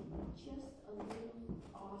tell you just a little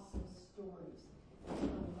awesome stories to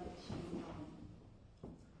let you know.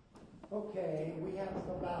 Okay, we have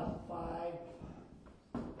about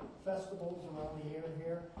 5 festivals around the year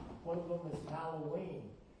here. One of them is Halloween,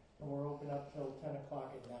 and we're open up till 10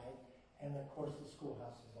 o'clock at night. And of course, the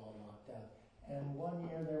schoolhouse is all locked up. And one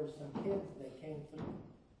year there were some kids that came through,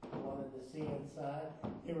 wanted to see inside.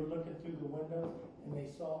 They were looking through the window, and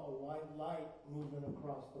they saw a white light moving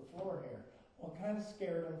across the floor here. Well, it kind of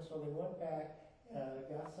scared them, so they went back,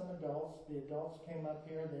 got some adults. The adults came up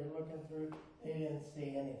here, they were looking through, they didn't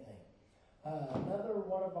see anything. Another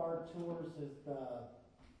one of our tours is the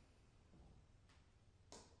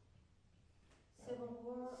Civil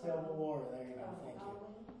War. Civil War, there you go, thank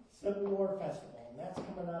you. Civil War Festival, and that's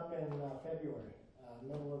coming up in February,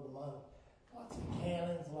 middle of the month. Lots of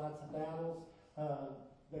cannons, lots of battles.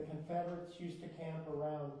 The Confederates used to camp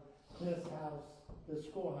around this house, the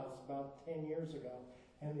schoolhouse, about 10 years ago,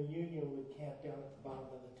 and the Union would camp down at the bottom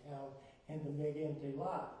of the town in the big empty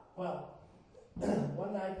lot. Well,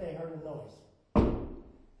 one night they heard a noise.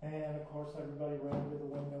 And of course everybody ran to the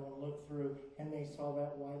window and looked they saw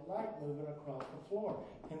that white light moving across the floor.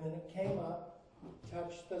 And then it came up,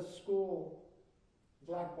 touched the school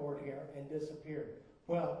blackboard here, and disappeared.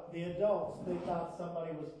 Well, the adults, they thought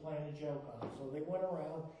somebody was playing a joke on them. So they went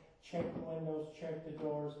around, checked the windows, checked the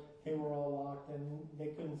doors. They were all locked, and they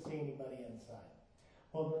couldn't see anybody inside.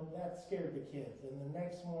 Well, then that scared the kids. And the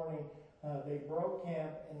next morning, they broke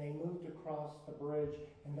camp, and they moved across the bridge,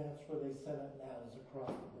 and that's where they set up now, is across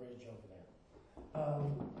the bridge over there.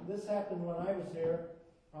 This happened when I was here,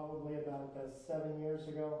 probably about 7 years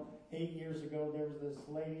ago, 8 years ago. There was this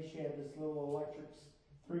lady, she had this little electric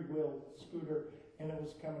three-wheel scooter, and it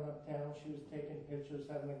was coming uptown. She was taking pictures,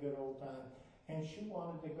 having a good old time, and she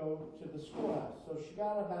wanted to go to the schoolhouse. So she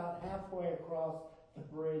got about halfway across the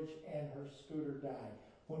bridge, and her scooter died.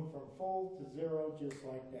 Went from full to zero just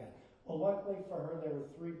like that. Well, luckily for her, there were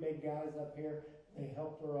 3 big guys up here. They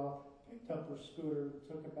helped her off, picked up her scooter,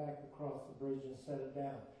 took it back across the bridge, and set it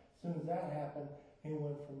down. As soon as that happened, it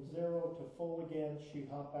went from zero to full again. She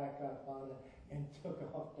hopped back up on it and took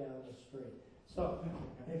off down the street. So,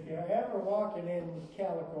 if you're ever walking in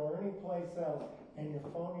Calico or any place else and your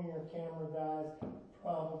phone or your camera dies,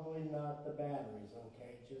 probably not the batteries,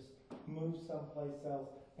 okay? Just move someplace else,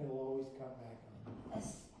 it'll always come back on.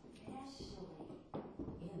 Especially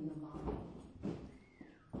in the mind.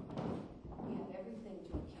 Yeah, everything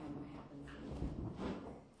to a camera happens in there.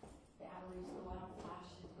 Batteries go out,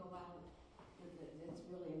 flashes go out. It's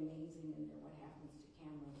really amazing in there what happens to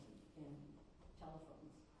cameras and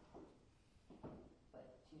telephones.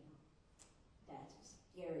 But, you know, that's a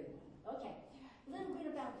scary one. Okay, a little bit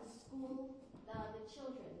about the school, the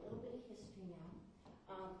children, a little bit of history now.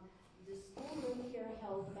 The schoolroom here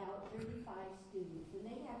held about 35 students, and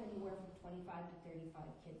they have anywhere from 25 to 35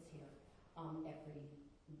 kids here every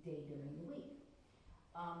day during the week.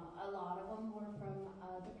 A lot of them were from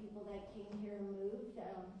the people that came here and moved,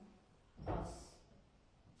 us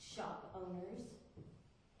shop owners,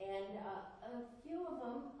 and a few of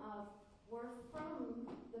them were from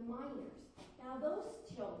the miners. Now those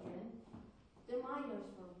children, the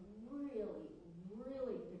miners were really,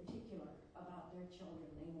 really particular about their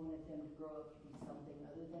children. They wanted them to grow up to be something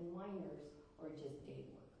other than miners or just day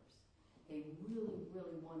workers. They really,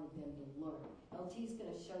 really wanted them to learn. LT's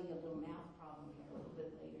going to show you a little math problem here a little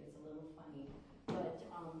bit later. It's a little funny, but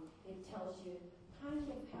it tells you kind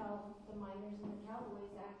of how the miners and the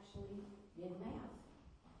cowboys actually did math.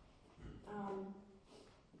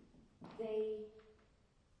 They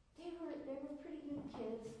were pretty good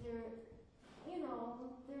kids. Their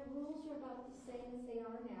rules are about the same as they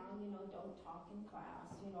are now. Don't talk in class.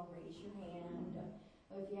 Raise your hand.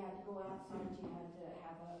 If you had to go outside, you had to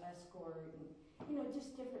have an escort. And,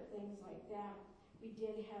 just different things like that. We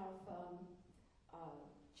did have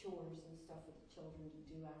chores and stuff for the children to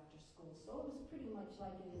do after school. So it was pretty much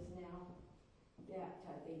like it is now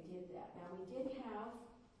that they did that. Now we did have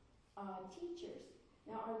teachers.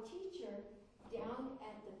 Now our teacher down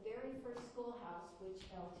at the very first schoolhouse, which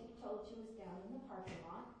LT told you was down in the parking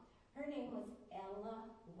lot, her name was Ella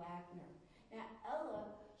Wagner. Now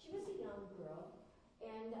Ella, she was a young girl,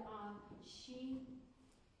 and she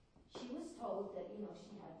was told that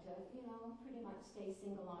she had to pretty much stay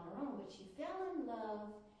single on her own, but she fell in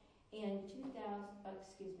love in 1883.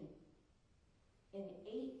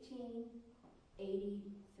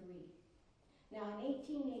 Now in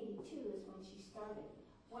 1882 is when she started.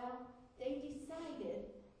 Well, they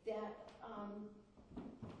decided that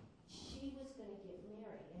she was going to get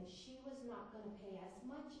married, and she was not going to pay as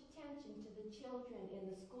much attention to the children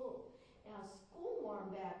in the school. Now,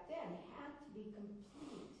 schoolworm back then had to be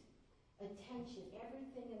complete attention.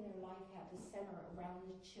 Everything in their life had to center around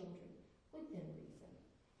the children, within reason.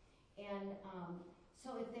 And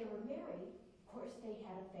so if they were married, of course they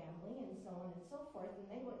had a family and so on and so forth, and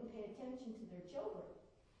they wouldn't pay attention to their children.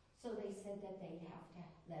 So they said that they'd have to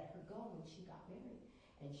let her go when she got married.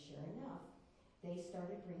 And sure enough, they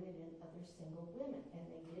started bringing in other single women. And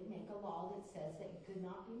they did make a law that says that you could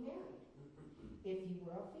not be married if you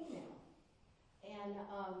were a female. And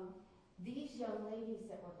these young ladies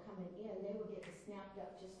that were coming in, they were getting snapped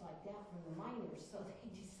up just like that from the miners. So they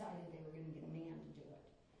decided they were going to get a man to do it.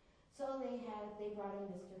 So they brought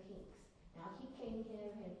in Mr. Hinks. Now he came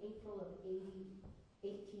here in April of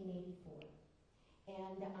 1884.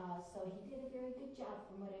 And so he did a very good job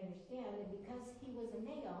from what I understand. And because he was a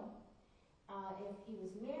male, if he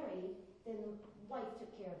was married, then the wife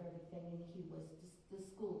took care of everything and he was the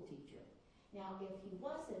school teacher. Now if he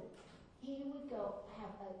wasn't, he would go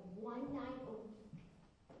have one night a week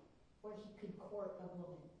where he could court a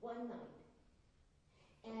woman, one night.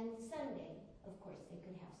 And Sunday, of course, they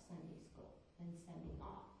could have Sunday school and Sunday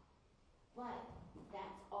off. But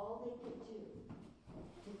that's all they could do.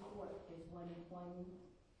 one day.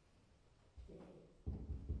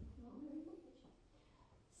 No, very much.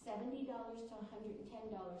 $70 to $110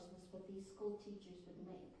 was what these school teachers would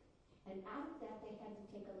make. And out of that, they had to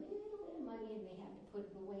take a little bit of money and they had to put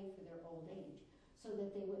it away for their old age so that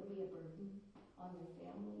they wouldn't be a burden on their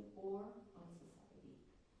family or on society.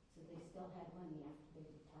 So they still had money after they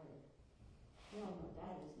retired. You know what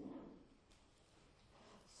that is now.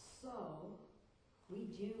 So, we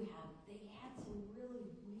do have, they had some really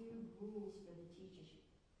weird rules for the teachers.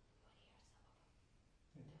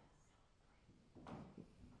 What are some of them?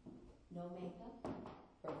 No makeup,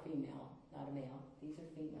 or female, not a male. These are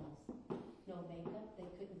females. No makeup. They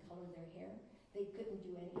couldn't color their hair. They couldn't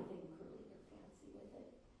do anything curly or fancy with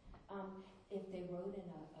it. If they rode in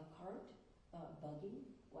a cart, a buggy,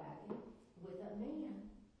 wagon, with a man,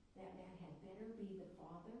 that man had better be the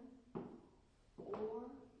father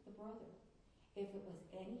or the brother. If it was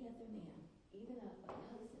any other man, even a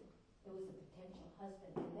cousin, it was a potential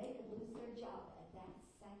husband, and they could lose their job at that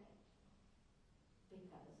second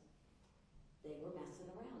because they were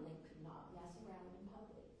messing around. They could not mess around in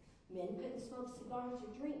public. Men couldn't smoke cigars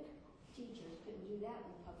or drink. Teachers couldn't do that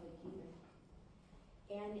in public either.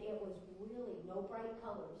 And it was really no bright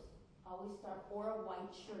colors. Always dark, or a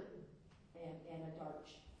white shirt and a dark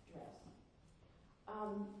dress.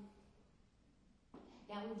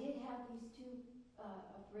 Now we did have these two,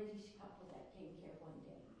 a British couple that came here one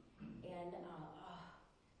day. And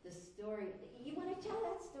the story, you want to tell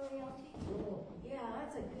that story, LT? Cool. Yeah,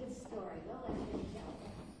 that's a good story. Go let me tell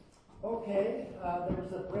that. Okay, there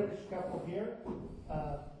was a British couple here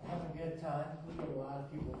having a good time. We get a lot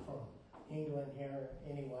of people from England here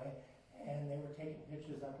anyway, and they were taking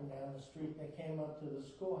pictures up and down the street. They came up to the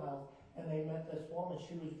schoolhouse and they met this woman.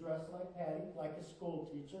 She was dressed like Patty, like a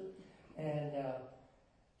school teacher, and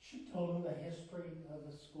she told them the history of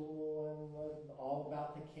the school and all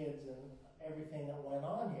about the kids and everything that went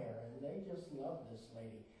on here, and they just loved this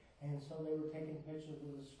lady. And so they were taking pictures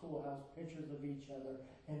of the schoolhouse, pictures of each other,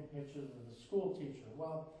 and pictures of the school teacher.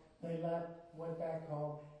 Well, they left, went back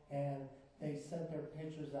home, and they sent their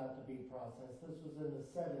pictures out to be processed. This was in the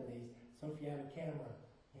 70s, so if you had a camera,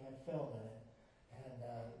 you had film in it. And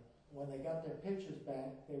when they got their pictures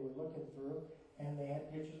back, they were looking through, and they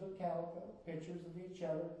had pictures of Calico, pictures of each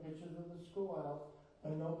other, pictures of the schoolhouse,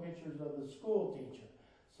 but no pictures of the school teacher.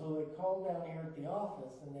 So they called down here at the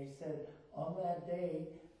office, and they said, on that day,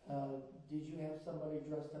 did you have somebody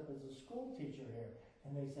dressed up as a school teacher here?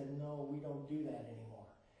 And they said, no, we don't do that anymore.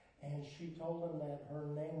 And she told them that her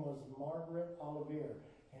name was Margaret Olivier,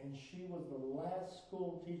 and she was the last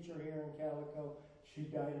school teacher here in Calico. She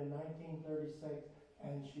died in 1936,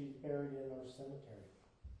 and she's buried in our cemetery.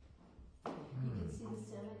 You can see the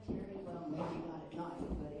cemetery, well, maybe not at night,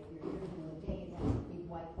 but if you're here in the day, it has a big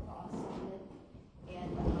white cross on it,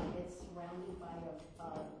 and it's surrounded by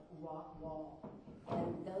a rock wall.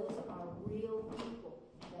 And those are real people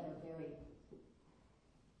that are buried.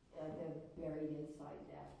 They're buried inside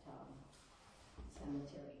that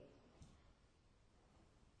cemetery.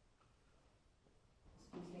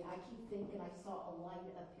 Excuse me, I keep thinking, I saw a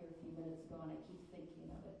light up here a few minutes ago, and I keep thinking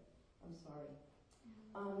of it. I'm sorry.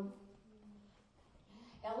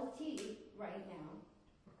 LT right now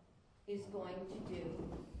is going to do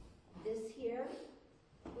this here.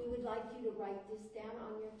 We would like you to write this down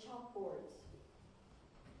on your chalkboards.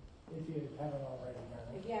 If you haven't already done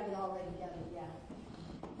it. If you haven't already done it, yeah.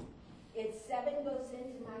 It's 7 goes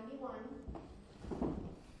into 91.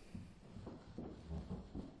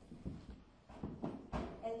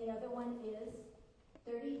 And the other one is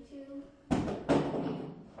 32.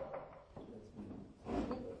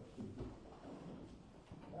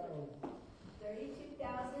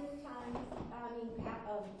 32,000 times,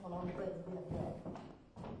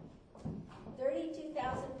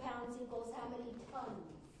 32,000 pounds equals how many tons?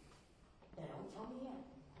 Now, don't tell me yet.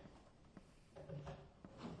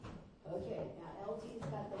 Okay, now LT's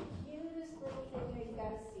got the cutest little thing here. You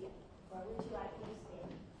gotta see it. Where would you like me to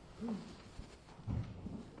stand?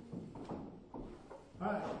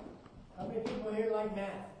 All right. How many people here like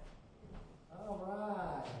math? All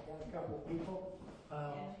right. Got a couple people.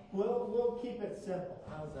 We'll keep it simple.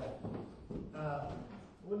 How's that?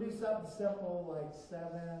 We'll do something simple like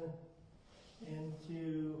 7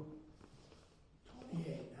 into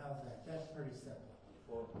 28. How's that? That's pretty simple.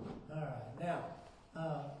 All right. Now,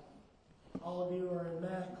 all of you are in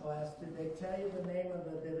math class. Did they tell you the name of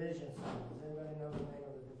the division sign? Does anybody know the name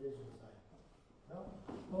of the division sign? No?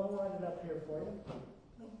 Well, I'll write it up here for you.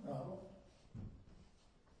 No problem.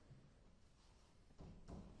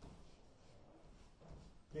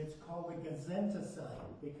 It's called the Gazenta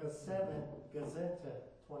sign because 7 Gazenta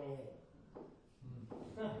 28.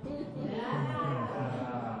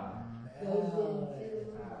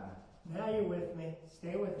 Now you're with me.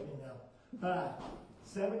 Stay with me now.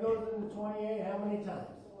 7 goes into 28 how many times?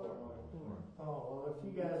 4. Oh, well, if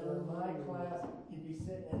you guys were in my class, you'd be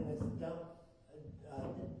sitting in this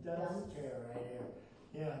dunce chair right here.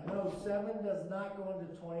 Yeah, no, 7 does not go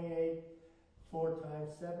into 28 4 times.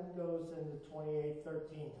 7 goes into 28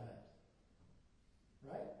 13 times.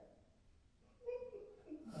 Right?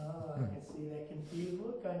 Oh, I can see that confused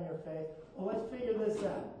look on your face. Well, let's figure this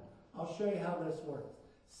out. I'll show you how this works.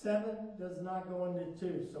 7 does not go into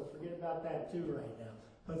 2, so forget about that 2 right now.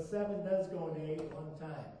 But 7 does go into 8 one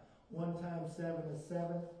time. 1 times 7 is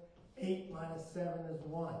 7. 8 minus 7 is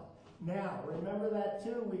 1. Now, remember that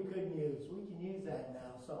 2 we couldn't use. We can use that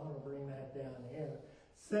now, so I'm going to bring that down here.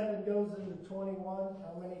 7 goes into 21.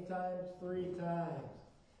 How many times? 3 times.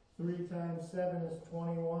 3 times 7 is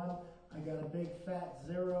 21. I got a big fat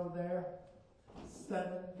 0 there. 7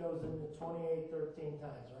 goes into 28 13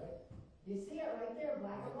 times, right? You see it right there,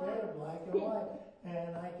 black and Right white. there, black and white.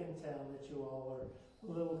 And I can tell that you all are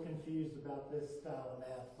a little confused about this style of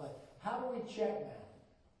math. But how do we check math?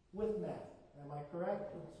 With math. Am I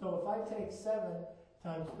correct? So if I take 7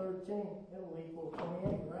 times 13, it'll equal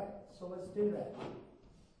 28, right? So let's do that.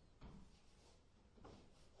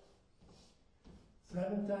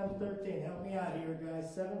 7 times 13. Help me out here,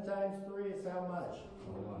 guys. 7 times 3 is how much?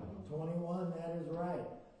 21. That is right.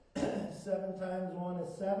 7 times 1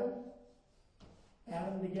 is 7.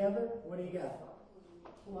 Add them together. What do you got?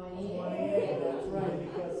 28. That's right,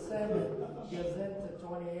 because 7 goes into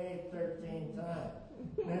 28 13 times.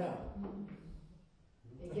 Now,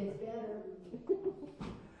 It gets better.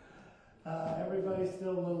 everybody's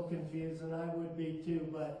still a little confused, and I would be too,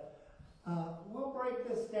 but we'll break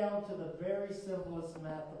this down to the very simplest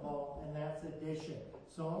math of all, and that's addition.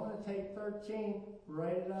 So I'm going to take 13,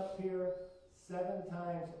 write it up here 7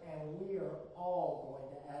 times, and we are all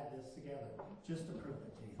going to add this together, just to prove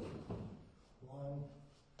it to you. 1,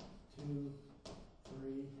 2,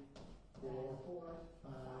 3, 4,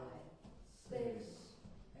 5, 6,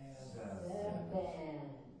 and 7.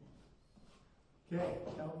 Okay,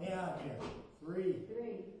 help me out here. 3,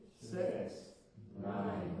 6, 9. Come on,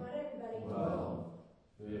 everybody. 12,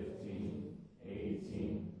 15,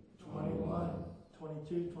 18, 21,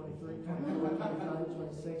 22, 23, 24, 25,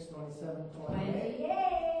 26, 27, 28.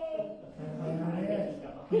 Yay! And there it is.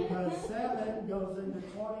 Because 7 goes into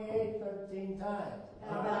 28 13 times.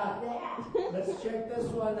 How about that? Let's check this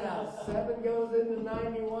one out. 7 goes into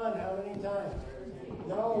 91 how many times?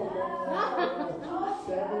 No.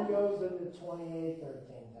 7 goes into 28 13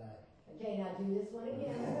 times. Okay, now do this one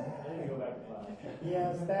again. I need to go back to 5.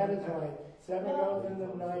 Yes, that is right. 7 goes into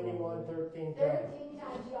 91 13 times. 13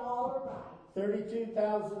 times, y'all are right.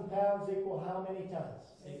 32,000 pounds equal how many tons?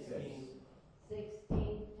 16. 16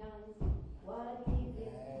 tons. What do you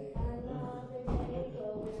think? Another day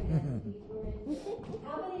over and deeper in.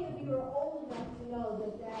 How many of you are old enough to know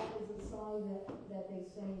that that is a song that they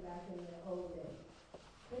sang back in the old days?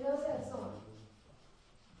 Who knows that song?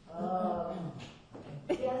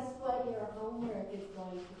 Guess what your homework is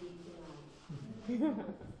going to be tonight?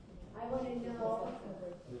 I want to know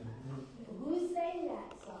who sang that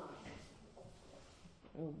song.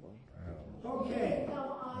 Oh boy. Okay. Come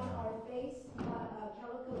on our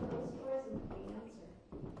Calico Post Stores and answer.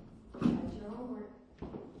 That's your homework.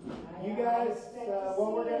 You guys, what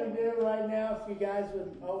we're going to do right now, if you guys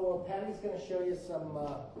would, well, Patty's going to show you some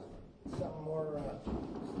more stuff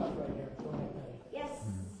right here. Go ahead, Patty. Yes.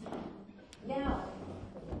 Now,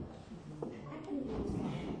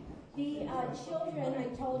 the children,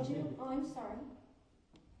 I told you, oh, I'm sorry.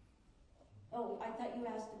 Oh, I thought you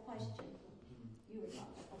asked a question. You were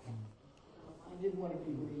talking, okay. I didn't want to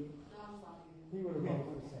be rude. He would have been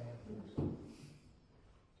able to say it.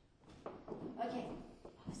 Okay,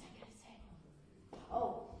 what was I going to say? Oh,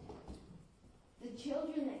 the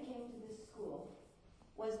children that came to this school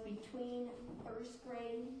was between 1st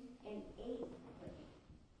grade and 8th grade.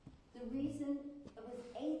 The reason it was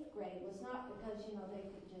 8th grade was not because, they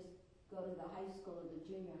could just go to the high school or the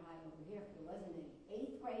junior high over here. There wasn't any.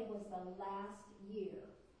 8th grade was the last year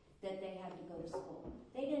that they had to go to school.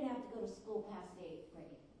 They didn't have to go to school past the 8th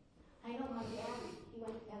grade. I know my dad, he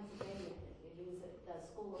went to Pennsylvania. He was at the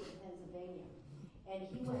school in Pennsylvania. And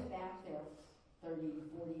he went back there 30,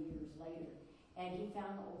 40 years later. And he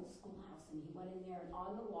found the old schoolhouse. And he went in there, and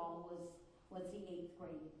on the wall was the 8th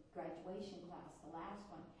grade graduation class, the last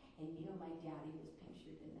one. And my daddy was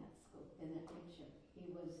pictured in that school, in that picture.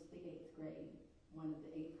 He was the 8th grade, one of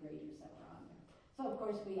the 8th graders that were on there. So of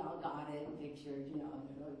course we all got it and pictured,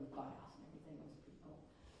 with glass and everything. It was pretty cool.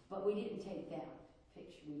 But we didn't take that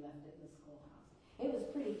picture. We left it in the schoolhouse. It was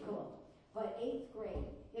pretty cool. But 8th grade,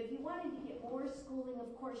 if you wanted to get more schooling,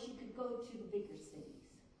 of course, you could go to the bigger cities.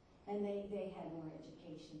 And they had more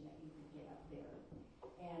education that you could get up there.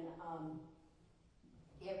 And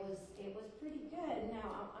it was pretty good.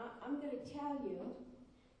 Now, I'm going to tell you,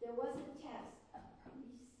 there was a test, a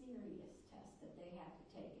pretty serious test that they had to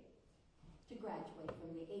take to graduate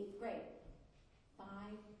from the 8th grade.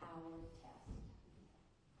 5-hour test.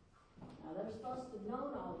 Now, they're supposed to have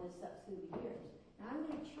known all this up through the years. Now, I'm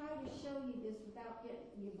going to try to show you this without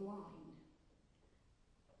getting you blind.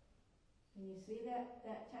 Can you see that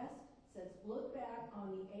test? It says, look back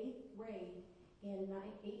on the 8th grade in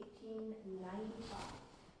 1895.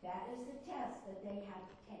 That is the test that they had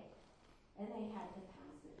to take. And they had to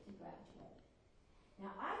pass it to graduate.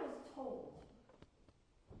 Now, I was told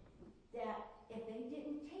that if they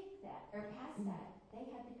didn't take that, or pass that, they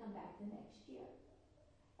had to come back the next year.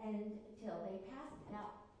 And until they passed it. Now,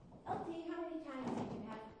 LT, how many times did you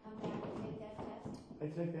have to come back and take that test? I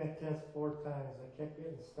took that test 4 times. I kept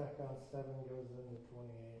getting stuck on 7, goes into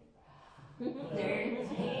 28.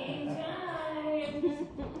 13 times.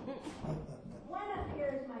 One up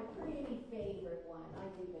here is my pretty favorite one. I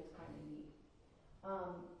think it's kind of neat.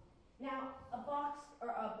 Now, a box, or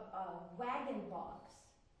a wagon box,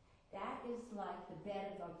 that is like the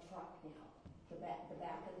bed of a truck now. The back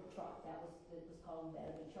of the truck. It was called the bed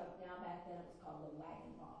of a truck. Now, back then it was called a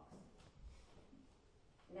wagon box.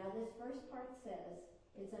 Now, this first part says,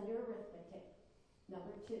 it's under arithmetic.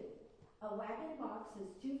 Number 2. A wagon box is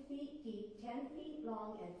 2 feet deep, 10 feet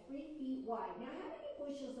long, and 3 feet wide. Now, how many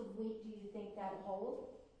bushels of wheat do you think that'll hold?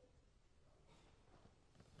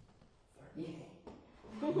 Yeah.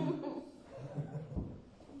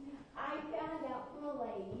 I found out from a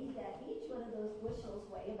lady that each one of those bushels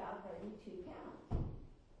weigh about 32 pounds.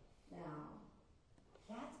 Now,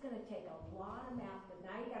 that's going to take a lot of math, but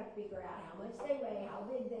now you got to figure out how much they weigh, how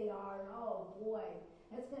big they are, and oh boy,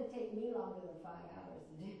 that's going to take me longer than 5 hours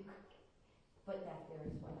to do. But that there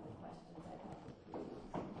is one of the questions I thought was pretty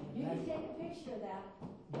awesome. You can take a picture of that.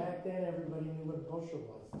 Back then, everybody knew what a bushel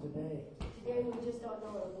was. Today we just don't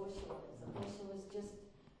know what a bushel is. A bushel is just,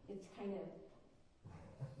 it's kind of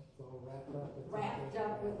it's all wrapped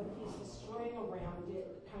up with a piece of string around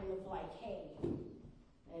it, kind of like hay.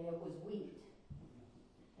 And it was wheat.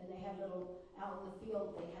 And they had out in the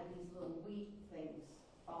field, they had these little wheat things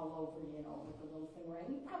all over, with a little thing around.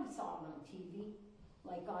 You probably saw them on TV,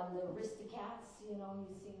 like on the Aristocats, you've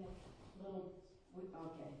seen a little,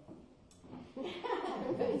 okay.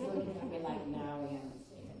 Everybody's looking at me like, no, we haven't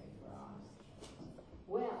seen it before.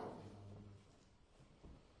 Well,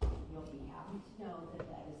 you'll be happy to know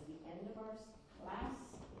that is the end of our class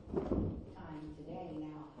time today.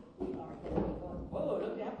 Now, we are going to be going, whoa,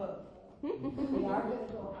 look at that book. We are going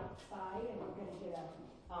to go outside and we're going to get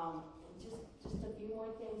just a few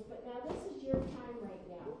more things. But now this is your time right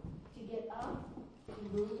now to get up, to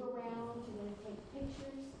move around, you're going to take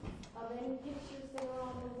pictures of any pictures that are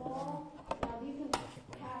on the wall. Now you can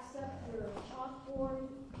pass up your chalkboard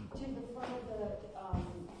to the front of the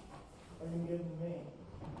Are you giving me?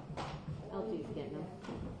 LT's getting them.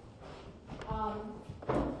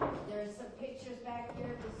 There's some pictures back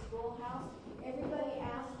there of the schoolhouse. Everybody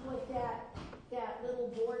asked what that little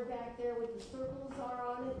board back there with the circles are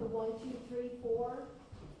on it, the 1, 2, 3, 4.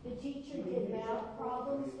 The teacher did math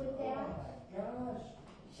problems with that. Gosh.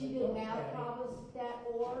 She did math problems with that,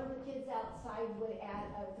 or the kids outside would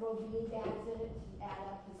throw bean bags in it to add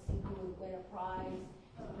up to see who would win a prize.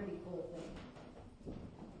 It's a pretty cool thing.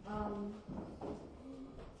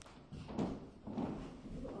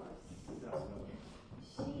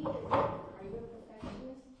 She is, are you a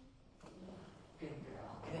perfectionist? Good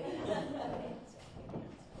girl.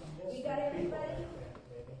 You got everybody?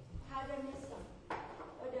 How did I miss some?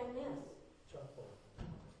 What did I miss?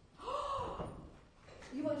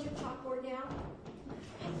 You want your chalkboard now?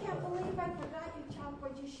 I can't believe I forgot your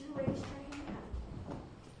chalkboard. You should have raised your hand.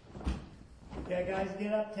 Okay, guys,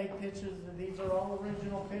 get up, take pictures. These are all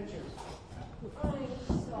original pictures. I'm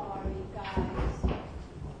sorry, guys.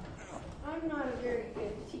 I'm not a very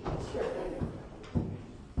good teacher.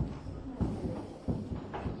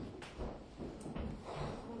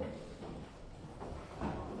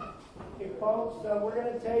 Okay, folks, we're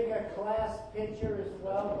going to take a class picture as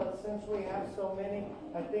well, but since we have so many,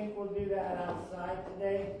 I think we'll do that outside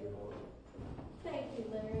today. Thank you,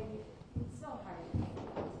 Larry. It's so hard.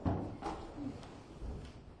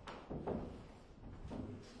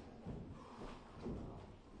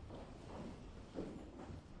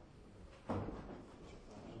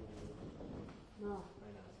 No.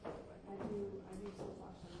 I do still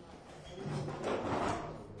watch them.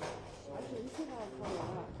 Actually, this is how I follow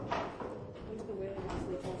up. Where's the way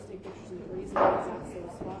the exact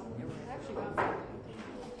same spot? I actually got something.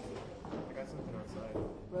 I got something outside.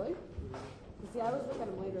 Really? See, I was looking at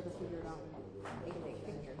them later to figure it out. They can take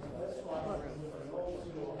pictures.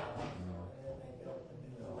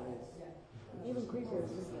 Even creepier is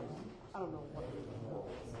just like, I don't know what.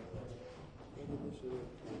 Maybe they should have.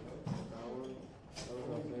 That one. That was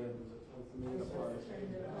out there. In the park.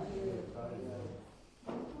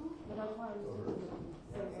 But that's why I was looking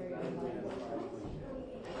at the same area.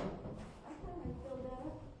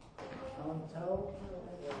 Tonto.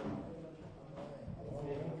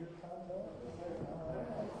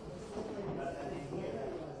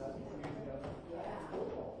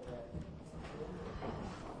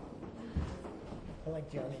 I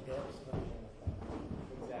like Johnny Depp's version of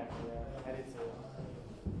that. Exactly, yeah. I did too.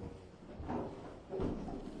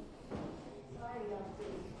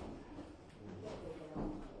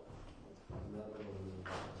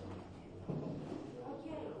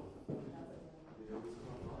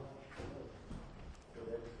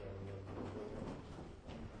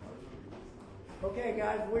 Okay,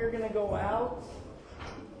 guys, we're gonna go out,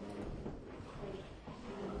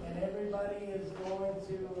 and everybody is going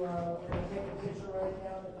to. We're gonna take a picture right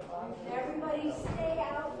down at the bottom. Everybody stay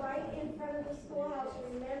out right in front of the schoolhouse.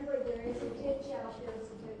 Remember, there is a ditch out there,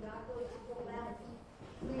 so they're not going to go back.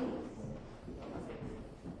 Please.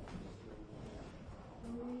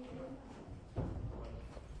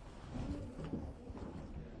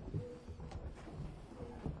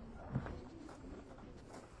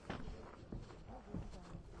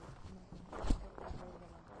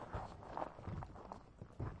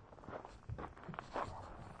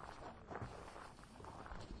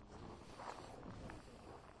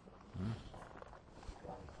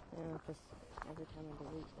 Yeah, just every time I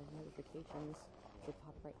delete the notifications, they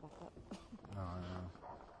pop right back up. Oh, yeah.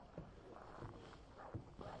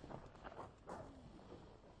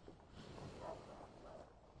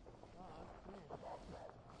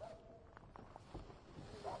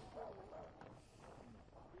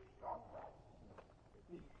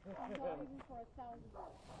 Not even for $1,000.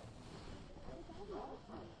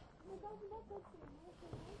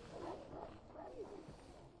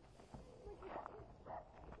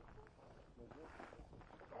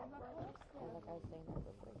 Like I was saying that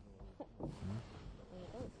for free.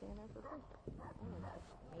 Oh, it's staying there for free.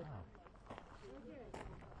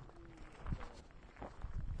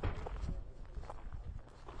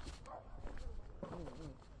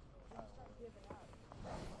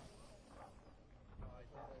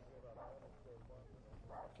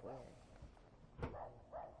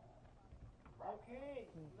 Okay,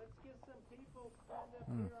 let's get some people stand up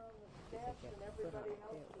here on the steps, and everybody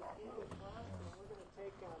else to get in front, and we're gonna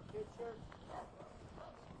take a picture.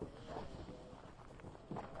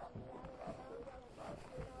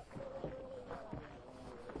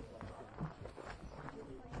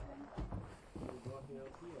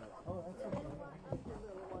 Oh, that's okay.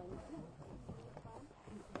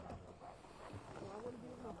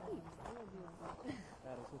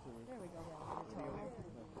 There we go.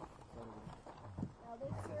 Now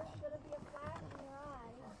this here's going to be a flash in your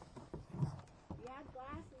eye. You have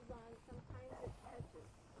glasses on, sometimes it catches.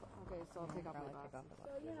 Okay, so I'll take off my glasses.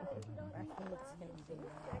 So you know, if you don't need glasses for a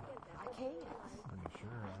second, I can't. Pretty sure.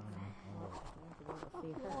 I don't know. I have to be able to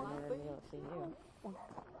see her in order to be able to see you.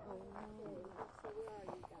 So where are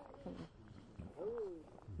you guys?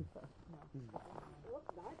 Oh,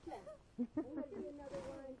 gotcha. I'm going to do another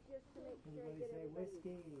one just to make sure I get Everybody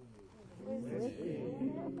say everybody. whiskey.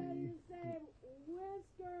 Everybody say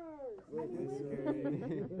whiskers.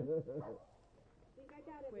 Think I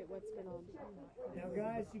got it. Wait, what's going on? Now,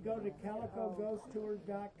 guys, you go to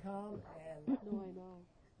calicoghosttour.com and No, I know.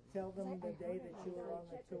 tell them the day that you were on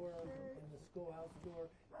the tour, in the schoolhouse tour,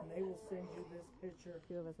 and they will send you this picture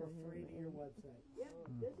for free to your website. Yep,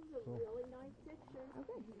 this is a really nice picture.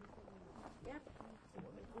 Okay. Yep.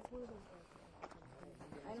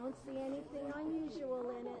 I don't see anything unusual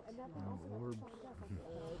in it. I think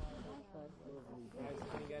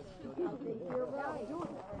you're right.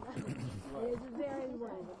 It is very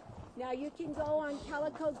one. Now you can go on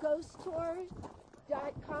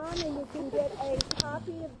calicoghosttour.com and you can get a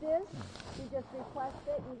copy of this. You just request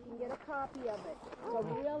it and you can get a copy of it. It's a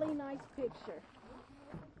really nice picture.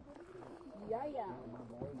 Yeah.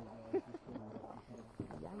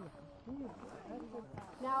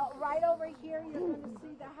 Now, right over here, you're going to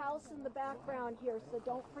see the house in the background here, so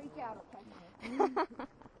don't freak out, okay?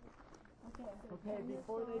 Okay,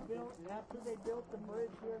 before they built, after they built the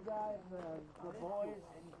bridge here, guys, the boys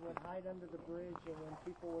would hide under the bridge, and when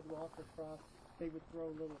people would walk across, they would throw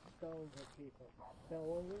little stones at people. Now,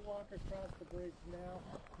 when we walk across the bridge now,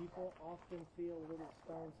 people often feel little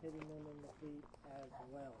stones hitting them in the feet as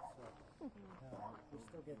well. So we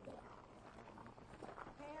still get that.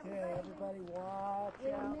 Okay, everybody watch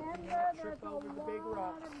out. Remember, Do not there's trip a over the big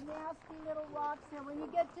lot rocks. of nasty little rocks there. When you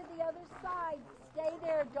get to the other side, stay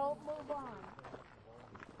there. Don't move on.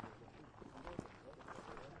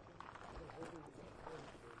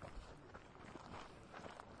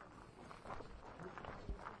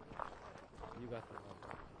 You got the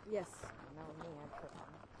number. Yes. No, me, I put one.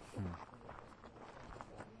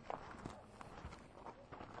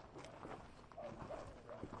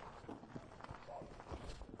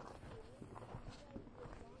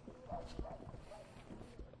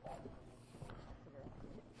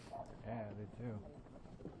 Yeah, they do.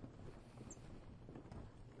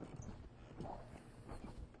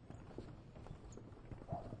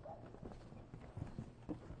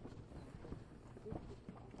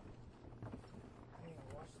 Hey,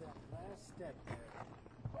 watch that last step there.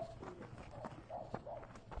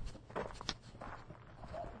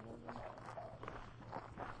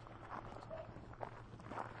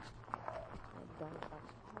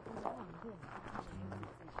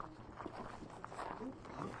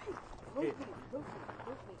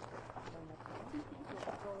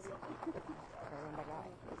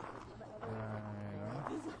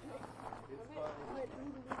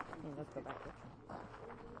 Let's go back there.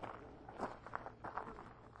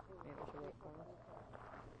 Maybe I should wait for us.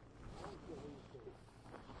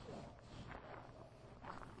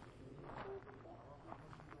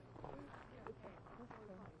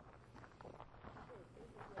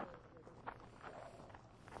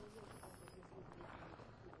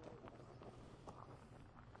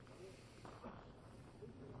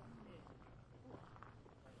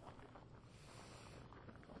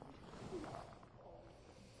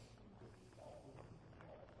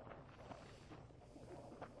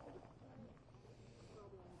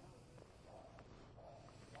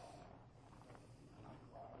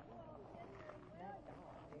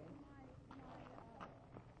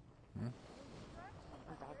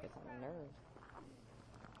 My dog gets on my nerves.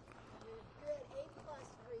 Good. A+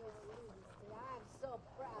 for you, Lucy. I'm so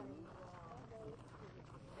proud of you.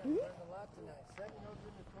 You learned a lot tonight. 7 goes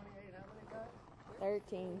into 28. How many guys?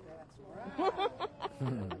 13. That's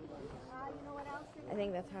right. You know what else? I think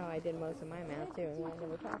that's how I did most of my math too, and I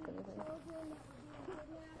never passed anything. Come on.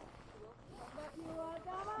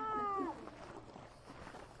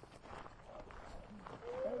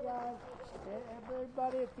 Hey guys,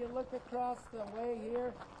 everybody, if you look across the way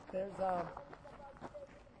here, there's a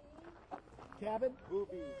cabin.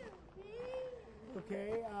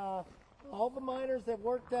 Okay, all the miners that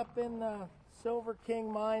worked up in the Silver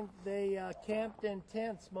King mine, they camped in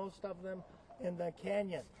tents, most of them in the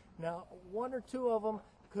canyon. Now, 1 or 2 of them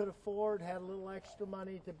could afford, had a little extra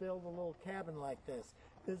money to build a little cabin like this.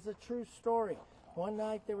 This is a true story. One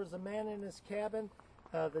night there was a man in his cabin.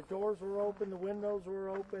 The doors were open, the windows were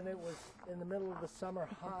open. It was in the middle of the summer,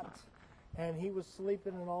 hot, and he was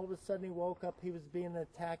sleeping, and all of a sudden he woke up. He was being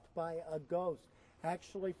attacked by a ghost.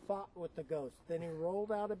 Actually fought with the ghost. Then he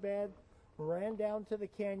rolled out of bed, ran down to the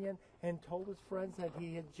canyon, and told his friends that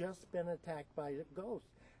he had just been attacked by a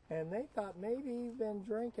ghost. And they thought maybe he'd been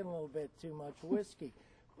drinking a little bit too much whiskey.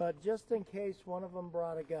 But just in case, one of them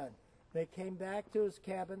brought a gun. They came back to his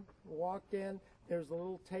cabin, walked in. There's a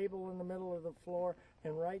little table in the middle of the floor,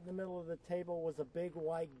 and right in the middle of the table was a big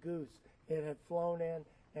white goose. It had flown in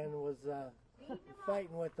and was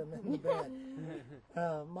fighting with them in the bed.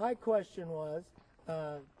 My question was,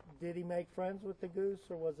 did he make friends with the goose,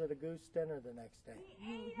 or was it a goose dinner the next day?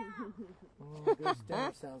 Goose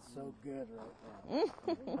dinner sounds so good right now.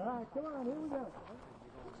 All right, come on, here we go.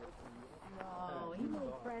 No, he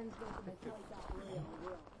made friends with him until he got real.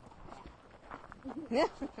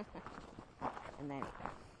 And then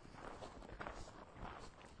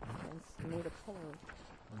made a pillow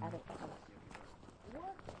out of that.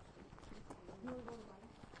 What?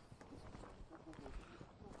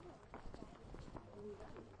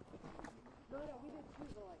 No, we did too,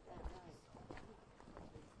 go like that, nice.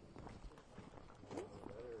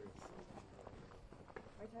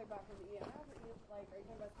 Are you talking about from the EMF, or like, are you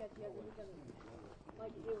talking about sketchy as in because,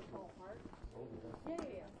 like, it would fall apart?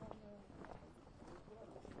 Yeah.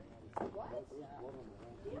 What? Yeah, we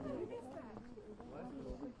missed that.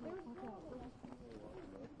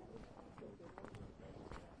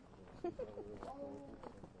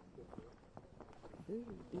 There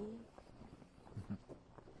was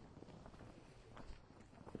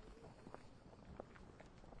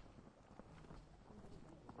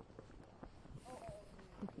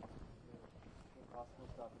Possible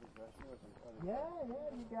stop at his restaurant. Yeah,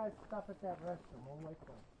 you guys stop at that restroom. We'll wait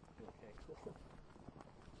for you. Okay.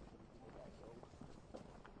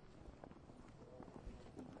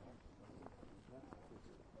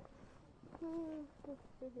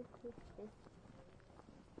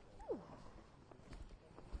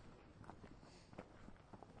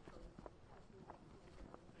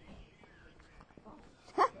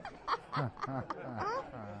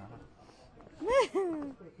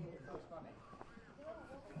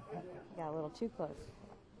 Got a little too close.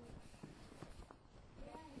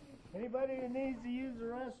 Anybody who needs to use the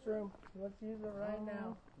restroom, let's use it right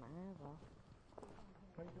now. Might as well.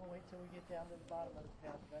 Or you can wait till we get down to the bottom of the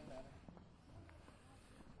path, doesn't matter.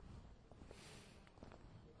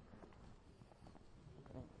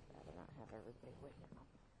 I'd rather not have everybody waiting on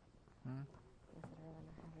me. Hmm? I'd rather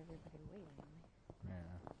not have everybody waiting on me.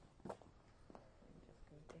 Yeah. And just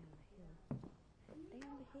go down the hill. Go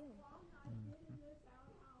down the hill.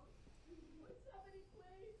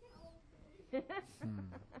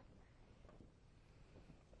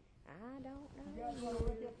 I don't know. You guys want to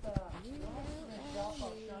look at the shelf?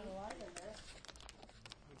 I'll shine a light in there.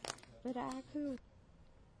 But I could.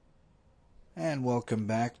 And welcome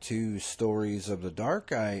back to Stories of the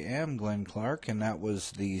Dark. I am Glenn Clark, and that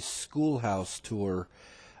was the schoolhouse tour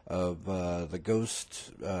of the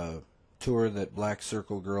ghost tour that Black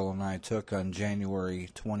Circle Girl and I took on January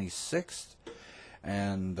 26th.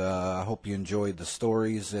 And I hope you enjoyed the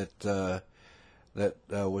stories that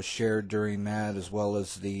was shared during that, as well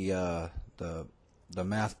as the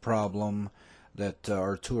math problem that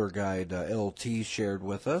our tour guide LT shared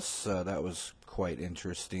with us. That was quite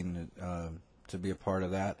interesting to be a part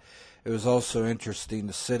of that. It was also interesting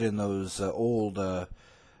to sit in those old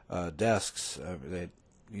desks.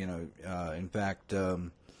 In fact,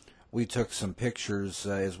 we took some pictures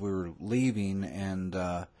as we were leaving, and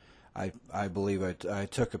I believe I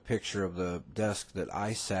took a picture of the desk that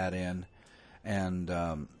I sat in, and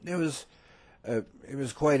it was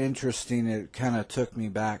quite interesting. It kind of took me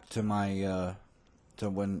back to my to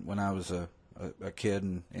when I was a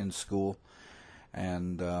kid in school,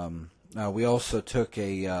 and we also took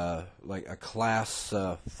a class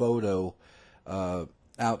photo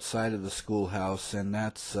outside of the schoolhouse, and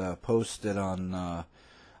that's posted on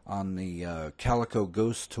the Calico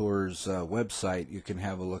Ghost Tours website. You can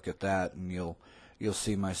have a look at that, and you'll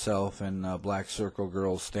see myself and Black Circle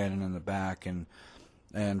Girl standing in the back, and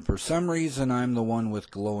for some reason I'm the one with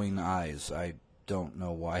glowing eyes. I don't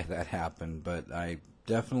know why that happened, but I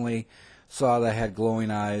definitely saw that I had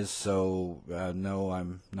glowing eyes, so no,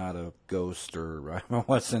 I'm not a ghost, or I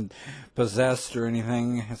wasn't possessed or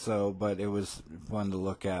anything, but it was fun to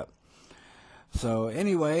look at. So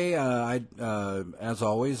anyway, as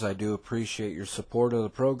always, I do appreciate your support of the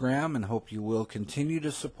program and hope you will continue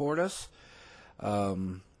to support us.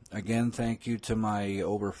 Again, thank you to my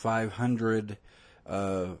over 500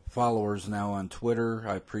 followers now on Twitter.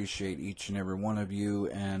 I appreciate each and every one of you,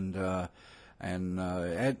 and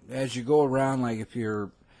as you go around, like if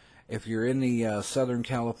you're in the Southern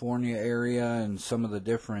California area and some of the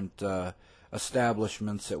different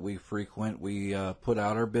establishments that we frequent, we put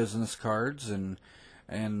out our business cards in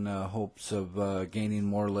hopes of gaining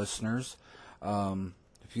more listeners.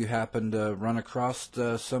 If you happen to run across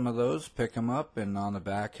some of those, pick them up, and on the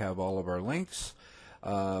back have all of our links.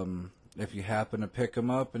 If you happen to pick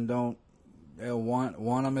them up and don't want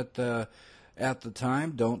them at the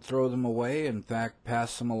time, don't throw them away. In fact,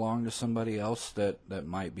 pass them along to somebody else that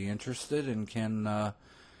might be interested and can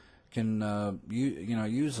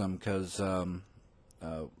use them, because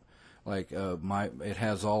it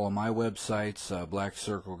has all of my websites. Black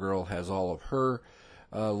Circle Girl has all of her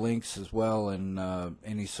links as well, and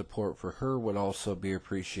any support for her would also be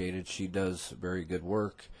appreciated. She does very good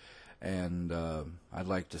work, and I'd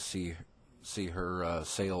like to see her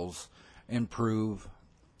sales improve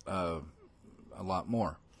a lot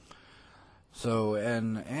more. So,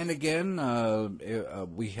 and again,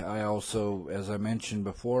 I also, as I mentioned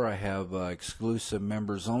before, I have exclusive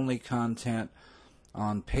members-only content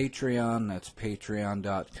on Patreon. That's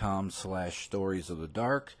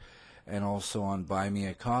patreon.com/storiesofthedark, and also on Buy Me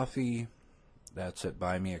a Coffee. That's at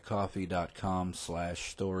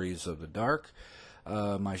buymeacoffee.com/storiesofthedark.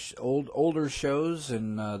 My older shows,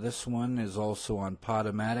 and this one is also on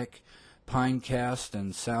Podomatic, Pinecast,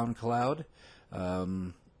 and SoundCloud.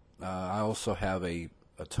 I also have a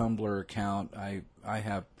Tumblr account. I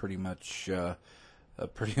have pretty much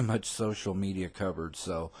social media covered.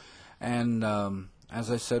 So, and as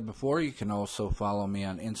I said before, you can also follow me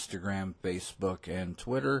on Instagram, Facebook, and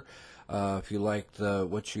Twitter. If you like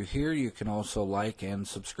what you hear, you can also like and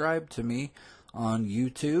subscribe to me on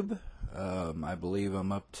YouTube. I believe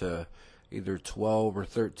I'm up to either 12 or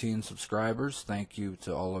 13 subscribers. Thank you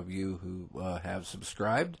to all of you who have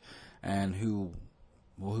subscribed and who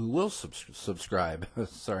will subscribe.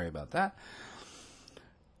 Sorry about that.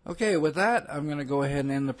 Okay, with that, I'm going to go ahead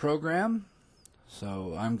and end the program.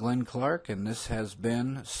 So I'm Glenn Clark, and this has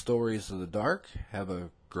been Stories of the Dark. Have a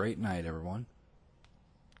great night, everyone.